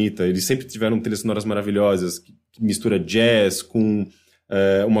muito bonita, eles sempre tiveram trilhas sonoras maravilhosas, que mistura jazz com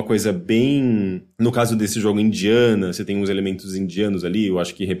uma coisa bem... No caso desse jogo, indiana, você tem uns elementos indianos ali, eu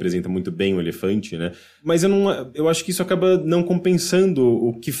acho que representa muito bem o elefante, né? Mas eu acho que isso acaba não compensando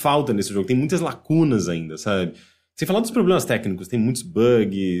o que falta nesse jogo. Tem muitas lacunas ainda, sabe? Sem falar dos problemas técnicos, tem muitos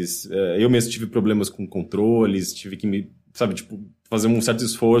bugs, eu mesmo tive problemas com controles, tive que fazer um certo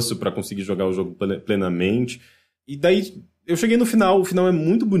esforço para conseguir jogar o jogo plenamente. E daí, eu cheguei no final, o final é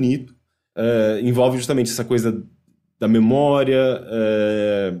muito bonito, envolve justamente essa coisa da memória,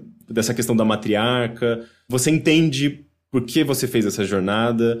 dessa questão da matriarca. Você entende por que você fez essa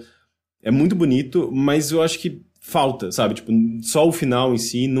jornada. É muito bonito, mas eu acho que falta, sabe? Tipo, só o final em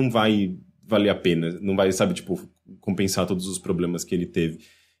si não vai valer a pena. Não vai, sabe, tipo, compensar todos os problemas que ele teve.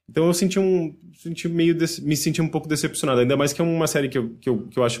 Então eu me senti um pouco decepcionado. Ainda mais que é uma série que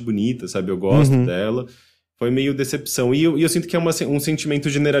eu acho bonita, sabe? Eu gosto dela. Foi meio decepção. E eu sinto que é um sentimento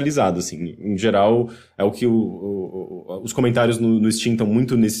generalizado, assim. Em geral, é o que os comentários no Steam estão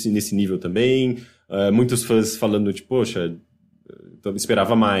muito nesse nível também. Muitos fãs falando, tipo, poxa, eu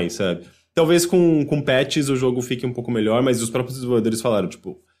esperava mais, sabe? Talvez com patches o jogo fique um pouco melhor, mas os próprios desenvolvedores falaram,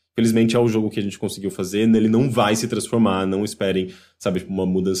 tipo, felizmente é o jogo que a gente conseguiu fazer, ele não vai se transformar, não esperem, sabe, uma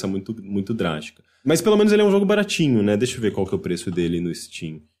mudança muito, muito drástica. Mas pelo menos ele é um jogo baratinho, né? Deixa eu ver qual que é o preço dele no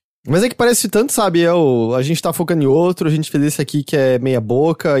Steam. Mas é que parece tanto, sabe, a gente tá focando em outro, a gente fez esse aqui que é meia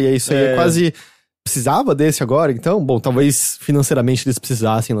boca, e é isso aí, quase precisava desse agora, então, bom, talvez financeiramente eles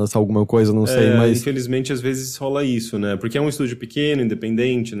precisassem lançar alguma coisa, não sei, mas... Infelizmente, às vezes rola isso, né, porque é um estúdio pequeno,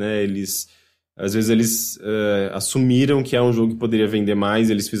 independente, né, às vezes eles assumiram que é um jogo que poderia vender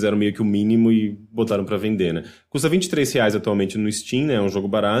mais, eles fizeram meio que o mínimo e botaram pra vender, né. Custa R$23 atualmente no Steam, né, é um jogo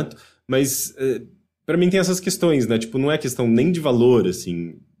barato, mas pra mim tem essas questões, né, tipo, não é questão nem de valor,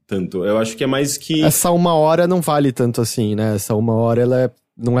 assim... Tanto. Eu acho que é mais que... Essa 1 hora não vale tanto assim, né? Essa 1 hora, ela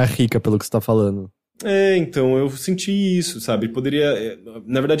não é rica pelo que você tá falando. Então, eu senti isso, sabe? Poderia...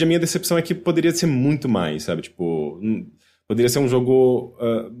 Na verdade, a minha decepção é que poderia ser muito mais, sabe? Tipo, poderia ser um jogo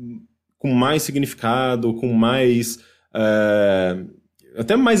com mais significado, com mais...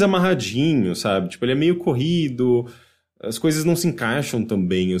 até mais amarradinho, sabe? Tipo, ele é meio corrido, as coisas não se encaixam tão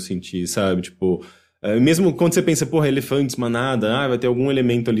bem, eu senti, sabe? Tipo... mesmo quando você pensa, porra, elefantes, manada, vai ter algum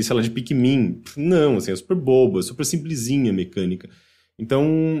elemento ali, sei lá, de Pikmin. Não, assim, é super boba, super simplesinha a mecânica.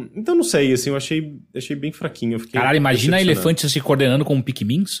 Então não sei, assim, eu achei bem fraquinho. Caralho, imagina elefantes se coordenando com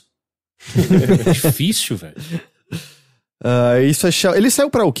Pikmins? É difícil, velho. Isso é... Ele saiu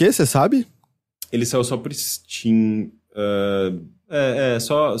pra o quê, você sabe? Ele saiu só pro Steam.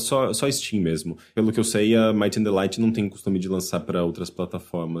 Só Steam mesmo. Pelo que eu sei, a Might and the Light não tem costume de lançar pra outras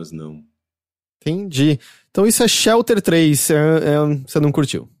plataformas, não. Entendi. Então isso é Shelter 3, você não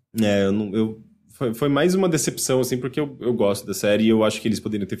curtiu? Foi mais uma decepção, assim, porque eu gosto da série e eu acho que eles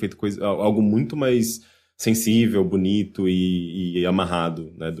poderiam ter feito algo muito mais sensível, bonito e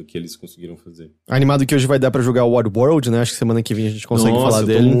amarrado, né, do que eles conseguiram fazer. Animado que hoje vai dar pra jogar o Oddworld, né? Acho que semana que vem a gente consegue falar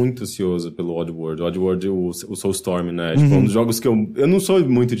dele. Eu tô muito ansioso pelo Oddworld. Oddworld, o Soulstorm, né? Tipo, um dos jogos que eu não sou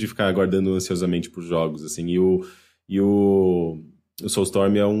muito de ficar aguardando ansiosamente por jogos, assim, e o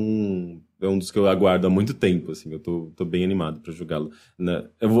Soulstorm é um dos que eu aguardo há muito tempo, assim, eu tô bem animado pra jogá-lo, né?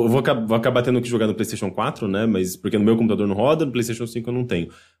 Eu vou acabar tendo que jogar no PlayStation 4, né, mas porque no meu computador não roda, no PlayStation 5 eu não tenho,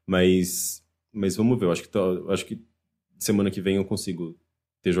 mas vamos ver, eu acho que semana que vem eu consigo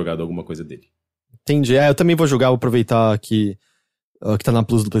ter jogado alguma coisa dele. Entendi, eu também vou jogar, vou aproveitar que tá na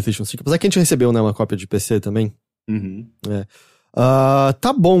Plus do PlayStation 5, apesar que a gente recebeu, né, uma cópia de PC também.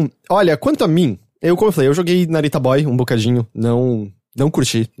 Tá bom, olha, quanto a mim, como eu falei, eu joguei Narita Boy um bocadinho, não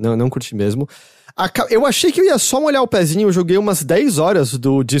curti, não curti mesmo. Eu achei que eu ia só molhar o pezinho, eu joguei umas 10 horas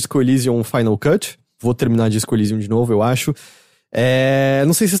do Disco Elysium Final Cut. Vou terminar Disco Elysium de novo, eu acho.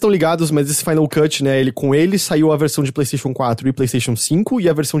 Não sei se vocês estão ligados, mas esse Final Cut, né, com ele saiu a versão de PlayStation 4 e PlayStation 5, e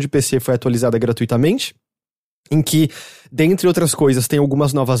a versão de PC foi atualizada gratuitamente. Em que, dentre outras coisas, tem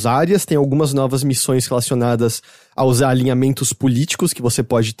algumas novas áreas, tem algumas novas missões relacionadas aos alinhamentos políticos que você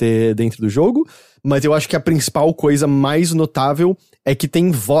pode ter dentro do jogo, mas eu acho que a principal coisa mais notável é que tem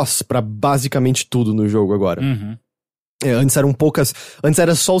voz pra basicamente tudo no jogo agora. Antes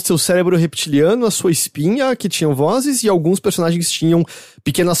era só o seu cérebro reptiliano, a sua espinha que tinham vozes, e alguns personagens tinham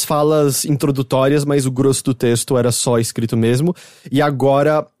pequenas falas introdutórias, mas o grosso do texto era só escrito mesmo, e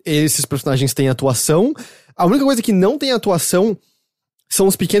agora esses personagens têm atuação. A única coisa que não tem atuação são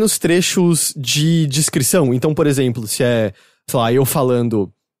os pequenos trechos de descrição. Então, por exemplo, se é, sei lá, eu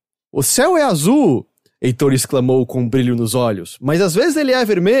falando, o céu é azul, Heitor exclamou com um brilho nos olhos, mas às vezes ele é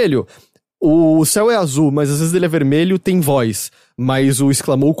vermelho. O céu é azul, mas às vezes ele é vermelho, tem voz, mas o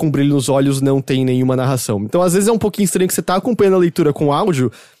exclamou com brilho nos olhos não tem nenhuma narração. Então, às vezes é um pouquinho estranho que você tá acompanhando a leitura com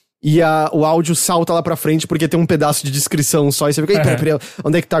áudio, e o áudio salta lá pra frente porque tem um pedaço de descrição só, e você fica, ei, peraí,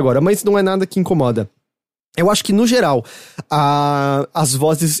 onde é que tá agora? Mas não é nada que incomoda. Eu acho que, no geral, as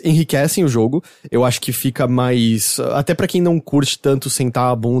vozes enriquecem o jogo. Eu acho que fica mais... Até pra quem não curte tanto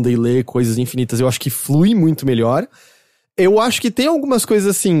sentar a bunda e ler coisas infinitas, eu acho que flui muito melhor. Eu acho que tem algumas coisas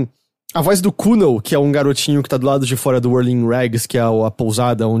assim... A voz do Kuno, que é um garotinho que tá do lado de fora do Whirling Rags, que é a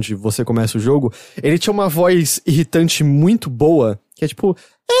pousada onde você começa o jogo, ele tinha uma voz irritante muito boa, que é tipo...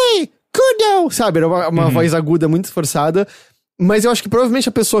 Ei, Kuno! Sabe? Era uma voz aguda muito esforçada. Mas eu acho que provavelmente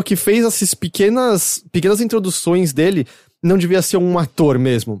a pessoa que fez essas pequenas introduções dele não devia ser um ator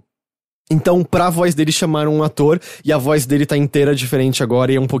mesmo. Então, pra voz dele, chamaram um ator, e a voz dele tá inteira diferente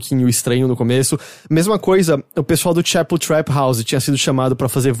agora, e é um pouquinho estranho no começo. Mesma coisa, o pessoal do Chapel Trap House tinha sido chamado pra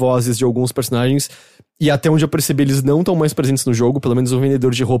fazer vozes de alguns personagens, e até onde eu percebi, eles não estão mais presentes no jogo, pelo menos o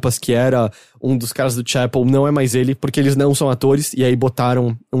vendedor de roupas, que era um dos caras do Chapel, não é mais ele, porque eles não são atores, e aí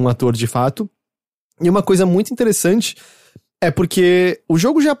botaram um ator de fato. E uma coisa muito interessante... É porque o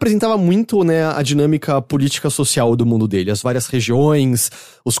jogo já apresentava muito, né, a dinâmica política social do mundo dele. As várias regiões,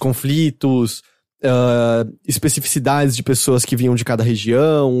 os conflitos, especificidades de pessoas que vinham de cada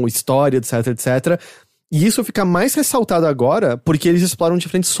região, história, etc, etc. E isso fica mais ressaltado agora porque eles exploram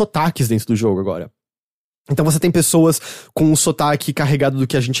diferentes sotaques dentro do jogo agora. Então você tem pessoas com um sotaque carregado do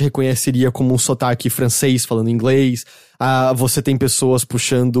que a gente reconheceria como um sotaque francês falando inglês. Você tem pessoas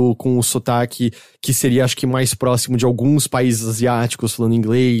puxando com um sotaque que seria, acho que, mais próximo de alguns países asiáticos falando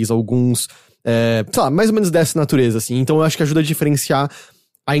inglês, alguns, sei lá, mais ou menos dessa natureza, assim. Então eu acho que ajuda a diferenciar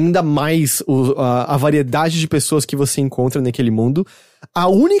ainda mais a variedade de pessoas que você encontra naquele mundo. A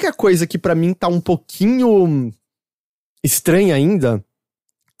única coisa que pra mim tá um pouquinho estranha ainda...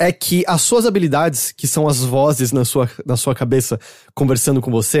 é que as suas habilidades, que são as vozes na sua cabeça conversando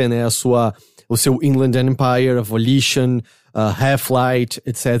com você, né? O seu Inland Empire, a Volition, Half-Light,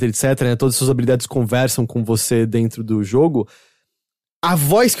 etc, etc, né? Todas as suas habilidades conversam com você dentro do jogo. A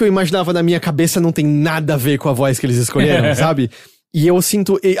voz que eu imaginava na minha cabeça não tem nada a ver com a voz que eles escolheram, sabe? E eu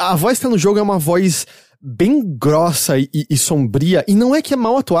sinto... A voz que tá no jogo é uma voz bem grossa e sombria. E não é que é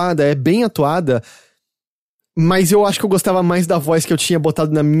mal atuada, é bem atuada... Mas eu acho que eu gostava mais da voz que eu tinha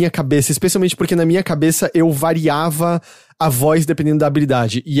botado na minha cabeça, especialmente porque na minha cabeça eu variava a voz dependendo da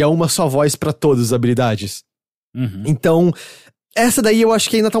habilidade, e é uma só voz pra todas as habilidades. Então, essa daí eu acho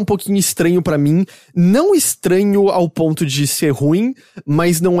que ainda tá um pouquinho estranho pra mim, não estranho ao ponto de ser ruim,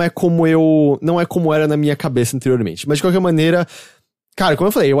 mas não é como era na minha cabeça anteriormente. Mas de qualquer maneira, cara, como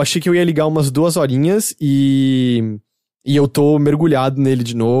eu falei, eu achei que eu ia ligar umas 2 horinhas e eu tô mergulhado nele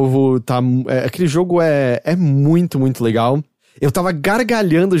de novo, aquele jogo é muito, muito legal. Eu tava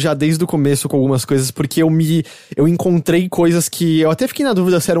gargalhando já desde o começo com algumas coisas, porque eu encontrei coisas que eu até fiquei na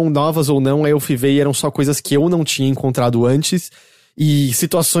dúvida se eram novas ou não, aí eu fui ver e eram só coisas que eu não tinha encontrado antes, e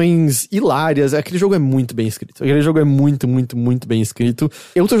situações hilárias. Aquele jogo é muito bem escrito, aquele jogo é muito, muito, muito bem escrito.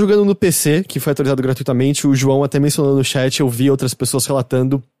 Eu tô jogando no PC, que foi atualizado gratuitamente, o João até mencionou no chat, eu vi outras pessoas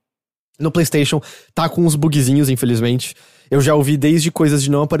relatando. No PlayStation, tá com uns bugzinhos, infelizmente. Eu já ouvi desde coisas de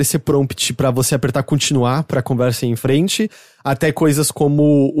não aparecer prompt pra você apertar continuar pra conversa ir em frente, até coisas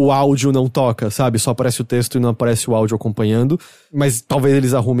como o áudio não toca, sabe? Só aparece o texto e não aparece o áudio acompanhando. Mas talvez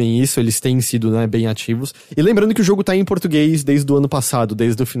eles arrumem isso, eles têm sido, né, bem ativos. E lembrando que o jogo tá em português desde o ano passado,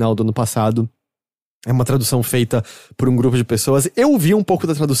 desde o final do ano passado. É uma tradução feita por um grupo de pessoas. Eu vi um pouco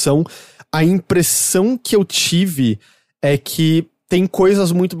da tradução. A impressão que eu tive é que tem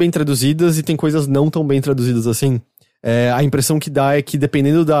coisas muito bem traduzidas e tem coisas não tão bem traduzidas assim. A impressão que dá é que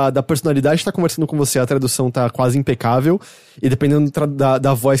dependendo da personalidade que tá conversando com você, a tradução tá quase impecável. E dependendo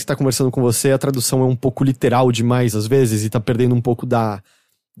da voz que tá conversando com você, a tradução é um pouco literal demais às vezes e tá perdendo um pouco da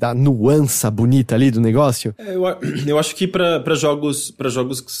nuance bonita ali do negócio. Eu acho que pra jogos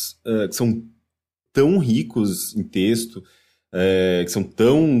que são tão ricos em texto, que são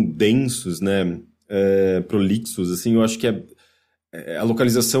tão densos, né, prolixos, assim, eu acho que a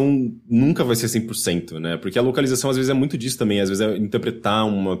localização nunca vai ser 100%, né? Porque a localização, às vezes, é muito disso também. Às vezes, é interpretar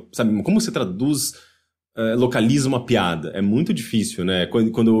sabe, como você traduz, localiza uma piada. É muito difícil, né?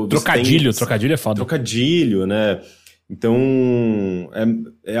 Quando trocadilho é foda. Trocadilho, né? Então,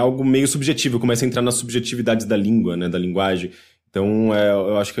 é algo meio subjetivo. Começa a entrar nas subjetividades da língua, né? Da linguagem. Então,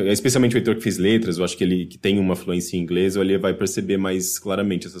 eu acho que, especialmente o Heitor que fez letras, eu acho que ele que tem uma fluência em inglês, ele vai perceber mais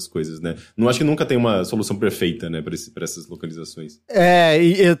claramente essas coisas, né? Não acho que nunca tem uma solução perfeita, né, pra essas localizações.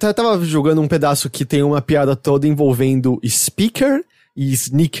 E eu tava jogando um pedaço que tem uma piada toda envolvendo speaker e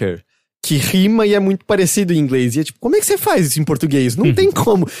sneaker. que rima e é muito parecido em inglês. E é tipo, como é que você faz isso em português? Não tem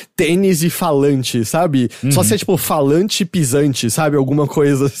como. Tênis e falante, sabe? Só se é tipo falante e pisante, sabe? Alguma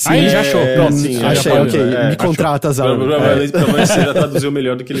coisa assim. Aí já achou. Pronto. Sim, Achei, ok. Me contrata, Zara. Provavelmente você já traduziu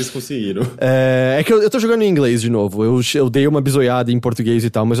melhor do que eles conseguiram. É que eu tô jogando em inglês de novo. Eu dei uma bisoiada em português e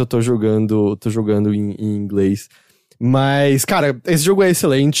tal, mas eu tô jogando em inglês. Mas, cara, esse jogo é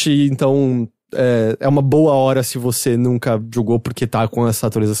excelente, então é uma boa hora se você nunca jogou porque tá com essa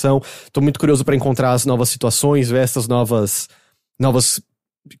atualização. Tô muito curioso pra encontrar as novas situações, ver essas novas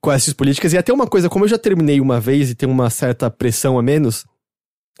quests políticas. E até uma coisa, como eu já terminei uma vez e tem uma certa pressão a menos,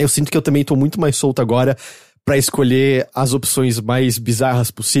 eu sinto que eu também tô muito mais solto agora pra escolher as opções mais bizarras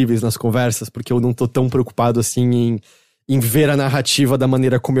possíveis nas conversas, porque eu não tô tão preocupado assim em ver a narrativa da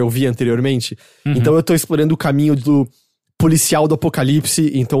maneira como eu vi anteriormente. Então eu tô explorando o caminho do policial do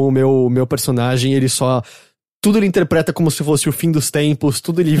apocalipse, então o meu personagem, tudo ele interpreta como se fosse o fim dos tempos,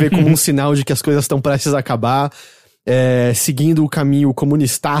 tudo ele vê como um sinal de que as coisas estão prestes a acabar, seguindo o caminho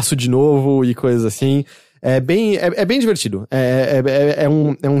comunistaço de novo e coisas assim. É bem divertido.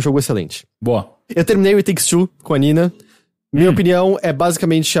 É um jogo excelente. Boa. Eu terminei o It Takes Two com a Nina. Minha opinião é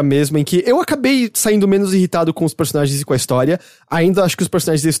basicamente a mesma, em que eu acabei saindo menos irritado com os personagens e com a história. Ainda acho que os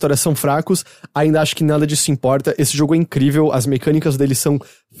personagens da história são fracos, ainda acho que nada disso importa. Esse jogo é incrível, as mecânicas dele são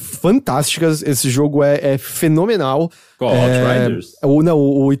fantásticas, esse jogo é fenomenal. Qual? Outriders?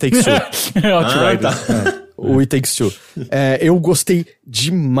 O It Takes Two. Outriders. O It Takes Two. Eu gostei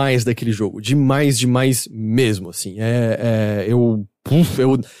demais daquele jogo. Demais mesmo, assim. Eu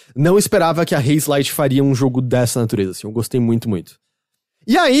não esperava que a Hazelight faria um jogo dessa natureza, assim. Eu gostei muito.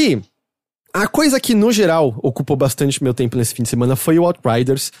 E aí, a coisa que, no geral, ocupou bastante meu tempo nesse fim de semana foi o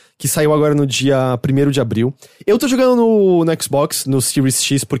Outriders, que saiu agora no dia 1º de abril. Eu tô jogando no Xbox, no Series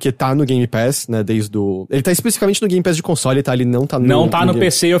X, porque tá no Game Pass, né, Ele tá especificamente no Game Pass de console, tá? Ele não tá no... Não tá no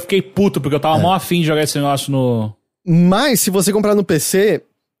PC, eu fiquei puto, porque eu tava mó afim de jogar esse negócio no... Mas, se você comprar no PC,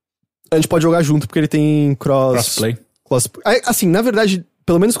 a gente pode jogar junto, porque ele tem crossplay. Assim, na verdade,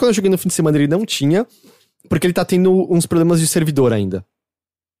 pelo menos quando eu joguei no fim de semana ele não tinha, porque ele tá tendo uns problemas de servidor ainda.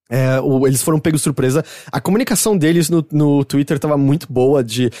 Eles foram pegos de surpresa. A comunicação deles no Twitter tava muito boa,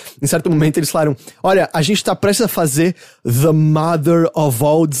 em certo momento eles falaram, olha, a gente tá prestes a fazer the mother of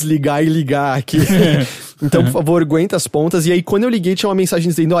all desligar e ligar aqui. Então, por favor, aguenta as pontas. E aí, quando eu liguei, tinha uma mensagem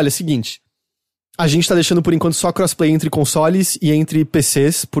dizendo, olha, seguinte, a gente tá deixando por enquanto só crossplay entre consoles e entre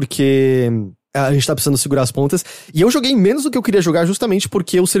PCs, porque... a gente tá precisando segurar as pontas. E eu joguei menos do que eu queria jogar justamente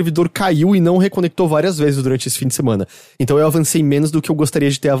porque o servidor caiu e não reconectou várias vezes durante esse fim de semana. Então eu avancei menos do que eu gostaria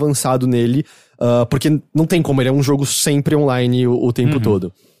de ter avançado nele. Porque não tem como, ele é um jogo sempre online o tempo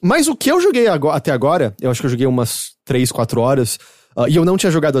todo. Mas o que eu joguei até agora, eu acho que eu joguei umas 3-4 horas... e eu não tinha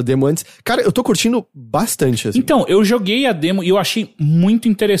jogado a demo antes. Cara, eu tô curtindo bastante, assim. Então, eu joguei a demo e eu achei muito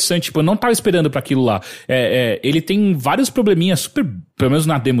interessante. Tipo, eu não tava esperando pra aquilo lá. Ele tem vários probleminhas super... Pelo menos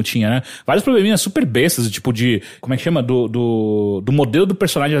na demo tinha, né? Vários probleminhas super bestas, tipo de... Como é que chama? Do modelo do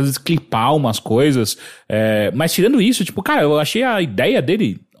personagem, às vezes, clipar umas coisas. Mas tirando isso, tipo, cara, eu achei a ideia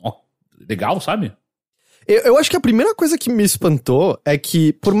dele legal, sabe? Eu acho que a primeira coisa que me espantou é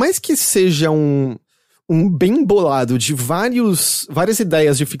que, por mais que seja um bem bolado de várias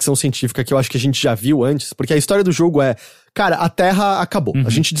ideias de ficção científica que eu acho que a gente já viu antes, porque a história do jogo cara, a Terra acabou. A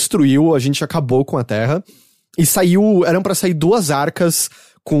gente destruiu, a gente acabou com a Terra, e eram pra sair 2 arcas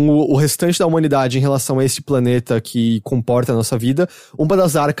com o restante da humanidade em relação a esse planeta que comporta a nossa vida. Uma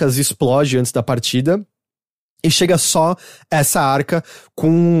das arcas explode antes da partida, e chega só essa arca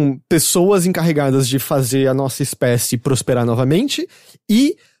com pessoas encarregadas de fazer a nossa espécie prosperar novamente,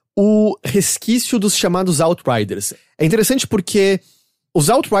 e o resquício dos chamados Outriders. É interessante porque os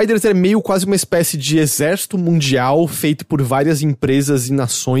Outriders é meio quase uma espécie de exército mundial feito por várias empresas e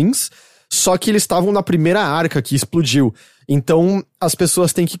nações, só que eles estavam na primeira arca que explodiu. Então as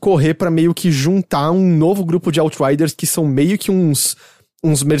pessoas têm que correr pra meio que juntar um novo grupo de Outriders que são meio que uns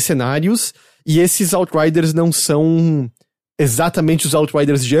mercenários, e esses Outriders não são exatamente os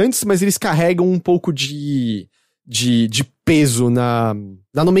Outriders de antes, mas eles carregam um pouco de peso na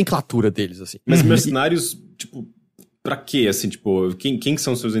nomenclatura deles, assim. Mas mercenários, tipo, pra quê? Assim, tipo, quem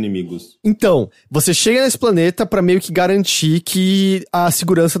são seus inimigos? Então, você chega nesse planeta pra meio que garantir que a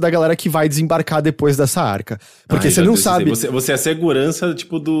segurança da galera que vai desembarcar depois dessa arca. Porque você não sabe... Você é a segurança,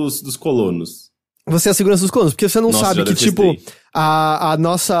 tipo, dos colonos. Você é a segurança dos colonos, porque você não sabe que, tipo,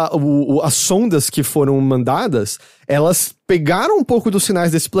 as sondas que foram mandadas, elas pegaram um pouco dos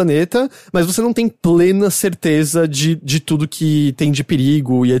sinais desse planeta, mas você não tem plena certeza de tudo que tem de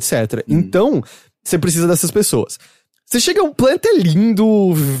perigo e etc. Então, você precisa dessas pessoas. Você chega, o planeta é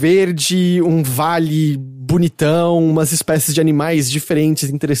lindo, verde, um vale bonitão, umas espécies de animais diferentes,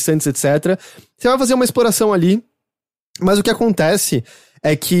 interessantes, etc. Você vai fazer uma exploração ali, mas o que acontece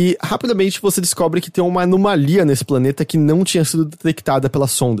é que rapidamente você descobre que tem uma anomalia nesse planeta que não tinha sido detectada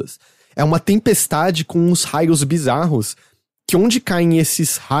pelas sondas. É uma tempestade com uns raios bizarros, que onde caem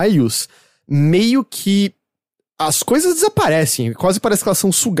esses raios, meio que as coisas desaparecem. Quase parece que elas são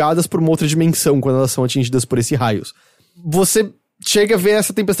sugadas por uma outra dimensão quando elas são atingidas por esses raios. Você chega a ver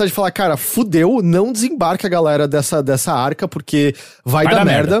essa tempestade e fala, cara, fudeu, não desembarca a galera dessa arca, porque vai dar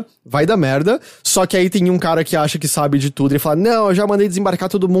merda, vai dar merda. Só que aí tem um cara que acha que sabe de tudo, e ele fala, não, eu já mandei desembarcar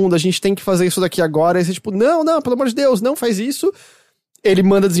todo mundo, a gente tem que fazer isso daqui agora. E você tipo, não, pelo amor de Deus, não faz isso. Ele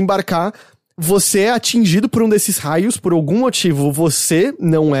manda desembarcar, você é atingido por um desses raios, por algum motivo você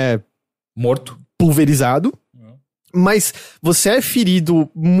não é morto, pulverizado, mas você é ferido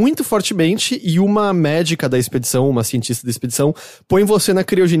muito fortemente e uma médica da expedição, uma cientista da expedição, põe você na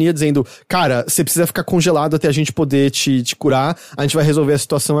criogenia dizendo, cara, você precisa ficar congelado até a gente poder te curar, a gente vai resolver a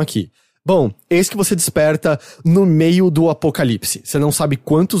situação aqui. Bom, eis que você desperta no meio do apocalipse. Você não sabe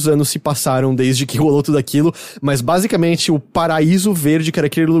quantos anos se passaram desde que rolou tudo aquilo, mas basicamente o paraíso verde, que era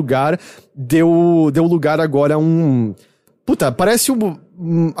aquele lugar, deu lugar agora a um... Puta, parece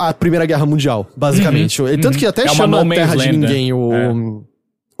a Primeira Guerra Mundial, basicamente. Tanto que até chama Terra de Ninguém o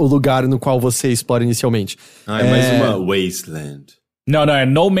lugar no qual você explora inicialmente. É mais uma Wasteland. Não, é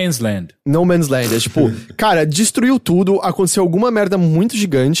No Man's Land. No Man's Land, é tipo... cara, destruiu tudo, aconteceu alguma merda muito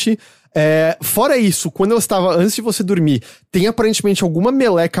gigante. Fora isso, quando eu estava antes de você dormir, tem aparentemente alguma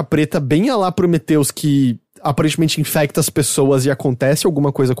meleca preta bem a lá Prometheus que aparentemente infecta as pessoas e acontece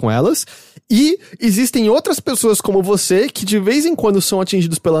alguma coisa com elas. E existem outras pessoas como você que de vez em quando são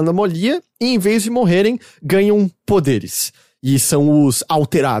atingidos pela anomalia e em vez de morrerem, ganham poderes. E são os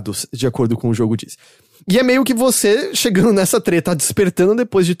alterados, de acordo com o jogo diz. E é meio que você chegando nessa treta, despertando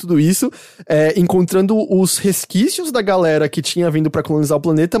depois de tudo isso, encontrando os resquícios da galera que tinha vindo pra colonizar o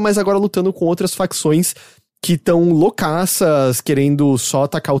planeta, mas agora lutando com outras facções que estão loucaças, querendo só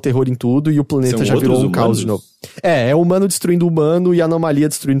atacar o terror em tudo, e o planeta já virou um caos de novo. É humano destruindo humano e a anomalia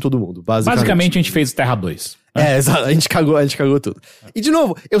destruindo todo mundo, basicamente. A gente fez Terra 2. Exato, a gente cagou tudo. E de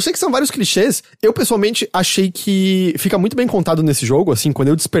novo, eu sei que são vários clichês, eu pessoalmente achei que fica muito bem contado nesse jogo, assim, quando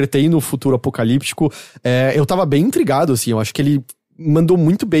eu despertei no futuro apocalíptico, eu tava bem intrigado, assim, eu acho que ele mandou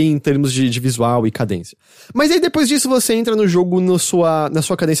muito bem em termos de visual e cadência. Mas aí depois disso você entra no jogo na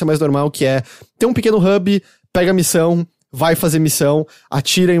sua cadência mais normal, que é ter um pequeno hub, pega a missão, vai fazer missão,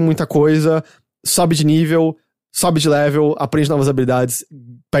 atira em muita coisa, sobe de nível, sobe de level, aprende novas habilidades,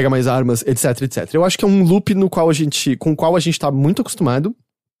 pega mais armas, etc, etc. Eu acho que é um loop com o qual a gente tá muito acostumado.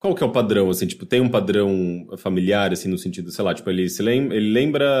 Qual que é o padrão, assim, tipo, tem um padrão familiar, assim, no sentido, sei lá, tipo, ele ele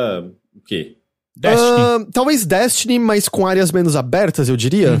lembra o quê? Destiny. Talvez Destiny, mas com áreas menos abertas, eu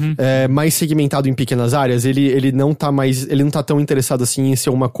diria. Mais segmentado em pequenas áreas. Ele não tá tão interessado assim em ser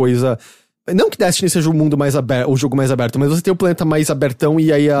uma coisa... Não que Destiny seja o mundo mais aberto, o jogo mais aberto, mas você tem o planeta mais abertão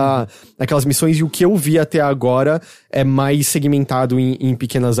e aí aquelas missões, e o que eu vi até agora é mais segmentado em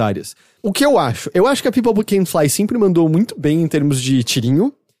pequenas áreas. O que eu acho? Eu acho que a People Can Fly sempre mandou muito bem em termos de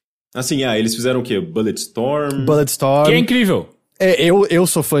tirinho. Assim, eles fizeram o quê? Bulletstorm? Que é incrível. Eu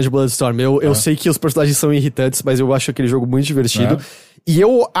sou fã de Bulletstorm. Eu sei que os personagens são irritantes, mas eu acho aquele jogo muito divertido. E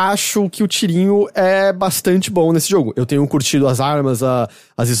eu acho que o tirinho é bastante bom nesse jogo. Eu tenho curtido as armas,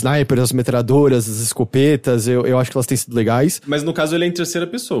 as snipers, as metralhadoras, as escopetas. Eu acho que elas têm sido legais. Mas no caso ele é em terceira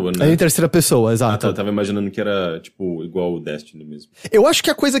pessoa, né? É em terceira pessoa, exato. Eu tava imaginando que era, tipo, igual o Destiny mesmo. Eu acho que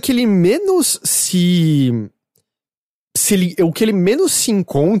a coisa que ele menos o que ele menos se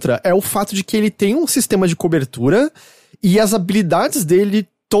encontra é o fato de que ele tem um sistema de cobertura e as habilidades dele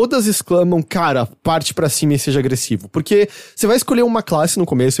todas exclamam, cara, parte pra cima e seja agressivo. Porque você vai escolher uma classe no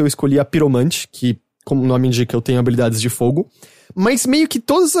começo, eu escolhi a Piromante, que, como o nome indica, eu tenho habilidades de fogo. Mas meio que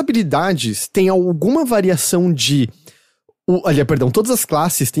todas as habilidades têm alguma variação de... todas as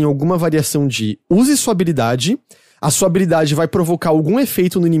classes têm alguma variação de use sua habilidade, a sua habilidade vai provocar algum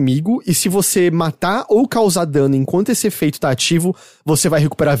efeito no inimigo, e se você matar ou causar dano enquanto esse efeito tá ativo, você vai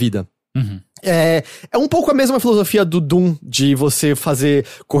recuperar a vida. É um pouco a mesma filosofia do Doom, de você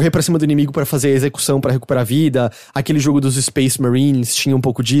correr pra cima do inimigo pra fazer a execução pra recuperar a vida. Aquele jogo dos Space Marines tinha um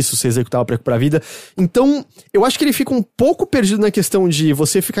pouco disso, você executava pra recuperar a vida. Então, eu acho que ele fica um pouco perdido na questão de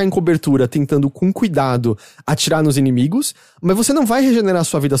você ficar em cobertura, tentando com cuidado atirar nos inimigos, mas você não vai regenerar a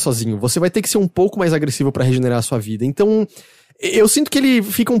sua vida sozinho. Você vai ter que ser um pouco mais agressivo pra regenerar a sua vida. Então, eu sinto que ele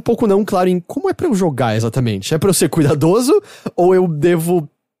fica um pouco não claro em como é pra eu jogar exatamente. É pra eu ser cuidadoso ou eu devo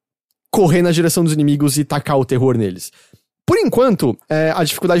correr na direção dos inimigos e tacar o terror neles? Por enquanto, a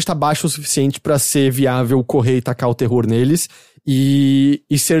dificuldade tá baixa o suficiente pra ser viável correr e tacar o terror neles e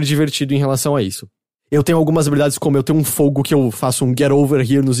ser divertido em relação a isso. Eu tenho algumas habilidades, como eu tenho um fogo que eu faço um get over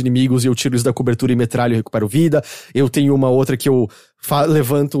here nos inimigos e eu tiro eles da cobertura e metralho e recupero vida. Eu tenho uma outra que eu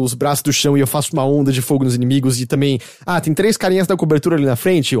levanto os braços do chão e eu faço uma onda de fogo nos inimigos e também... tem 3 carinhas da cobertura ali na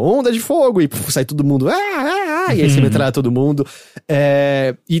frente, onda de fogo, e sai todo mundo... e aí você metralha todo mundo.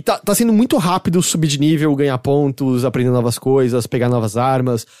 E tá sendo muito rápido subir de nível, ganhar pontos, aprender novas coisas, pegar novas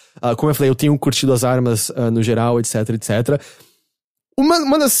armas. Como eu falei, eu tenho curtido as armas no geral, etc, etc.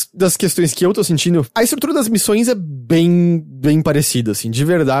 Uma das questões que eu tô sentindo, a estrutura das missões é bem parecida, assim. De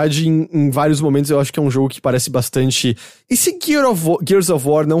verdade, em vários momentos eu acho que é um jogo que parece bastante... E se Gears of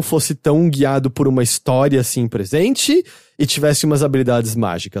War não fosse tão guiado por uma história, assim, presente e tivesse umas habilidades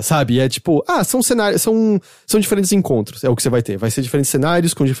mágicas, sabe? É tipo, são cenários, são diferentes encontros, é o que você vai ter. Vai ser diferentes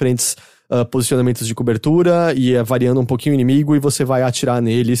cenários com diferentes posicionamentos de cobertura e variando um pouquinho o inimigo e você vai atirar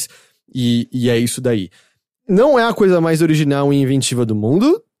neles e é isso daí. Não é a coisa mais original e inventiva do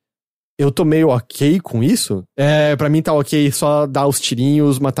mundo. Eu tô meio ok com isso. Pra mim tá ok só dar os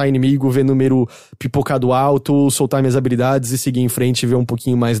tirinhos, matar inimigo, ver número pipocado alto, soltar minhas habilidades e seguir em frente e ver um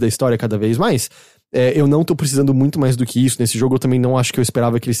pouquinho mais da história cada vez mais. Eu não tô precisando muito mais do que isso. Nesse jogo eu também não acho que eu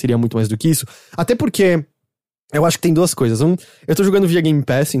esperava que ele seria muito mais do que isso. Até porque eu acho que tem duas coisas. Eu tô jogando via Game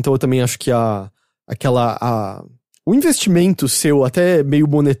Pass, então eu também acho que o investimento seu, até meio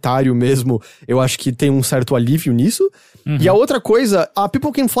monetário mesmo, eu acho que tem um certo alívio nisso. Uhum. E a outra coisa, a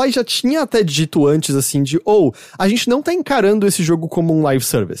People Can Fly já tinha até dito antes, assim, a gente não tá encarando esse jogo como um live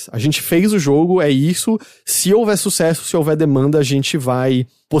service. A gente fez o jogo, é isso. Se houver sucesso, se houver demanda, a gente vai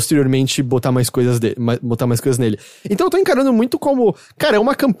posteriormente botar mais coisas nele. Então eu tô encarando muito como, cara, é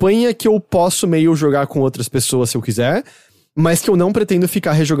uma campanha que eu posso meio jogar com outras pessoas se eu quiser, mas que eu não pretendo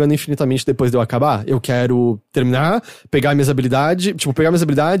ficar rejogando infinitamente depois de eu acabar. Eu quero terminar, pegar minhas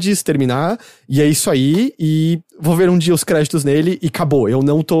habilidades, terminar, e é isso aí, e vou ver um dia os créditos nele, e acabou. Eu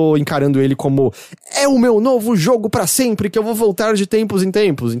não tô encarando ele como, é o meu novo jogo pra sempre, que eu vou voltar de tempos em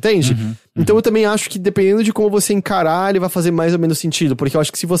tempos, entende? Então eu também acho que dependendo de como você encarar, ele vai fazer mais ou menos sentido, porque eu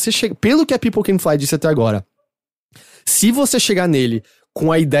acho que se você pelo que a People Can Fly disse até agora, se você chegar nele com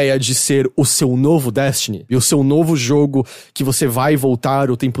a ideia de ser o seu novo Destiny, e o seu novo jogo que você vai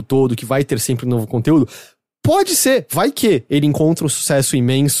voltar o tempo todo, que vai ter sempre novo conteúdo, pode ser, vai que ele encontra um sucesso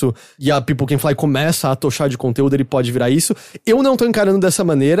imenso e a People Can Fly começa a tochar de conteúdo, ele pode virar isso. Eu não tô encarando dessa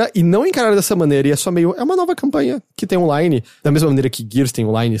maneira, e não encarar dessa maneira, e é só meio, é uma nova campanha que tem online, da mesma maneira que Gears tem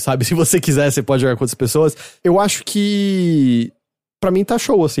online, sabe? Se você quiser, você pode jogar com outras pessoas. Eu acho que... Pra mim tá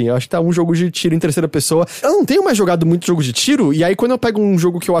show, assim. Eu acho que tá um jogo de tiro em terceira pessoa. Eu não tenho mais jogado muito jogo de tiro, e aí quando eu pego um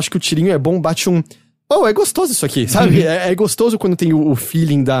jogo que eu acho que o tirinho é bom, bate um... é gostoso isso aqui, sabe? É gostoso quando tem o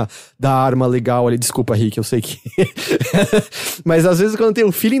feeling da arma legal ali. Desculpa, Rick, eu sei que... Mas às vezes quando tem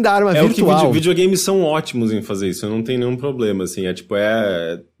o feeling da arma virtual... O que videogames são ótimos em fazer isso, eu não tenho nenhum problema, assim.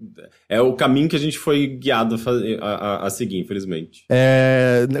 É o caminho que a gente foi guiado a seguir, infelizmente.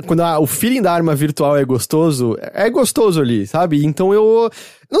 Quando o feeling da arma virtual é gostoso ali, sabe? Então eu...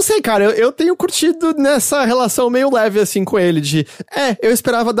 Não sei, cara, eu tenho curtido nessa relação meio leve, assim, com ele, eu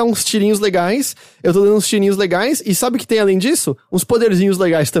esperava dar uns tirinhos legais, eu tô dando uns tirinhos legais, e sabe o que tem além disso? Uns poderzinhos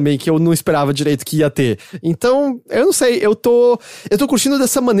legais também, que eu não esperava direito que ia ter. Então, eu não sei, eu tô curtindo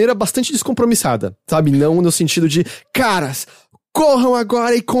dessa maneira bastante descompromissada, sabe? Não no sentido de, caras, corram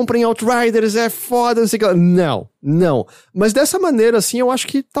agora e comprem Outriders, é foda, não sei o que lá. Não. Mas dessa maneira, assim, eu acho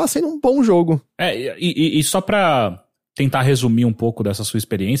que tá sendo um bom jogo. E só pra tentar resumir um pouco dessa sua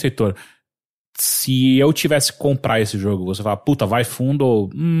experiência, Heitor, se eu tivesse que comprar esse jogo, você fala, puta, vai fundo ou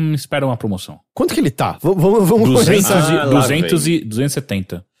espera uma promoção? Quanto que ele tá? Vamos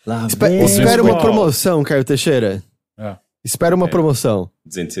 270. Espera uma promoção, Caio Teixeira. Espera uma promoção.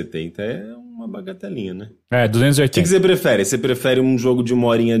 270 é uma bagatelinha, né? 280. O que você prefere? Você prefere um jogo de 1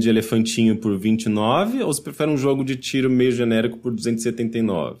 horinha de elefantinho por 29 ou você prefere um jogo de tiro meio genérico por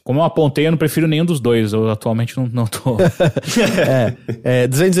 279? Como eu apontei, eu não prefiro nenhum dos dois. Eu atualmente não tô...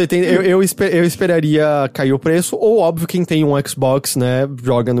 280, eu esperaria cair o preço, ou óbvio, quem tem um Xbox, né,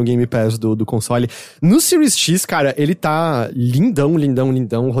 joga no Game Pass do console. No Series X, cara, ele tá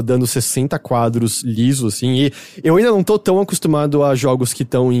lindão, rodando 60 quadros liso, assim, e eu ainda não tô tão acostumado a jogos que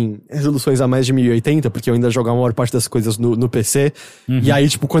estão em resoluções a mais de 1080, porque eu ainda jogo a maior parte das coisas no PC, e aí,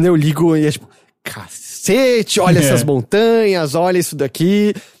 tipo, quando eu ligo, é tipo, cacete, olha essas montanhas, olha isso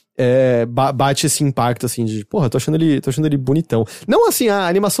daqui... bate esse impacto, assim, de... Porra, tô achando ele bonitão. Não, assim, a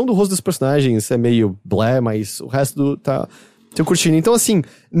animação do rosto dos personagens é meio blé, mas o resto tá Tô curtindo. Então, assim,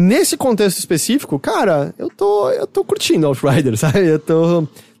 nesse contexto específico, cara, eu tô curtindo Outriders, sabe? Eu tô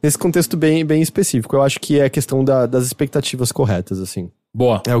nesse contexto bem específico. Eu acho que é questão das expectativas corretas, assim.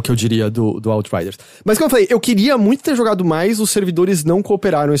 Boa. É o que eu diria do Outriders. Mas como eu falei, eu queria muito ter jogado mais, os servidores não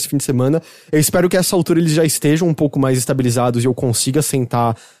cooperaram esse fim de semana. Eu espero que a essa altura eles já estejam um pouco mais estabilizados e eu consiga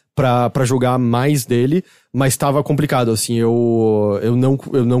sentar pra jogar mais dele, mas tava complicado, assim, eu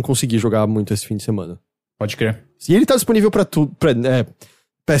não consegui jogar muito esse fim de semana. Pode crer. E ele tá disponível pra tudo,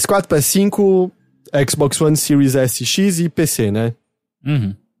 PS4, PS5, Xbox One, Series S, X e PC, né?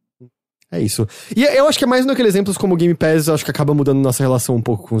 Uhum. É isso. E eu acho que é mais naqueles exemplos como o Game Pass, eu acho que acaba mudando nossa relação um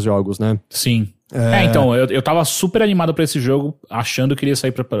pouco com os jogos, né? Sim. Então, eu tava super animado pra esse jogo, achando que ele ia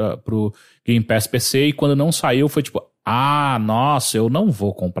sair pro Game Pass PC, e quando não saiu, foi tipo, nossa, eu não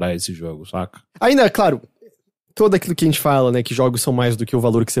vou comprar esse jogo, saca? Ainda, claro, todo aquilo que a gente fala, né, que jogos são mais do que o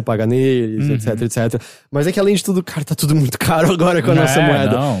valor que você paga neles, etc. Mas é que além de tudo, cara, tá tudo muito caro agora com a nossa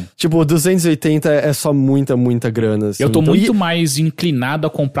moeda. Não. Tipo, 280 é só muita grana, assim. Eu tô muito mais inclinado a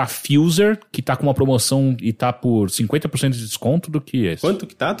comprar Fuser, que tá com uma promoção e tá por 50% de desconto, do que esse. Quanto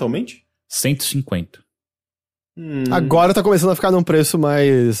que tá atualmente? 150. Agora tá começando a ficar num preço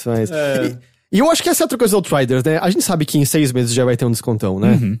mais... E eu acho que essa é outra coisa do Outriders, né? A gente sabe que em 6 meses já vai ter um descontão,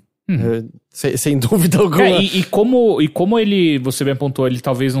 né? Sem dúvida alguma. E como ele, você bem apontou, ele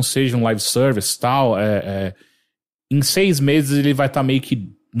talvez não seja um live service e tal, em 6 meses ele vai estar meio que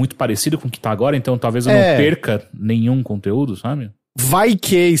muito parecido com o que tá agora, então talvez eu não perca nenhum conteúdo, sabe? Vai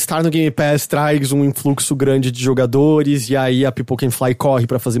que estar no Game Pass traz um influxo grande de jogadores, e aí a People Can Fly corre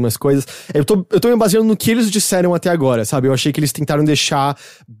pra fazer mais coisas. Eu tô me baseando no que eles disseram até agora, sabe? Eu achei que eles tentaram deixar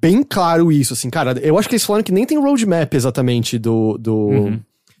bem claro isso, assim, cara, eu acho que eles falaram que nem tem roadmap exatamente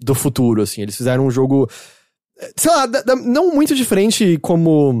do futuro, assim. Eles fizeram um jogo, sei lá, não muito diferente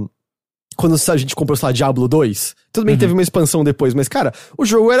como quando a gente comprou, sei lá, Diablo 2. Tudo bem que teve uma expansão depois, mas, cara, o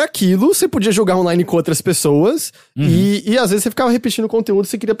jogo era aquilo, você podia jogar online com outras pessoas, e às vezes você ficava repetindo conteúdo,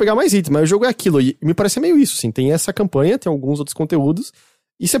 você queria pegar mais itens, mas o jogo é aquilo, e me parece meio isso, assim, tem essa campanha, tem alguns outros conteúdos,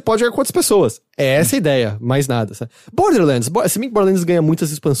 e você pode jogar com outras pessoas. É essa a ideia, mais nada, sabe? Borderlands, se bem que Borderlands ganha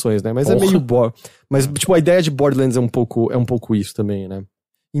muitas expansões, né, mas é meio mas, tipo, a ideia de Borderlands é um pouco isso também, né?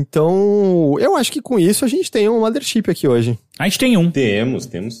 Então, eu acho que com isso a gente tem um Mothership aqui hoje. A gente tem um. Temos.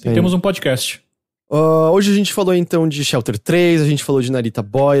 Temos um podcast. Hoje a gente falou então de Shelter 3, a gente falou de Narita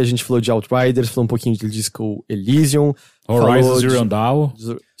Boy, a gente falou de Outriders, falou um pouquinho de Disco Elysium. Horizon Zero Dawn.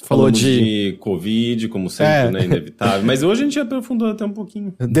 Falou de Covid, como sempre, né? Inevitável. Mas hoje a gente aprofundou até um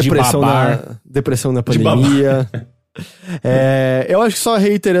pouquinm. Depressão na pandemia. Eu acho que só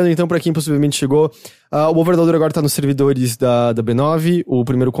reiterando então pra quem possivelmente chegou, o Overloader agora tá nos servidores da B9, o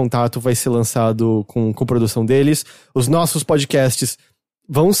primeiro contato vai ser lançado com produção deles, os nossos podcasts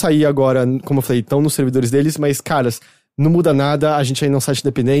vão sair agora, como eu falei, estão nos servidores deles, mas caras, não muda nada, a gente ainda é um site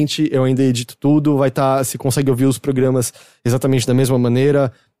independente, eu ainda edito tudo, vai estar, você consegue ouvir os programas exatamente da mesma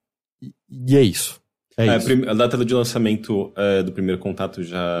maneira, e é isso. A data de lançamento do primeiro contato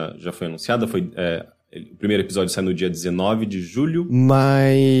já foi anunciada, o primeiro episódio sai no dia 19 de julho.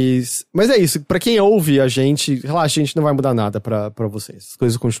 Mas é isso. Pra quem ouve a gente, relaxa, a gente não vai mudar nada pra vocês. As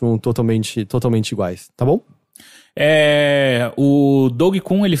coisas continuam totalmente iguais, tá bom? O Doug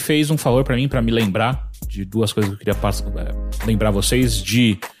Kun, ele fez um favor pra mim, pra me lembrar de duas coisas que eu queria lembrar vocês.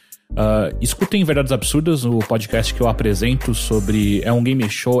 Escutem Verdades Absurdas, o podcast que eu apresento sobre... É um game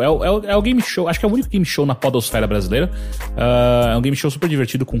show, é o game show, acho que é o único game show na podosfera brasileira. É um game show super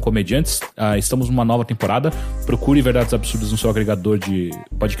divertido com comediantes. Estamos numa nova temporada. Procure Verdades Absurdas no seu agregador de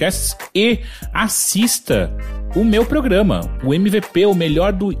podcasts e assista o meu programa, o MVP, o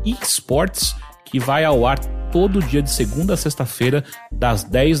melhor do eSports, que vai ao ar todo dia de segunda a sexta-feira, das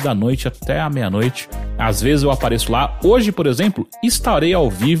 10 da noite até a meia-noite. Às vezes eu apareço lá. Hoje, por exemplo, estarei ao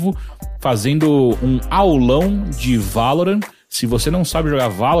vivo fazendo um aulão de Valorant. Se você não sabe jogar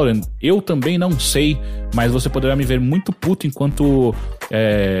Valorant, eu também não sei, mas você poderá me ver muito puto enquanto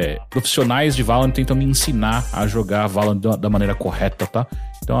profissionais de Valorant tentam me ensinar a jogar Valorant da maneira correta, tá?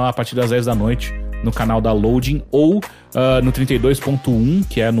 Então, a partir das 10 da noite, no canal da Loading, ou no 32.1,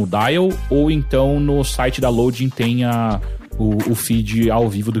 que é no Dial, ou então no site da Loading tem o feed ao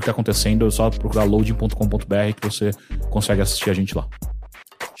vivo do que tá acontecendo. É só procurar loading.com.br que você consegue assistir a gente lá.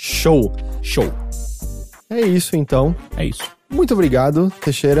 Show! É isso, então. É isso. Muito obrigado,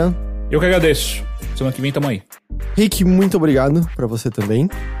 Teixeira. Eu que agradeço. Semana que vem tamo aí. Rick, muito obrigado pra você também.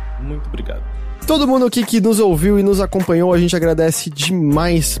 Muito obrigado. Todo mundo aqui que nos ouviu e nos acompanhou, a gente agradece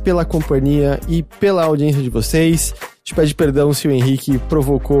demais pela companhia e pela audiência de vocês. A gente pede perdão se o Henrique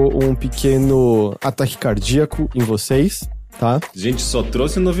provocou um pequeno ataque cardíaco em vocês, tá? A gente só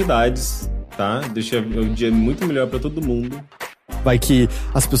trouxe novidades, tá? Deixa o dia muito melhor pra todo mundo. Vai que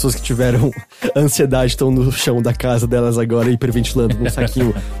as pessoas que tiveram ansiedade estão no chão da casa delas agora, hiperventilando num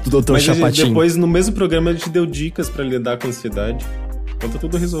saquinho do Dr. Chapatinho. Depois, no mesmo programa, a gente deu dicas pra lidar com a ansiedade. Então tá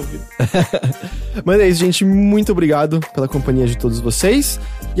tudo resolvido. Mas é isso, gente. Muito obrigado pela companhia de todos vocês.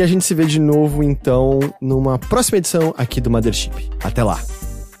 E a gente se vê de novo, então, numa próxima edição aqui do Mothership. Até lá.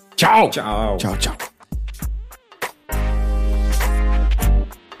 Tchau! Tchau. Tchau, tchau.